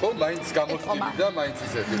 ხო, მაინც გამოცდილი და მაინც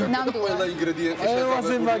ისეთი რა. და ყველა ინგრედიენტი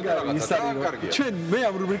შესაძლებელი. ჩვენ მე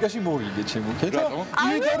ამ რუბრიკაში მოვიდე ჩემო, კეთო?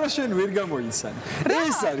 იმიტომ რომ შენ ვერ გამოიცან.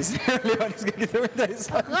 ეს არის ლევანის გაკეთებული და ეს.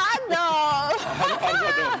 ღადო.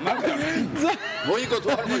 მოიგო თუ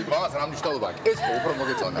არ მოიგო, ამას რა მნიშვნელობა აქვს? ეს უფრო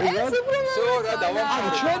მოგეწონა. ეს უფრო მოგეწონა.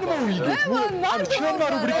 ჩვენ მოვიგეთ. ანუ ჩვენმა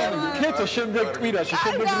რუბრიკამ კეთო შემდეგ კვირაში,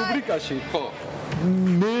 შემდეგ რუბრიკაში. ხო.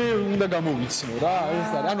 მე უნდა გამოვიცნო რა,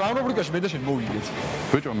 ეს არის. ანუ ამ რუბრიკაში მე და შენ მოვიგეთ.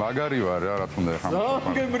 ბიჭო, მაგარი ვარ რა, რა თქმა უნდა ხომ.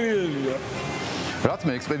 გემრიელია. რაც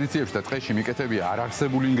მე ექსპედიციებში და ტყეში მიკეთებია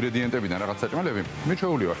არარსებული ინგრედიენტებიდან რაღაც საჭმელები, მე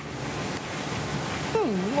ჩვეული ვარ.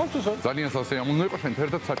 ძალიან სასიამოვნო უნდა იყოს შენ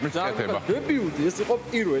თერთად საჭმლის კეთება. დებიუტი, ეს იყო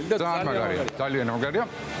პირველი და ძალიან მაგარია.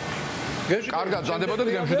 კარგად ზანდებოდეთ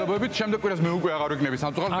გემშვიდობებით, შემდეგ კვირას მე უკვე აღარ ვიქნები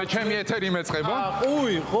სამწუხაროდ, მე ჩემი ეთერი მეწყება.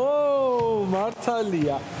 უი, ხო,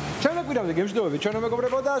 მართალია. შემდეგ კვირამდე გემშვიდობებით, ჩვენო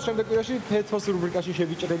მეგობრებო და შემდეგ კვირაში თეთროს რუბრიკაში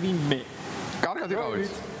შევიჭრები მე. კარგად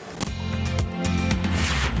იყავით.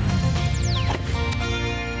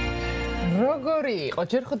 როგორი იყო?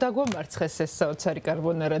 ჯერ ხო დაგვამარცხეს ეს საოცარი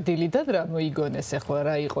კარბონარა დილიდან რა მოიგონეს ახლა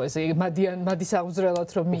რა იყო ეს? მადის აღძრელად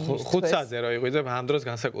რომ მიიწვეს. 5-ზე რო იყვიდებ, ამ დროს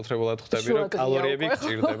განსაკუთრებულად ხვდები რომ კალორიები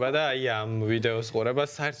გჭირდება და აი ამ ვიდეოს ყურება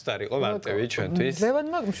საერთოდ არ იყო მარტივი ჩვენთვის.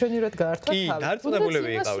 ლევანმა მშვენივრად გაართვა თავი. კი,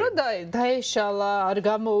 დარწმუნებულები იყავით. დაეშალა, არ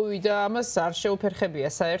გამოვიდა, ამას არ შეუფერხებია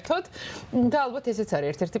საერთოდ. და ალბათ ესეც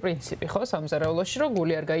არის ერთ-ერთი პრინციპი, ხო, სამზარეულოში, რომ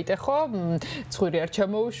გული არ გაიტეხო, ცხვირი არ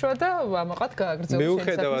ჩამოუშვა და ამაყად გააგრძელოს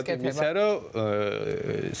მიუხედავად იმისა, რომ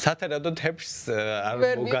სათანადო თეფშს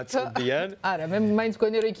არ მოგაწოდიან. არა, მე მაინც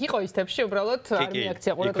გონი რომ იქ იყო ის თეფში, უბრალოდ არ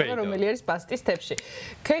მიაქცია ყურადღება რომელი არის პასტის თეფში.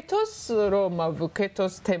 კეთოს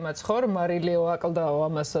თემაც ხო, რომ მარილეო აკლდაო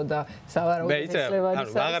ამასო და სავარაუდოდ ეს ლევანის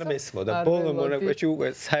არის. აღარ მესმოდა. ბოლო მონაკვეთში უკვე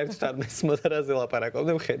საერთოდ არ მესმოდა რაზე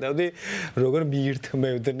ლაპარაკობდნენ, ხედავდი როგორ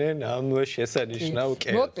მიირთმევდნენ ამ შესანიშნავ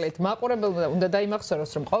კეთს. მოკლედ, მაყურებელმა უნდა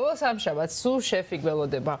დაიმახსოვროს, რომ ყოველ სამშაბათს სუ შეფი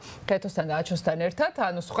გველოდება კეთოსთან და აჩოსთან ერთად,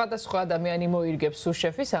 ანუ სხვადასხვა ადამიანი მოირგებს სუ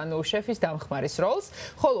შეფის, ანუ შეფის დამხმარის როლს,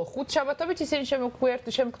 ხოლო ხუთშაბათობით ისინი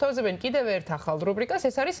შემოგთავაზებენ კიდევ ერთ ახალ რუბრიკას,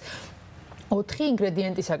 ეს არის 4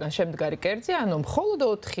 ინგრედიენტისაგან შემდგარი კერძი, ანუ მხოლოდ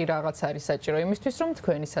 4 რაღაც არის საჭირო იმისთვის, რომ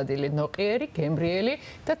თქვენი სადილე ნოყიერი, გემრიელი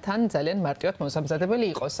და თან ძალიან მარტივად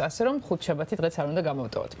მოსამზადებელი იყოს, ასე რომ ხუთშაბათი დღეც არ უნდა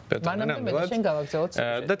გამოვტოვოთ. მანამდე მე და შენ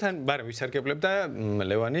გავაგზავნოთ. და თან ბარემ ვისარგებლებ და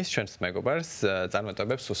ლევანის ჩვენს მეგობარს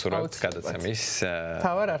წარმატებებს უსურვებთ გადაცემის.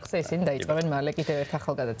 თავარ არხზე ისინი დაიწყებენ მალე კიდევ ერთ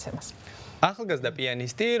ახალ გადაცემას. ახალგაზრდა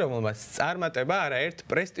პიანისტი, რომელმაც წარმატება არაერთ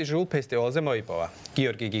პრესტიჟულ ფესტივალზე მოიპოვა.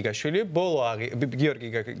 გიორგი გიგაშვილის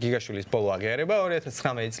ბოლო აღიარება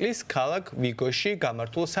 2019 წლის ქალაქ ვიგოში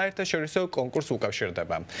გამართულ საერთაშორისო კონკურსს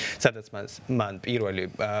უკავშირდება, სადაც მან პირველი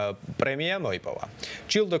პრემია მოიპოვა.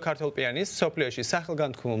 ჯილდო ქართულ პიანისტს სოფლიოში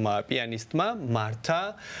სახელგანთქმულმა პიანისტმა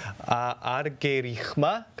მართა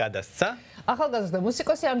არგერიხმა გადასცა. ახალგაზრდა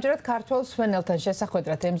მუსიკოსი ამჯერად ქართველ მსმენელთან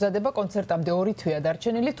შესახვედრად ემზადება კონცერტამდე 2 თვეა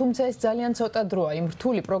დარჩენილი, თუმცა ეს ძალიან ცოტა დროა იმ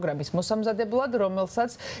რთული პროგრამის მოსამზადებლად,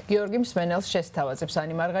 რომელსაც გიორგი მსმენელს შესთავაზებს.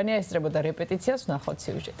 ანი მარღანია ესწრებოდა რეპეტიციას, ვნახოთ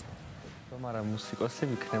სიუჟეტი. რომ არა მუსიკოსი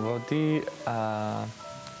ვიქნებოდი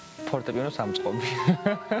ფორტეპიანოს ამწყობი.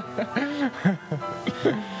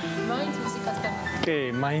 მაინც მუსიკასთან. კი,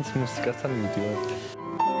 მაინც მუსიკასთან მივდივარ.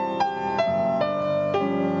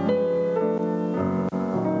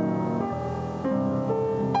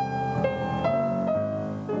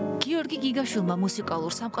 გიგაშვილმა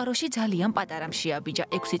მუსიკალურ სამყაროში ძალიან პატარამ შეაბიჯა.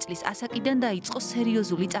 6 წლის ასაკიდან დაიწყო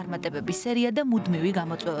სერიოზული წარმატებების სერია და მუდმივი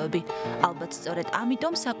გამოწვევები. ალბათ სწორედ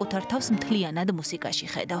ამიტომ საკუთარ თავს მთლიანად მუსიკაში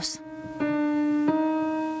ხედავს.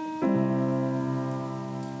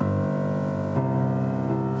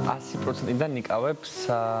 100%-დან ნიკავებს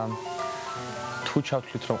თუ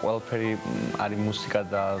ჩავთვლით რომ ყველაფერი არის მუსიკა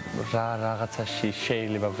და რაღაცაში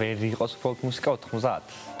შეიძლება ვერ იყოს მხოლოდ მუსიკა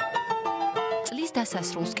 90. წლის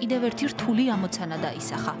დასასრულს კიდევ ერთი რთული ამოცანა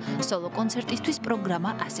დაისახა. სოლო კონცერტისთვის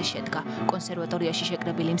პროგრამა ასე შედგა. კონსერვატორიაში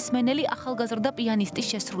შეკრებილი მსმენელი ახალგაზრდა პიანისტის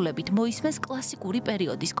შესრულებით მოისმენს კლასიკური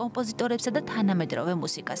პერიოდის კომპოზიტორებსა და თანამედროვე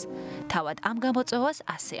მუსიკას. თავად ამ გამოწვევას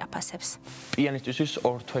ასე აფასებს. პიანისტისთვის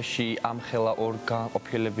 2 თვეში ამხელა 2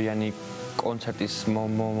 განყოფილებიანი კონცერტის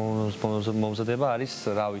მომზადება არის,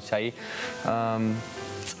 რა ვიცი, აი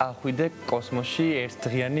წახვიდე კოსმოსში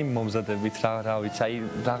ერთდღიანი მომზადებით, რა ვიცი, აი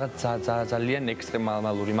რაღაც ძალიან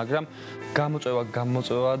ექსტრემალური, მაგრამ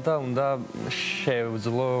გამოწვევა და უნდა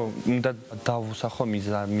შევძლო, უნდა დავუსახო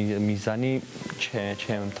მიზანი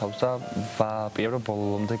ჩემ თავს და ვაპირებო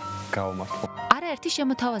ბოლომდე გავმართლო. არაერთი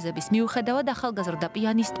შემოთავაზების მიუხედავად ახალგაზრდა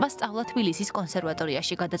პიანისტმა სწავლა თბილისის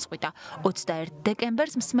კონსერვატორიაში გადაწყვიტა. 21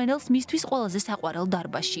 დეკემბერს მსმენელს მისთვის ყველაზე საყვარელ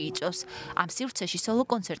დარბაზში იწვევს. ამ სივრცეში სოლო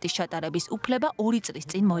კონცერტის ჩატარების უფლება 2 წლის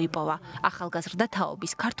წინ მოიპოვა. ახალგაზრდა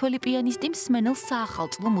თაობის ქართველი პიანისტი მსმენელს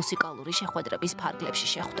საახალწლო მუსიკალური შეხვედრების ფარგლებში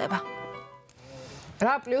შეხვდება.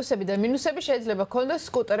 რა პლუსები და მინუსები შეიძლება ქონდეს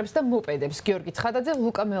სკუტერებს და მოპედებს? გიორგი ცხადაძე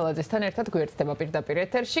ლუკა მელაძესთან ერთად გვერდდება პირდაპირ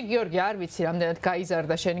ეთერში. გიორგი, არ ვიცი, რამდენად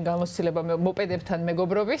გაიზარდა შენი გამოცდილება მოპედებთან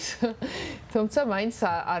მეგობრობის, თუმცა მაინც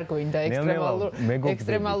არ გვინდა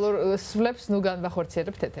ექსტრემალურ სვლებს ნუ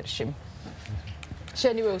განვახორციელებთ ეთერში.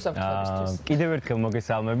 შენივე უსაფრთხოებისთვის. კიდევ ერთხელ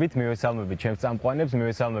მოგესალმებით, მივესალმებით ჩემს წამყვანებს,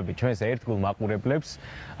 მივესალმებით ჩვენს ერთგულ მაყურებლებს.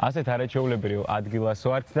 ასეთ არაჩვეულებრივ ადგილას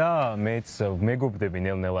ვართ და მეც მეგობდები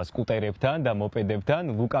ნელ-ნელა სკუტერებთან და მოპედებთან.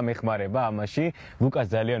 ლუკა მეხმარება ამაში. ლუკას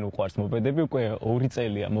ძალიან უყვარს მოპედები, უკვე 2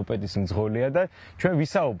 წელია მოპედის მძღოლია და ჩვენ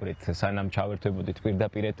ვისაუბრეთ სანამ ჩავერთვებოდით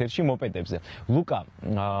პირდაპირ ეთერში მოპედებზე. ლუკა,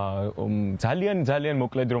 ძალიან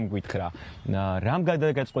მოკლედ რომ გითხრა, რამ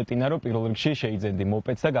გადაგაწყვეტინა რომ პირველ რიგში შეიძენდი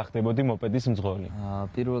მოპედს და გახდებოდი მოპედის მძღოლი?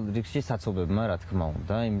 პირველ რიგში საცობებმა, რა თქმა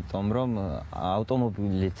უნდა, იმიტომ რომ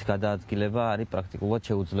ავტომობილით გადაადგილება არის პრაქტიკულად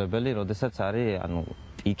შეუძლებელი, როდესაც არის,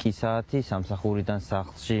 პიკი საათი სამსახურიდან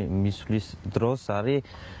სახლში მისვლის დროს არის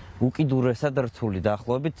უკიდურესად რთული,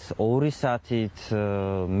 დაახლოებით 2 საათით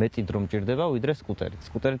მეტი დრო მჭირდება ვიდრე სკუტერით.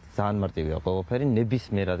 სკუტერით ძალიან მარტივია ყველაფერი,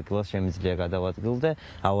 ნებისმიერ ადგილას შემიძლია გადავადგილდე,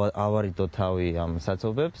 ავარიდო თავი ამ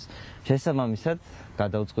საცობებს. შესაბამისად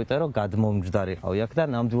გადავწყვიტე რომ გადმომჯდარიყავი აქ და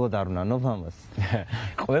ნამდვილად არ ვნანობ ამას.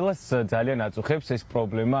 ყველას ძალიან აწუხებს ეს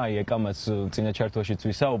პრობლემა, აი ეკამაც წინა ჩართვაშიც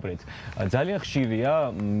ვისაუბრეთ. ძალიან ხშირია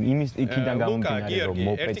იმის იქიდან გამომდინარე რომ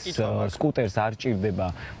მოპედს სკუტერს არ ჭირდება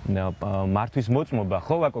მართვის მოწმობა,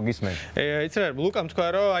 ხო ვაკო გისმენ? იცი რა, ლუკამ თქვა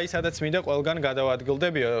რომ აი სადაც მინდა ყველგან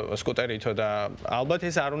გადავადგილდებიო სკუტერითო და ალბათ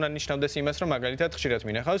ეს არ უნდა ნიშნავდეს იმას რომ მაგალითად ხშირად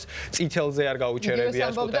მინახავს წითელზე არ გაუჩერებია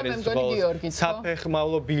სკუტერის ძღოლს.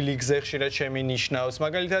 საფეხმავლო ბილიკზე ხშირად შემინიშნავს.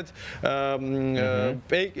 მაგალითად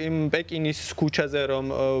პეკინის ქუჩაზე რომ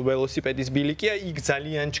ველოსიპედის ბილიკია, იქ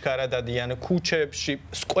ძალიან ჩქარად ადიან ქუჩებში,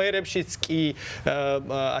 სკვერებშიც კი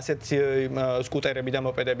ასეთ სკუტერები და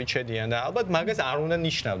მოპედები ჩედიან და ალბათ მაგას არ უნდა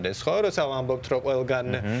ნიშნავდეს, ხო? როცა ვამბობთ რომ ყველგან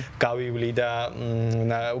გავივლი და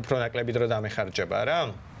უფრო ნაკლები დრო დამეხარჯება რა.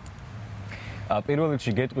 პირველ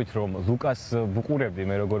რიგში გეტყვით რომ ლუკას ვუყურებდი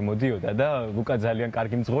მე როგორ მოდიოდა და ლუკა ძალიან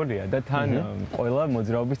კარგი მძღოლია და თან ყველა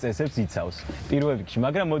მოძრაობის წესებს იცავს პირველ რიგში,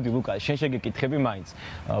 მაგრამ მოდი ლუკა შენ შეგეკითხები მაინც.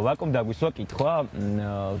 ვაკომ დაგვისვა კითხვა,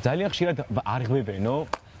 ძალიან ხშირად არღვევენო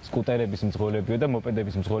სკუტერების მძღოლებიო და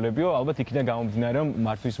მოპედების მძღოლებიო, ალბათ იქიდან გამომდინარე რომ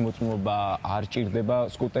მართვის მოწმობა არ ჭირდება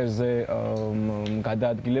სკუტერზე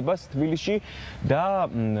გადაადგილებას თბილისში და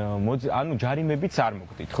ჯარიმებიც არ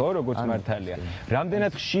მოგდით, ხო, როგორც მართალია.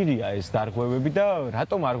 რამდენად ხშირია ეს დარღვევები და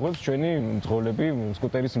რატომ არღვევს ჩვენი მძღოლები,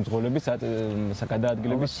 სკუტერის მძღოლების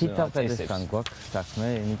გადაადგილების წესებს? თან გვაქვს საქმე,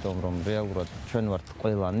 იმიტომ რომ რეალურად ჩვენ ვართ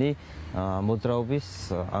ყველანი მოძრაობის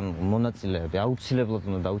მონაწილეები, აუცილებლად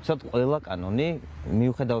უნდა დავიცვათ ყველა კანონი,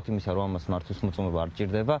 მიუხედავად იმისა, რომ ამას მართვის მოწმობა არ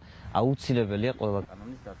ჭირდება, აუცილებელია ყველა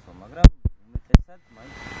კანონის დაცვა, მაგრამ უმეტესად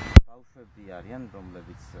მაინც ბავშვები არიან,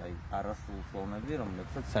 რომლებიც არასრულწლოვნები,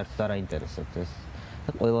 რომლებსაც საერთოდ არ აინტერესებთ ეს.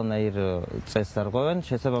 ყველანაირ წესს არღვევენ,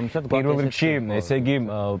 შესაბამისად პირველ რიგში, ესე იგი,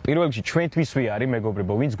 პირველ რიგში ჩვენთვისვე არის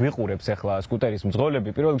მეგობრებო, ვინც გვიყურებს ახლა სკუტერის მძღოლები,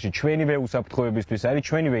 პირველ რიგში ჩვენივე უსაფრთხოებისთვის არის,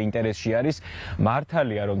 ჩვენივე ინტერესში არის.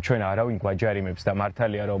 მართალია რომ ჩვენ არავინ გვაჯარიმებს და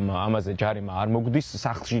მართალია რომ ამაზე ჯარიმა არ მოგდის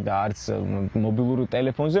სახლში და არც მობილურ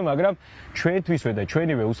ტელეფონზე, მაგრამ ჩვენთვისვე და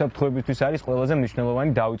ჩვენივე უსაფრთხოებისთვის არის ყველაზე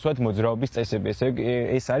მნიშვნელოვანი დავიცვათ მოძრაობის წესები.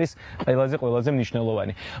 ეს არის ყველაზე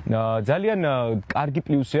მნიშვნელოვანი. ძალიან კარგი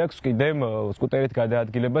პლუსი აქვს კიდევ სკუტერით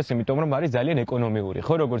გადაადგილებას, იმიტომ რომ არის ძალიან ეკონომიური,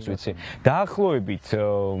 ხო, როგორც ვიცი. დაახლოებით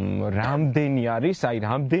რამდენი არის, აი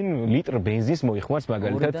რამდენ ლიტრ ბენზინს მოიხმარს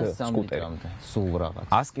მაგალითად სკუტერი? სულ რაღაც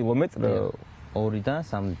 100 კილომეტრი 2-დან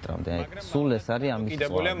 3 litrამდე. სულ ეს არის ამის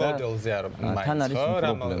კიდებულია მოდელზე არ მაინც, ხო?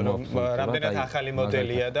 რამდენად ახალი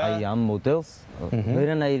მოდელია და აი ამ მოდელს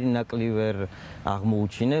ვერანაირი ნაკლი ვერ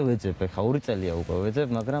აღმოუჩინე, ვეძებ ახლა 2 წელია უკვე ვეძებ,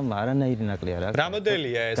 მაგრამ არანაირი ნაკლი არ აქვს. რა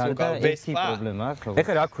მოდელია ეს უკვე ვესპა? პრობლემა აქვს.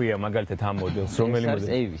 ეხლა რა ქვია მაგალითად ამ მოდელს, რომელი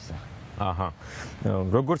მოდელი? ეივისა. აჰა.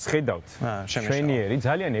 როგორც ხედავთ, შვენიერი,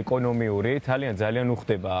 ძალიან ეკონომიური, ძალიან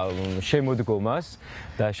უხდება შემოდგომას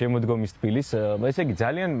და შემოდგომის თბილის. ესე იგი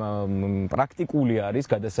ძალიან პრაქტიკული არის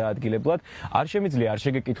გადასაადგილებლად. არ შემიძლია არ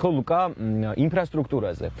შეგეკითხო ლუკა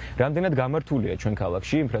ინფრასტრუქტურაზე. რამდენად გამართულია ჩვენ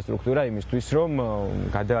ქალაქში ინფრასტრუქტურა იმისთვის, რომ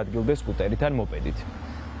გადაადგილდეს სკუტერით ან მოპედით?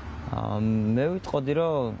 მე ვიტყოდი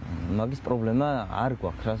რომ მაგის პრობლემა არ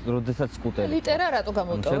გვაქვს, როდესაც სკუტერი. ლიტერა რატო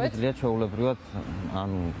გამოვტოვეთ? შეგვიძლია ჩვეულებრივად,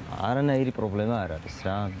 არანაირი პრობლემა არ არის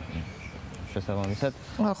რა. შესაბამისად,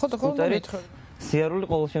 სკუტერით სიარული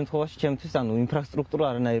ყოველ შემთხვევაში ჩემთვის ანუ ინფრასტრუქტურა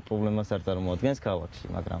არანაირ პრობლემას არ წარმოადგენს ქალაქში,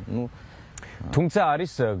 მაგრამ თუმცა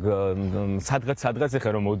არის სადღაც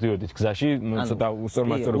ეხლა რომ მოდიოდით გზაში, ცოტა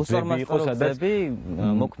უსწორმასწორო გზები იყო, სადაც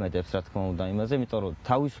მოქმედებს რა თქმა უნდა იმაზე, იმიტომ რომ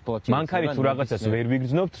თავისუფლად მანქანით თუ რაღაცას ვერ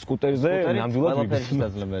ვიგრძნობთ, სკუტერზე ნამდვილად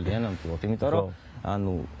შესაძლებელია ნამდვილად, იმიტომ რომ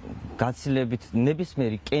ანუ გაცილებით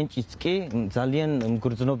ნებისმიერი კენჭიც კი ძალიან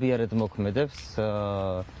მგრძნობიარად მოქმედებს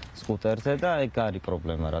სკუტერზე და ეგ არის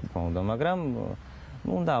პრობლემა რა თქმა უნდა, მაგრამ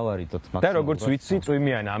უნდა ავარიდოთ მაქსიმუმ. და როგორც ვიცი,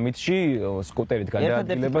 წვიმიან ამითში სკუტერით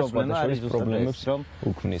გადაადგილება სხვადასხვა პრობლემებს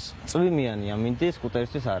უქმნის. წვიმიანი ამინდი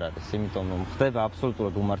სკუტერისთვის არ არის, იმიტომ რომ ხდება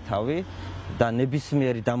აბსოლუტურად უმართავი და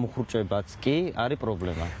ნებისმიერი დამუხრუჭებაც კი არის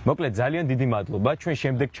პრობლემა. მოკლედ ძალიან დიდი მადლობა. ჩვენ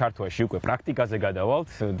შემდეგ ჩართვაში უკვე პრაქტიკაზე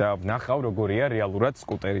გადავალთ და ნახავ როგორია რეალურად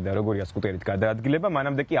სკუტერი და როგორია სკუტერით გადაადგილება.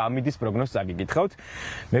 მანამდე კი ამინდის პროგნოზს წაგიკითხავთ.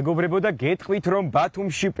 მეგობრებო და გეტყვით რომ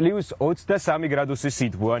ბათუმში +23 გრადუსი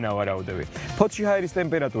სითბოა ნავარაუდები. ფოთში ჰაერის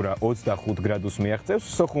ტემპერატურა 25 გრადუსს მიაღწევს,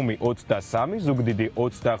 სოხუმი 23, ზუგდიდი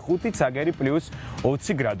 25, ცაგერი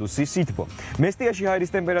 +20 გრადუსი სითბო. მესტიაში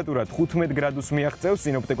ჰაერის ტემპერატურა 15 გრადუსს მიაღწევს,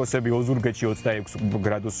 სინოპტიკოსები ოზურგეთში 26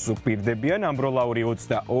 გრადუსს პირდებიან, ამბროლაური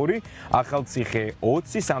 22, ახალციხე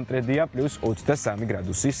 20, სამტრედია +23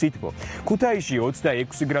 გრადუსი სითბო. ქუთაისში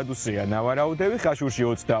 26 გრადუსია ნავარაუდები, ხაშურში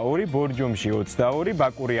 22, ბორჯომში 22,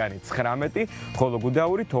 ბაკურიანი 19, ხოლო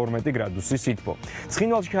გუდაური 12 გრადუსი სითბო.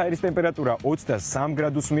 ცხინვალში ჰაერის ტემპერატურა 23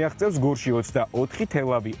 გრადუსს მიაღწევს, გორში 24,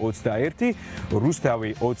 თელავი 21, რუსთავი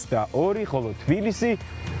 22, ხოლო თბილისი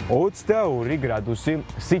 22 გრადუსი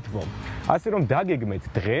სითბო. ასე რომ დაგეგმეთ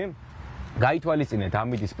დღე გაითვალისწინეთ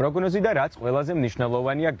ამინდის პროგნოზი და რაც ყველაზე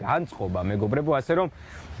მნიშვნელოვანია განწყობა მეგობრებო, ასე რომ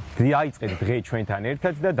დაიწყეთ დღე ჩვენთან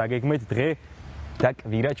ერთად და დაგეგმეთ დღე და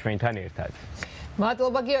კვირა ჩვენთან ერთად.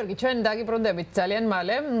 მადლობა გიორგი, ჩვენ დაგიბრუნდებით ძალიან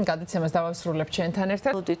მალე, გადაცემას დავასრულებთ ჩვენთან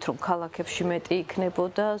ერთად. მოდით რომ ქალაქებში მეტი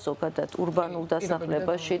იქნებოდა, ზოგადად ურბანულ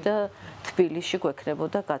დასახლებაში და თბილისში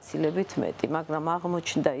გვექნებოდა გაცილებით მეტი, მაგრამ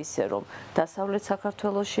აღმოჩნდა ისე რომ დასავლეთ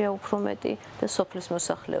საქართველოშია უფრო მეტი და სოფლის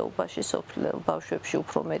მოსახლეობაში, სოფლის ბავშვებში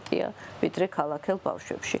უფრო მეტია, ვიდრე ქალაქელ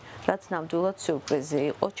ბავშვებში, რაც ნამდვილად სიურპრიზი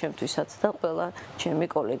იყო ჩემთვისაც და ყველა ჩემი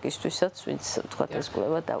კოლეგისთვისაც, ვინც თქვათ ეს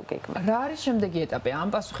კვლევა დავგეგმა. რა არის შემდეგი ეტაპი? ამ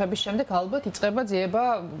პასუხების შემდეგ ალბათ იწყება ძიება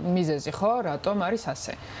მიზეზი, ხო? რატომ არის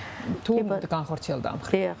ასე? თუ განხორციელდა ამ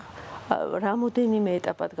ხრივ? რამოდენიმე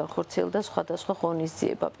ეტაპად განხორციელდა სხვადასხვა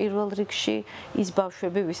ღონისძიება. პირველ რიგში ის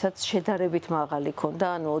ბავშვები, ვისაც შედარებით მაღალი ქონდა,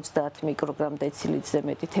 ანუ 30 მიკროგრამ დეცილიტრზე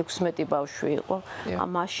მეტი 16 ბავშვი იყო.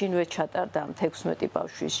 მაშინვე ჩატარდა ამ 16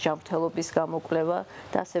 ბავშვის ჯანმრთელობის გამოკვლევა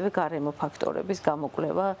და ასევე გარემო ფაქტორების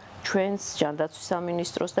გამოკვლევა ჩვენს ჯანდაცვის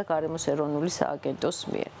სამინისტროს და გარემოს ეროვნული სააგენტოს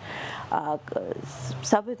მიერ.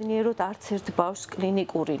 საბედნიეროდ არც ერთ ბავშვს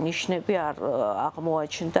კლინიკური ნიშნები არ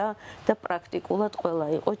აღმოაჩნდა და პრაქტიკულად ყველა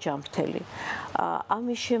იყო ჯანმრთელი.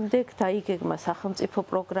 ამის შემდეგ დაიგეგმა სახელმწიფო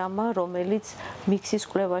პროგრამა, რომელიც მიქსის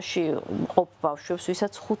კვლევაში მყოფ ბავშვებს,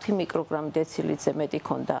 ვისაც 5 მიკროგრამ დეცილიტრზე მეტი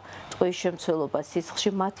ქონდა ტყუის შემცველობა სისხლში,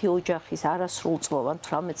 მათი ოჯახის არასრულწლოვან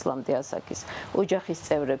 18 წლამდე ასაკის ოჯახის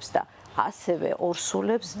წევრებს და ასევე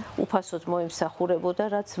ორსულებს უფასოდ მოიმსახურებოდა,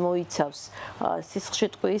 რაც მოიცავს სისხლში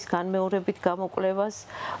ტყუის განმეორებით გამოკვლევას,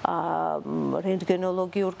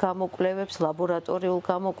 რენტგენოლოგიურ გამოკვლევებს, ლაბორატორიულ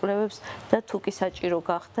გამოკვლევებს და თუ კი საჭირო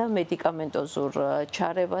გახდა მედიკამენტოზურ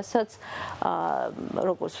ჩარევასაც,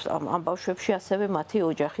 როგორც ამ ბავშვებში, ასევე მათი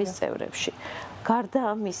ოჯახის წევრებში.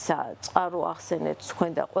 გარდა ამისა, წყარო ახსენეთ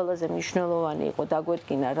თქვენ და ყველაზე მნიშვნელოვანი იყო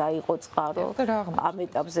დაგვედგინა რა იყო წყარო. ამ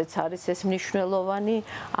ეტაპზეც არის ეს მნიშვნელოვანი.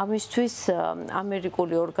 ამისთვის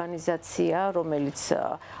ამერიკული ორგანიზაცია, რომელიც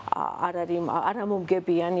არ არის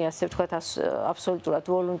არამომგებიანი, ასე ვთქვათ, აბსოლუტურად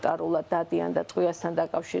ვოლუნტარულად დადიან და ტყუასთან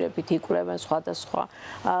დაკავშირებით იკვლევენ სხვადასხვა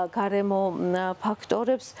გარემო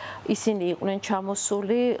ფაქტორებს. ისინი იყვნენ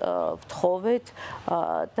ჩამოსული ვთხოვეთ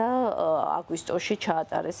და აგვისტოში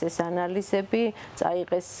ჩაატარეს ეს ანალიზები.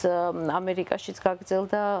 წაიღეს ამერიკაშიც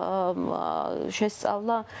გაგრძელდა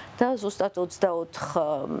შესწავლა და ზუსტად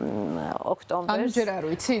 24 ოქტომბერს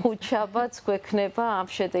ხუთშაბათს გვექნება ამ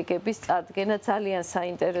შედეგების წარდგენა. ძალიან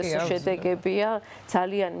საინტერესო შედეგებია,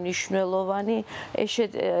 ძალიან მნიშვნელოვანი. ეს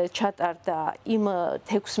ჩატარდა იმ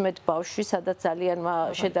 16 ბავშვი, სადაც ძალიან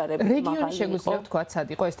შედარებით მაღალი იყო. რეგიონი შეგვიძლია ვთქვათ, სად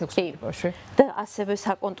იყო ეს 16 ბავშვი? და ასევე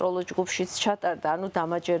საკონტროლო ჯგუფშიც ჩატარდა, ანუ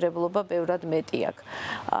დამაჯერებლობა ბევრად მეტი აქვს.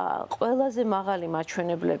 ყველაზე მაღალი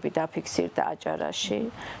მაჩვენებლები დაფიქსირდა აჭარაში,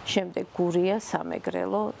 შემდეგ გურია,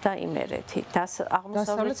 სამეგრელო და იმერეთი.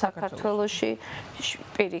 აღმოსავლეთ საქართველოში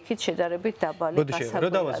პირიქით შედარებით დაბალი გასაკვირია. რო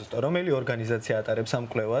დავაზუსტო, რომელი ორგანიზაცია ატარებს ამ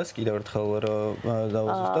კვლევას? კიდევ ერთხელ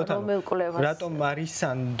დავაზუსტოთ. რატომ არის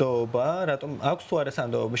სანდოობა, რატომ აქვს თუ არა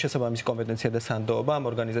სანდოობა, შესაბამისი კომპეტენცია და სანდოობა ამ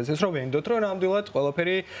ორგანიზაციას, რომ ვენდოთ, რომ ნამდვილად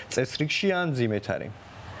ყველაფერი წესრიგში ან ძიმეთ არის?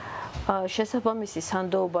 შესაბამისი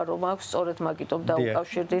სანდოობა რომ აქვს, სწორედ მაგიტომ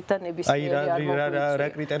დაუკავშირდით და ნებისმიერი არ მოგვიწია. რა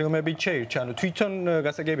კრიტერიუმებით შეირჩა? ანუ თვითონ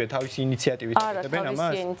გასაგებია თავისი ინიციატივით აკეთებენ ამას? არა,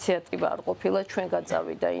 თავისი ინიციატივა არ ყოფილა, ჩვენ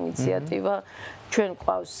გაწავიდა ინიციატივა. ჩვენ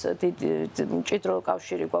ყავს მჭიდრო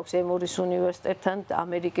კავშირი გვაქვს ემურის უნივერსიტეტთან,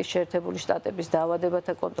 ამერიკის შეერთებული შტატების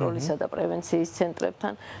დაავადებათა კონტროლისა და პრევენციის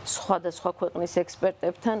ცენტრებთან, სხვადასხვა ქვეყნის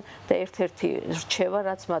ექსპერტებთან და ერთ-ერთი რჩევა,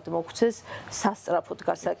 რაც მათ მოგცეს სასწრაფოდ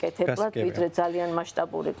გასაკეთებლად, ვიდრე ძალიან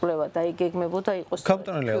მასშტაბური კვლევა დაიგეგმებოდა იყოს.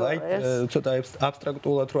 კაპიტანი ლელა, აი ცოტა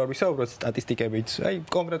აბსტრაქტულად რო არ ვისაუბროთ სტატისტიკებით, აი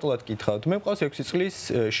კონკრეტულად გითხავთ. მე მყავს 6 წლის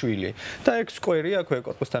შვილი და 6 სკვერი აქვე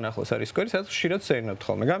კორპუსთან ახლოს არის სკვერი, სადაც ხშირად სეირნობთ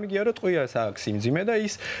ხოლმე. გამიგია რომ ტყვიას აქვს ძიმე და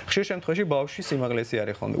ის ხშირ შემთხვევაში ბავშვი სიმაღლეზე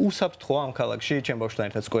არის ხოლმე. უსაფრთხო ამ ქალაქში ჩემ ბავშვთან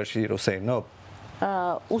ერთად სკვერში რო სეირნობ?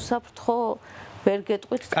 უსაფრთხო ვერ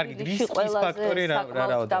გეტყვით, თბილისში ყველაზე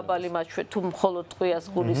საკმაოდ დაბალი მაჩვენებელი, თუ მხოლოდ ტყვიას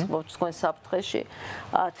გულისხმობთ თქვენ საფრთხეში,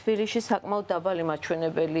 თბილისში საკმაოდ დაბალი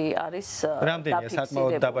მაჩვენებელი არის რამდენია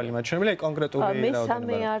საკმაოდ დაბალი მაჩვენებელი? აი კონკრეტული რაოდენობა.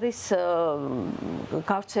 მესამე არის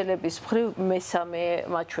გავრცელების მხრივ მესამე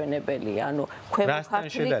მაჩვენებელი, ანუ ქვემო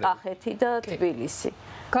ქართლი, კახეთი და თბილისი.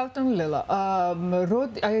 კაპიტანი ლელა,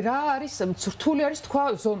 რა არის რთული არის თქვა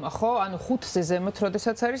ზომა, ხო? ანუ 5-ზე ზემოთ,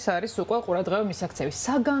 როდესაც არის უკვე ყურადღება მისაქცევი.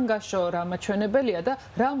 საგანგაშო რა მაჩვენებელია და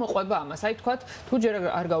რა მოყვება ამას? აი თქვათ, თუ ჯერ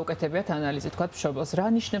არ გაუკეთებიათ ანალიზი, თქვათ მშობელს, რა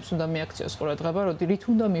ნიშნებს უნდა მიაქციოს ყურადღება, რით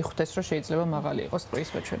უნდა მიხვდეს, რომ შეიძლება მაღალი იყოს ტყვის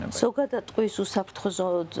მაჩვენებელი? ზოგადად ტყვის უსაფრთხო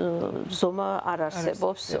ზომა არ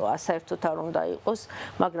არსებობს, საერთოდ არ უნდა იყოს,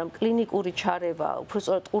 მაგრამ კლინიკური ჩარევა, უფრო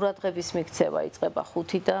სწორად ყურადღების მიქცევა იწყება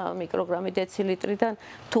 5 და მიკროგრამი დეცilitrიდან.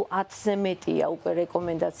 თუ 10-ზე მეტია უკვე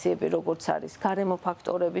რეკომენდაციები, როგორც არის გარემო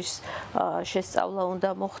ფაქტორების შესწავლა უნდა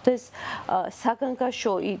მოხდეს.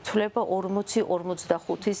 საგანგაშო ითვლება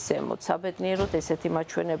 40-45-ის ზემოთ. საბედნიეროდ ესეთი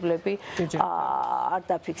მაჩვენებლები არ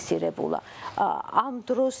დაფიქსირებულა. ამ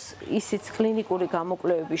დროს ისიც კლინიკური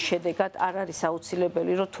გამოკვლევების შედეგად არ არის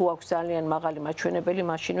აუცილებელი, რომ თუ აქვს ძალიან მაღალი მაჩვენებელი,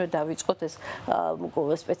 მაშინვე დავიწყოთ ეს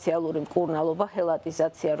სპეციალური მკურნალობა,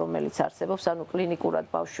 ჰელატიზაცია, რომელიც არსებობს, ანუ კლინიკურად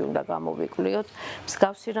ბავშვი უნდა გამოვიკვლიოთ.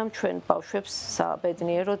 მსგავსი რამ ჩვენ ბავშვებს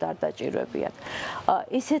საბედნიეროდ არ დაჭირვებიათ.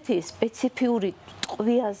 ისეთი სპეციფიური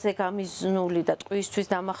ტყვიაზე გამიზნული და ტყვისთვის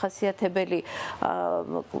დამახასიათებელი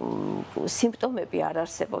სიმპტომები არ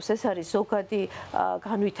არსებობს. ეს არის ზოგადი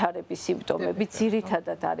განვითარების სიმპტომები,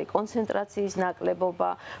 ძირითადად არის კონცენტრაციის ნაკლებობა,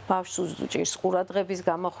 ბავშვს უჭირს ყურადღების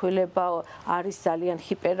გამახვილება, არის ძალიან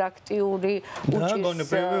ჰიპერაქტიული, უჭირს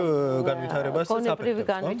გონებრივ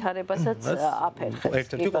განვითარებასაც აფერხებს.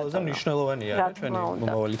 ერთ-ერთი ყველაზე მნიშვნელოვანია ჩვენი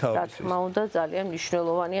მომავალი თავისთვის. რა თქმა უნდა, ძალიან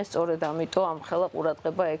მნიშვნელოვანია, სწორედ ამიტომ ამ ხელა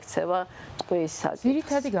ყურადღება ექცევა ტყვისაზე.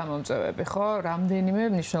 ძირითადი გამომწვევები, ხო? რამდენიმე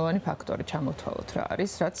მნიშვნელოვანი ფაქტორი ჩამოთვალოთ რა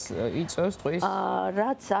არის, რაც იწვევს ტყვის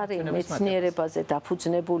რაც არის მეცნიერებაზე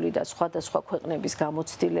დაფუძნებული და სხვადასხვა ქვეყნების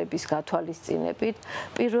გამოცდილების გათვალისწინებით,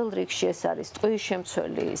 პირველ რიგში ეს არის ტყვის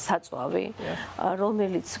შემცველი საწვავი,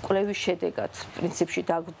 რომელიც კვლევის შედეგად პრინციპში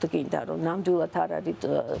დაგდგინდა, რომ ნამდვილად არ არის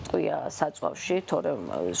ტყვია საწვავში, თორემ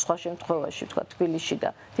სხვა შემთხვევაში, თქვა თბილისში და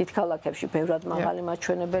დიდ ქალაქებში ბევრად მაღალი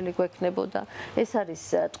მაჩვენებელი გვექნებოდა. ეს არის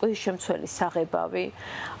ტყვის შემცველი საღებავი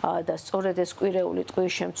და სწორედ ეს კვირეული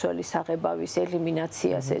ტყვის შემცველი საღებავის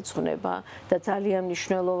ელიმინაციას ეძღვნება და ძალიან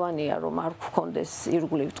მნიშვნელოვანია, რომ არ გქონდეს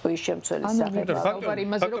ირგვლივ ტყვის შემცველი საღებავი. ანუ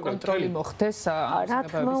იმაზე რომ კონტროლი მოხდეს,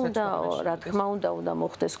 რა თქმა უნდა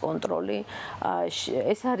მოხდეს კონტროლი.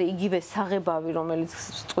 ეს არის იგივე საღებავი, რომელიც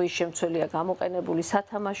ტყვის შემცველია გამოყენებული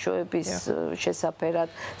სათამაშოების შესაფერად,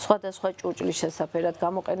 სხვადასხვა ჭურჭლის შესაფერად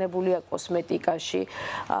გამოყენებულია კოსმეტიკაში.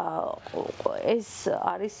 ეს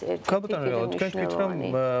არის ერთ-ერთი მნიშვნელოვანი.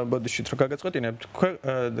 ბოდიშით რომ გაგაწყვეტინებთ,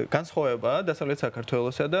 განსხვავება დასავლეთ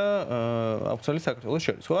საქართველოსა და აღმოსავლეთ საქართველოს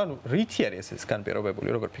შორის, ხო? ანუ რითი არის ეს განპირობებული,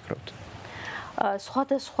 როგორ ფიქრობთ?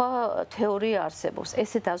 სხვადასხვა თეორია არსებობს.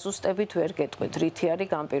 ესე დაზუსტებით ვერ გეტყვით, რითი არის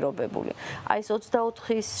განპირობებული. აი ეს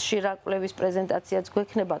 24-ის შირაკვლევის პრეზენტაციაც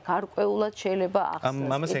გვექნება, გარკვეულად შეიძლება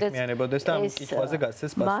ახსნას. ამას ეკმიანებოდეს და ამ კითხვაზე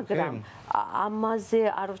გასცეს პასუხი. მაგრამ ამაზე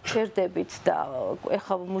არ ვჩერდებით და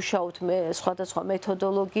ეხლა მუშაობთ მე სხვადასხვა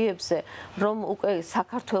მეთოდოლოგიებზე, რომ უკვე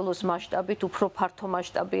საქართველოს მასშტაბით უფრო ფართო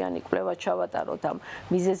მასშტაბიანი კვლევა ჩავატაროთ ამ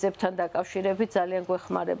მიზეზებთან დაკავშირებით. ძალიან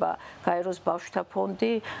გვეხმარება გაეროს ბავშვთა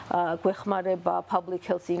ფონდი, გვეხმარება Public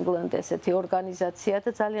Health England ესეთი ორგანიზაცია და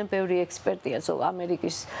ძალიან ბევრი ექსპერტია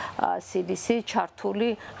ამერიკის CDC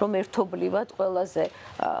ჩართული, რომ ერთობლივად ყველაზე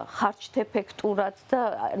ხარჯთეფექტურად და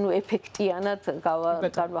ანუ ეფექტიანად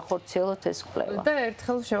განვახორციელოთ ეს კვლევა. და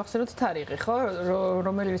ერთხელ შევახსენოთ თარიღი, ხო?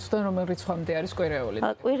 რომელი რიცხვამდე არის კვირეული?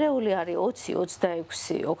 კვირეული არის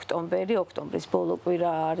 20-26 ოქტომბერი, ოქტომბრის ბოლო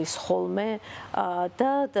კვირა არის ხოლმე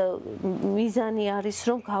და მიზანი არის,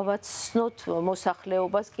 რომ გავაცნოთ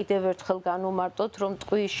მოსახლეობას კიდევ ერთხელ დავამარტოთ, რომ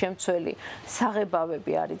ტყუის შემცველი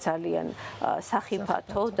საღებავები არის ძალიან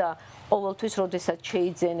სახიფათო და ყოველთვის, როდესაც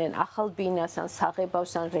შეიძენენ ახალ ბინას ან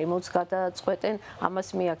საღებავს ან რემონტს გადააწყვეტენ, ამას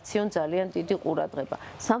მიაქციონ ძალიან დიდი ყურადღება.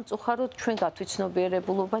 სამწუხაროდ ჩვენ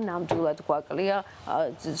გათვითცნობიერებულობა ნამდვილად გვაკლია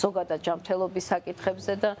ზოგადად ჯანმრთელობის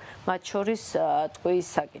საკითხებზე და მათ შორის ტყუის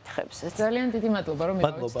საკითხებზე. ძალიან დიდი მადლობა, რომ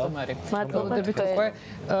მივიღეთ სტუმარი. მადლობდებით უკვე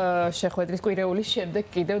შეხვედრის კვირეულის შემდეგ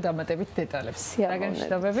კიდევ დამატებით დეტალებს.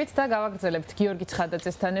 რაგანშტაბებით და გავაგრძელებთ გიორგი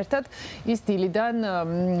ცხადაძესთან ერთად. ის დილიდან,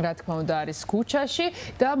 რა თქმა უნდა, არის ქუჩაში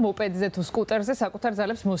და მოპედზე თუ სკუტერზე საკუთარ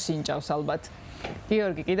ძალებს მოსინჯავს ალბათ.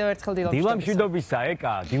 გიორგი, კიდევ ერთხელ დილამშვიდობისა,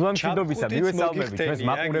 ეკა, დილამშვიდობისა, მივესალმებით ჩვენს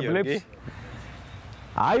მაყურებლებს.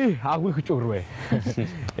 აი, აღვიჭურვე.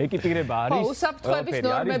 ეკიპირება არის. ხო, უსაფრთხოების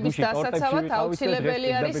ნორმების დასაცავად აუცილებელი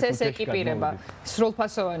არის ეს ეკიპირება.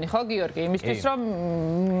 სრულფასოვანი, ხო, გიორგი, იმისთვის რომ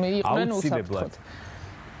იყვნენ უსაფრთხოდ.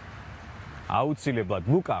 აუცილებლად.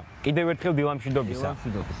 ლუკა, კიდევ ერთხელ დილამშვიდობისა.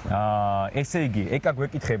 ესე იგი, ეკა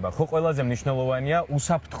გვეკითხება, ხო ყველაზე მნიშვნელოვანია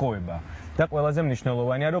უსაფრთხოება და ყველაზე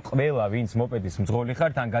მნიშვნელოვანია, რომ ყველა ვინც მოპედის მძღოლი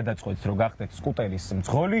ხართ, ან გადაწყვეტს, რომ გახდეთ სკუტერის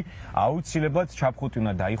მძღოლი, აუცილებლად ჩაფხუტი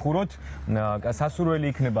უნდა დაიხუროთ. სასურველი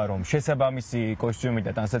იქნება, რომ შესაბამისი კოსტიუმი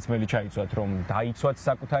და ტანსაცმელი ჩაიცვათ, რომ დაიცვათ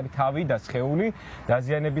საკუთარი თავი და სხეული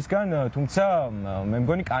დაზიანებისგან, თუმცა მე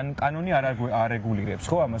მგონი კანონი არ არეგულირებს,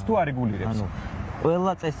 ხო, ამას თუ არეგულირებს?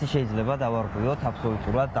 ყველა წესი შეიძლება დავარღვიოთ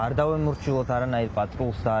აბსოლუტურად, არ დავემორჩილოთ არანაირ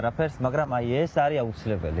პატრულს და არაფერს, მაგრამ აი ეს არის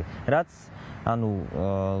აუცილებელი. რაც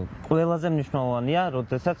ყველაზე მნიშვნელოვანია,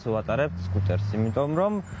 როდესაც ვატარებთ სკუტერს, იმიტომ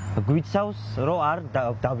რომ გვიცავს, რომ არ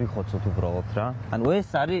დავიხოცოთ უბრალოდ რა. ეს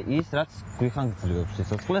არის ის, რაც გვიხანგრძლივებს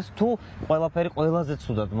სიცოცხლეს, თუ ყველაფერი ყველაზე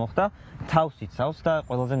ცუდად მოხდა, თავს იცავს და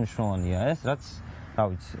ყველაზე მნიშვნელოვანია ეს, რაც რა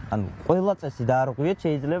ვიცი, ყველა წესი დაარღვიეთ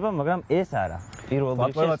შეიძლება, მაგრამ ეს არა. პირველ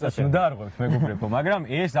რიგში ყველა წესი დაარღვევთ, მეგობრებო, მაგრამ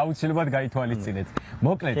ეს აუცილებლად გაითვალისწინეთ.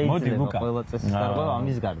 მოკლედ, მოდი ლუკა. ყველა წესი დაარღვევა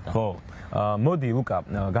ამის გარდა. ხო. მოდი ლუკა,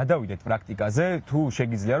 გადავიდეთ პრაქტიკაზე, თუ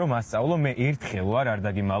შეგიძლია რომ ასწავლო, მე ერთხელ ვარ არ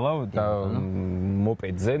დაგიმალავ და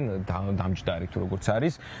მოპედზე დამჯდარი თუ როგორც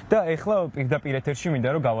არის და ეხლა პირდაპირ ეთერში მინდა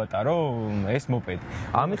რომ გავატარო ეს მოპედი.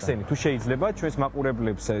 ამიხსენი თუ შეიძლება ჩვენს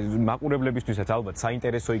მაყურებლებისთვისაც ალბათ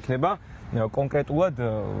საინტერესო იქნება კონკრეტულად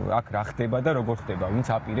აქ რა ხდება და როგორ ხდება, ვინც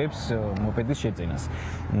აპირებს მოპედის შეძენას.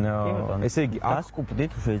 ესე იგი, დასკუპდით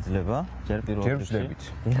თუ შეიძლება, ჯერ პირველ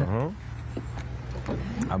რიგში.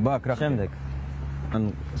 აბა აქ რა შემდეგ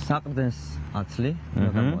საყრდენს აცლი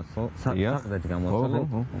გამოაცლო, საყრდენი გამოაცლო.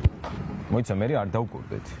 მოიცა მე არ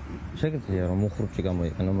დავკურდეთ. შეგიძლია რომ მუხრუჭი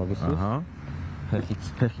გამოიყენო მაგისთვის.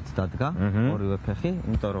 ფეხით დადგა, ორივე ფეხი,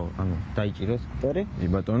 იმიტომ რომ დაიჭიროს სკუტერი. ი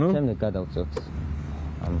ბატონო. შემდეგ გადავწევთ.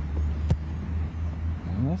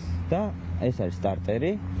 ამას და ეს არის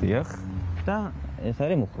სტარტერი. დიახ. და ეს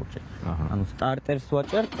არის მუხრუჭი. სტარტერს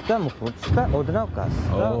ვაჭერთ და მუხრუჭს და ოდნავ გას.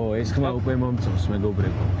 ეს ხმა უკვე მომწონს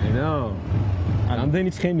მეგობრებო. ნო. რამდენი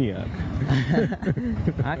ცხენია აქ?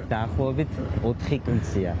 აქ დაახლოებით 4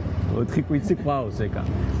 კვიცია. 4 კვიცი ყავს ეკა.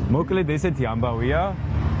 მოკლედ ესეთი ამბავია.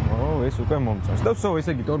 ეს უკვე მომწონს. და ვსო,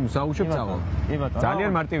 ესე იგი ტორმუს აუშვებ წავალ.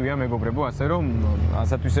 ძალიან მარტივია მეგობრებო, ასე რომ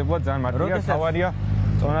ასათვისებლად ძალიან მარტივია, თავარია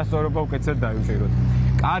წონასწორობა უკეთესად დაიუჭიროთ.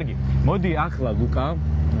 კარგი, მოდი ახლა ლუკა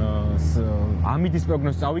ამიდის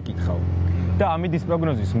პროგნოზს წავიკითხავ და ამიდის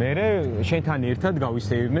პროგნოზის მერე შენთან ერთად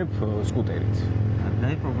გავისეირნებ სკუტერით.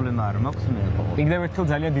 და პრობლემა არ მაქვს მე. კიდევ ერთხელ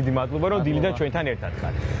ძალიან დიდი მადლობა რომ დილი და ჩვენთან ერთად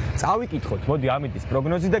ხარ. წავიკითხოთ, მოდი ამიდის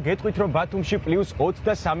პროგნოზი და გეტყვით რომ ბათუმში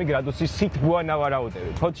 +23 გრადუსი სითბოა ნავარაუდევი.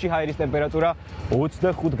 ფოთში ჰაერის ტემპერატურა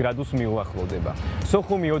 25 გრადუსს მიუახლოვდება.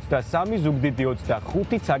 სოხუმი 23, ზუგდიდი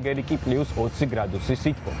 25, ცაგერი კი +20 გრადუსი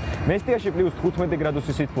სითბო. მესტიაში +15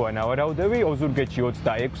 გრადუსი სითბოა ნავარაუდევი, ოზურგეთში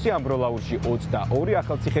 26, ამბროლაურში 22,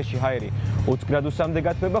 ახალციხეში ჰაერი 20 გრადუსამდე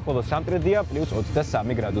გათბება, ხოლო სამტრედია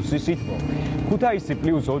 +23 გრადუსი სითბო. ქუთაისი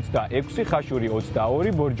 +26, ხაშური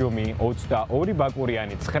 22, ბორჯომი 22,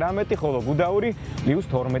 ბაკურიანი 19, ხოლო გუდაური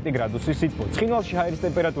 +12 გრადუსი სითბო. ცხინვალში ჰაერის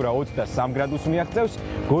ტემპერატურა 23 გრადუსს მიაღწევს,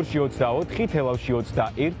 გორში 24, თელავში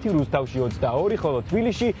 21, რუსთავში 22, ხოლო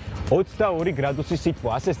თბილისში 22 გრადუსი სითბო.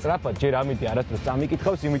 ასე სწრაფად ჯერ ამითი არასდროს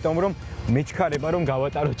წამიკითხავს, იმიტომ რომ მეჩქარება რომ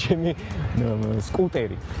გავატარო ჩემი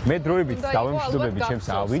სკუტერი. მე დროებით დავემშვიდობები ჩემს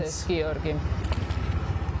ავიც. გიორგი.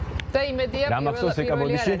 და იმედია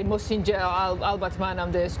პირველი არის მოსინჯა ალბათ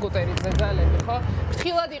მანამდე სკუტერის ზედალები, ხო?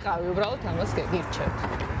 ფრთხილად იყავი უბრალოდ ამას გირჩევთ.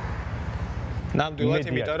 ნამდვილად,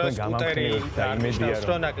 იმიტომ რომ სკუტერი და იმედია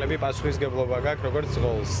რომ ნაკლები პასუხისგებლობა გაქვს როგორც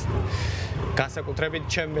ძღოლს. განსაკუთრებით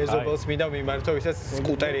ჩემ მეზობელს მინდა მიმართო, ვისაც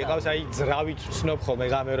სკუტერი იყავს, აი ძრავით ვცნობ ხოლმე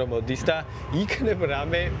ღამე რომ მოდის და იქნებ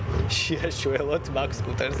რამე შეაშველოთ მაგ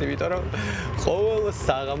სკუტერს, იმიტომ რომ ყოველ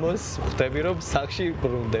საღამოს ხვდები რომ სახში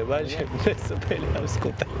ბრუნდება მეზობელი ამ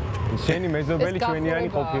სკუტერით. შენი მეზობელი ჩვენიანი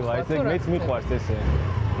ყოფილა, ესე მეც მიყვარს ესე.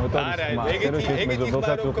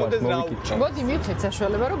 მოდი მივცეთ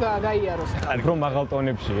საშუალება რომ გაიაროს. უფრო მაღალ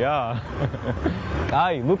ტონებშია?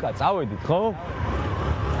 აი, ლუკა, წავედით, ხო?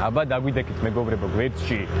 აბა დაგვიდექით მეგობრებო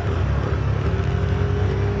გვერდში.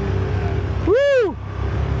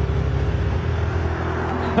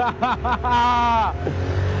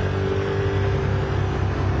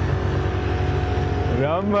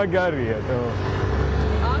 რა მაგარია თო.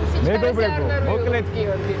 მეგობრებო, მოკლედ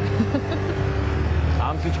გიორგი.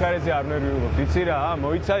 ამ სიჩქარეზე არ ნერვიულობ, იცი რა,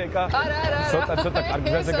 მოიცა ეკა. ცოტა კარგ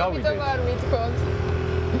გზაზე გავიდე.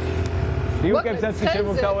 იუკებსაც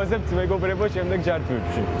შემოგთავაზებთ მეგობრებო შემდეგ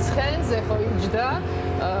ჯართვებში. ცხენზე ხო იჯდა,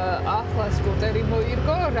 ახლა სკუტერი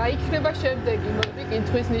მოირგო, რა იქნება შემდეგი? მოდი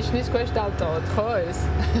კითხვის ნიშნის ქვეშ დავტოვოთ, ხო ეს?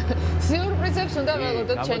 სიურპრიზებს უნდა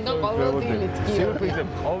ველოდოთ ჩვენგან ყოველ დილით, გიორგი.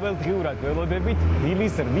 სიურპრიზებს ყოველდღიურად ველოდებით,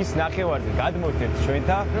 დილის რის ნახევარზე გადმოთეთ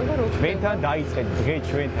ჩვენთან დაიწყეთ დღე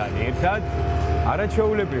ჩვენთან ერთად.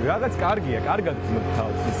 არაჩვეულებრივი, რაღაც კარგია, კარგად ვცნობ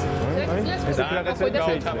თავს ის. ესეთი რაღაცები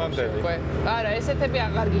გავთამამდები. არა, ესეთები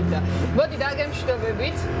აღარ გინდა. მოდი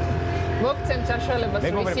დაგემშვიდობებით. მოგცემთ საშუალებას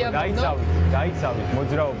მისია ვიგნო. დაიცავით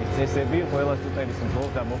მოძრაობის წესები, ყველა სტუდენტის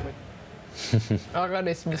მხოლოდ და მოყვეთ. აღარ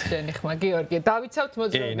ესმის შენი ხმა, გიორგი. დავიცავთ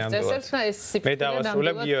მოძრაობის წესებს და ეს სიფრთხილე მე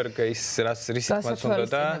დავასრულებ გიორგი ის რისიც უნდა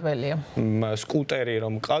და სკუტერი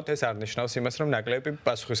რომ ყავთ, ეს არ ნიშნავს იმას, რომ ნაკლები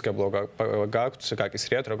პასუხისმგებლობა გააქვთ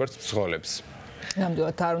გაკისრიათ როგორც მსხოლებს.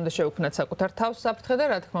 ნამდვილად არ უნდა შეუქმნათ საკუთარ თავს საფრთხე და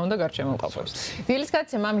რა თქმა უნდა გარშემო მყოფებს. დილის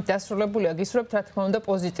გადაცემა ამით დასრულებულია. გისურვებთ რა თქმა უნდა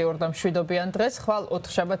პოზიტიურ და მშვიდობიან დღეს. ხვალ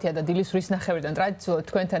ოთხშაბათია და დილის რის ნახევრიდან ტრადიციულად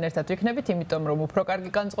თქვენთან ერთად ვიქნებით, იმიტომ რომ უფრო კარგი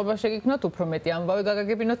განწყობა შეგიქმნოთ, უფრო მეტი ამბავი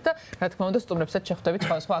გაგაგებინოთ და რა თქმა უნდა სტუმრებსაც შეხვდებით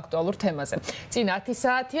სხვადასხვა აქტუალურ თემაზე. წინ 10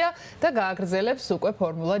 საათია და გააგრძელებს უკვე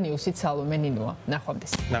ფორმულა ნიუსით სალომე ნინოა.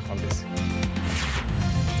 ნახვამდის.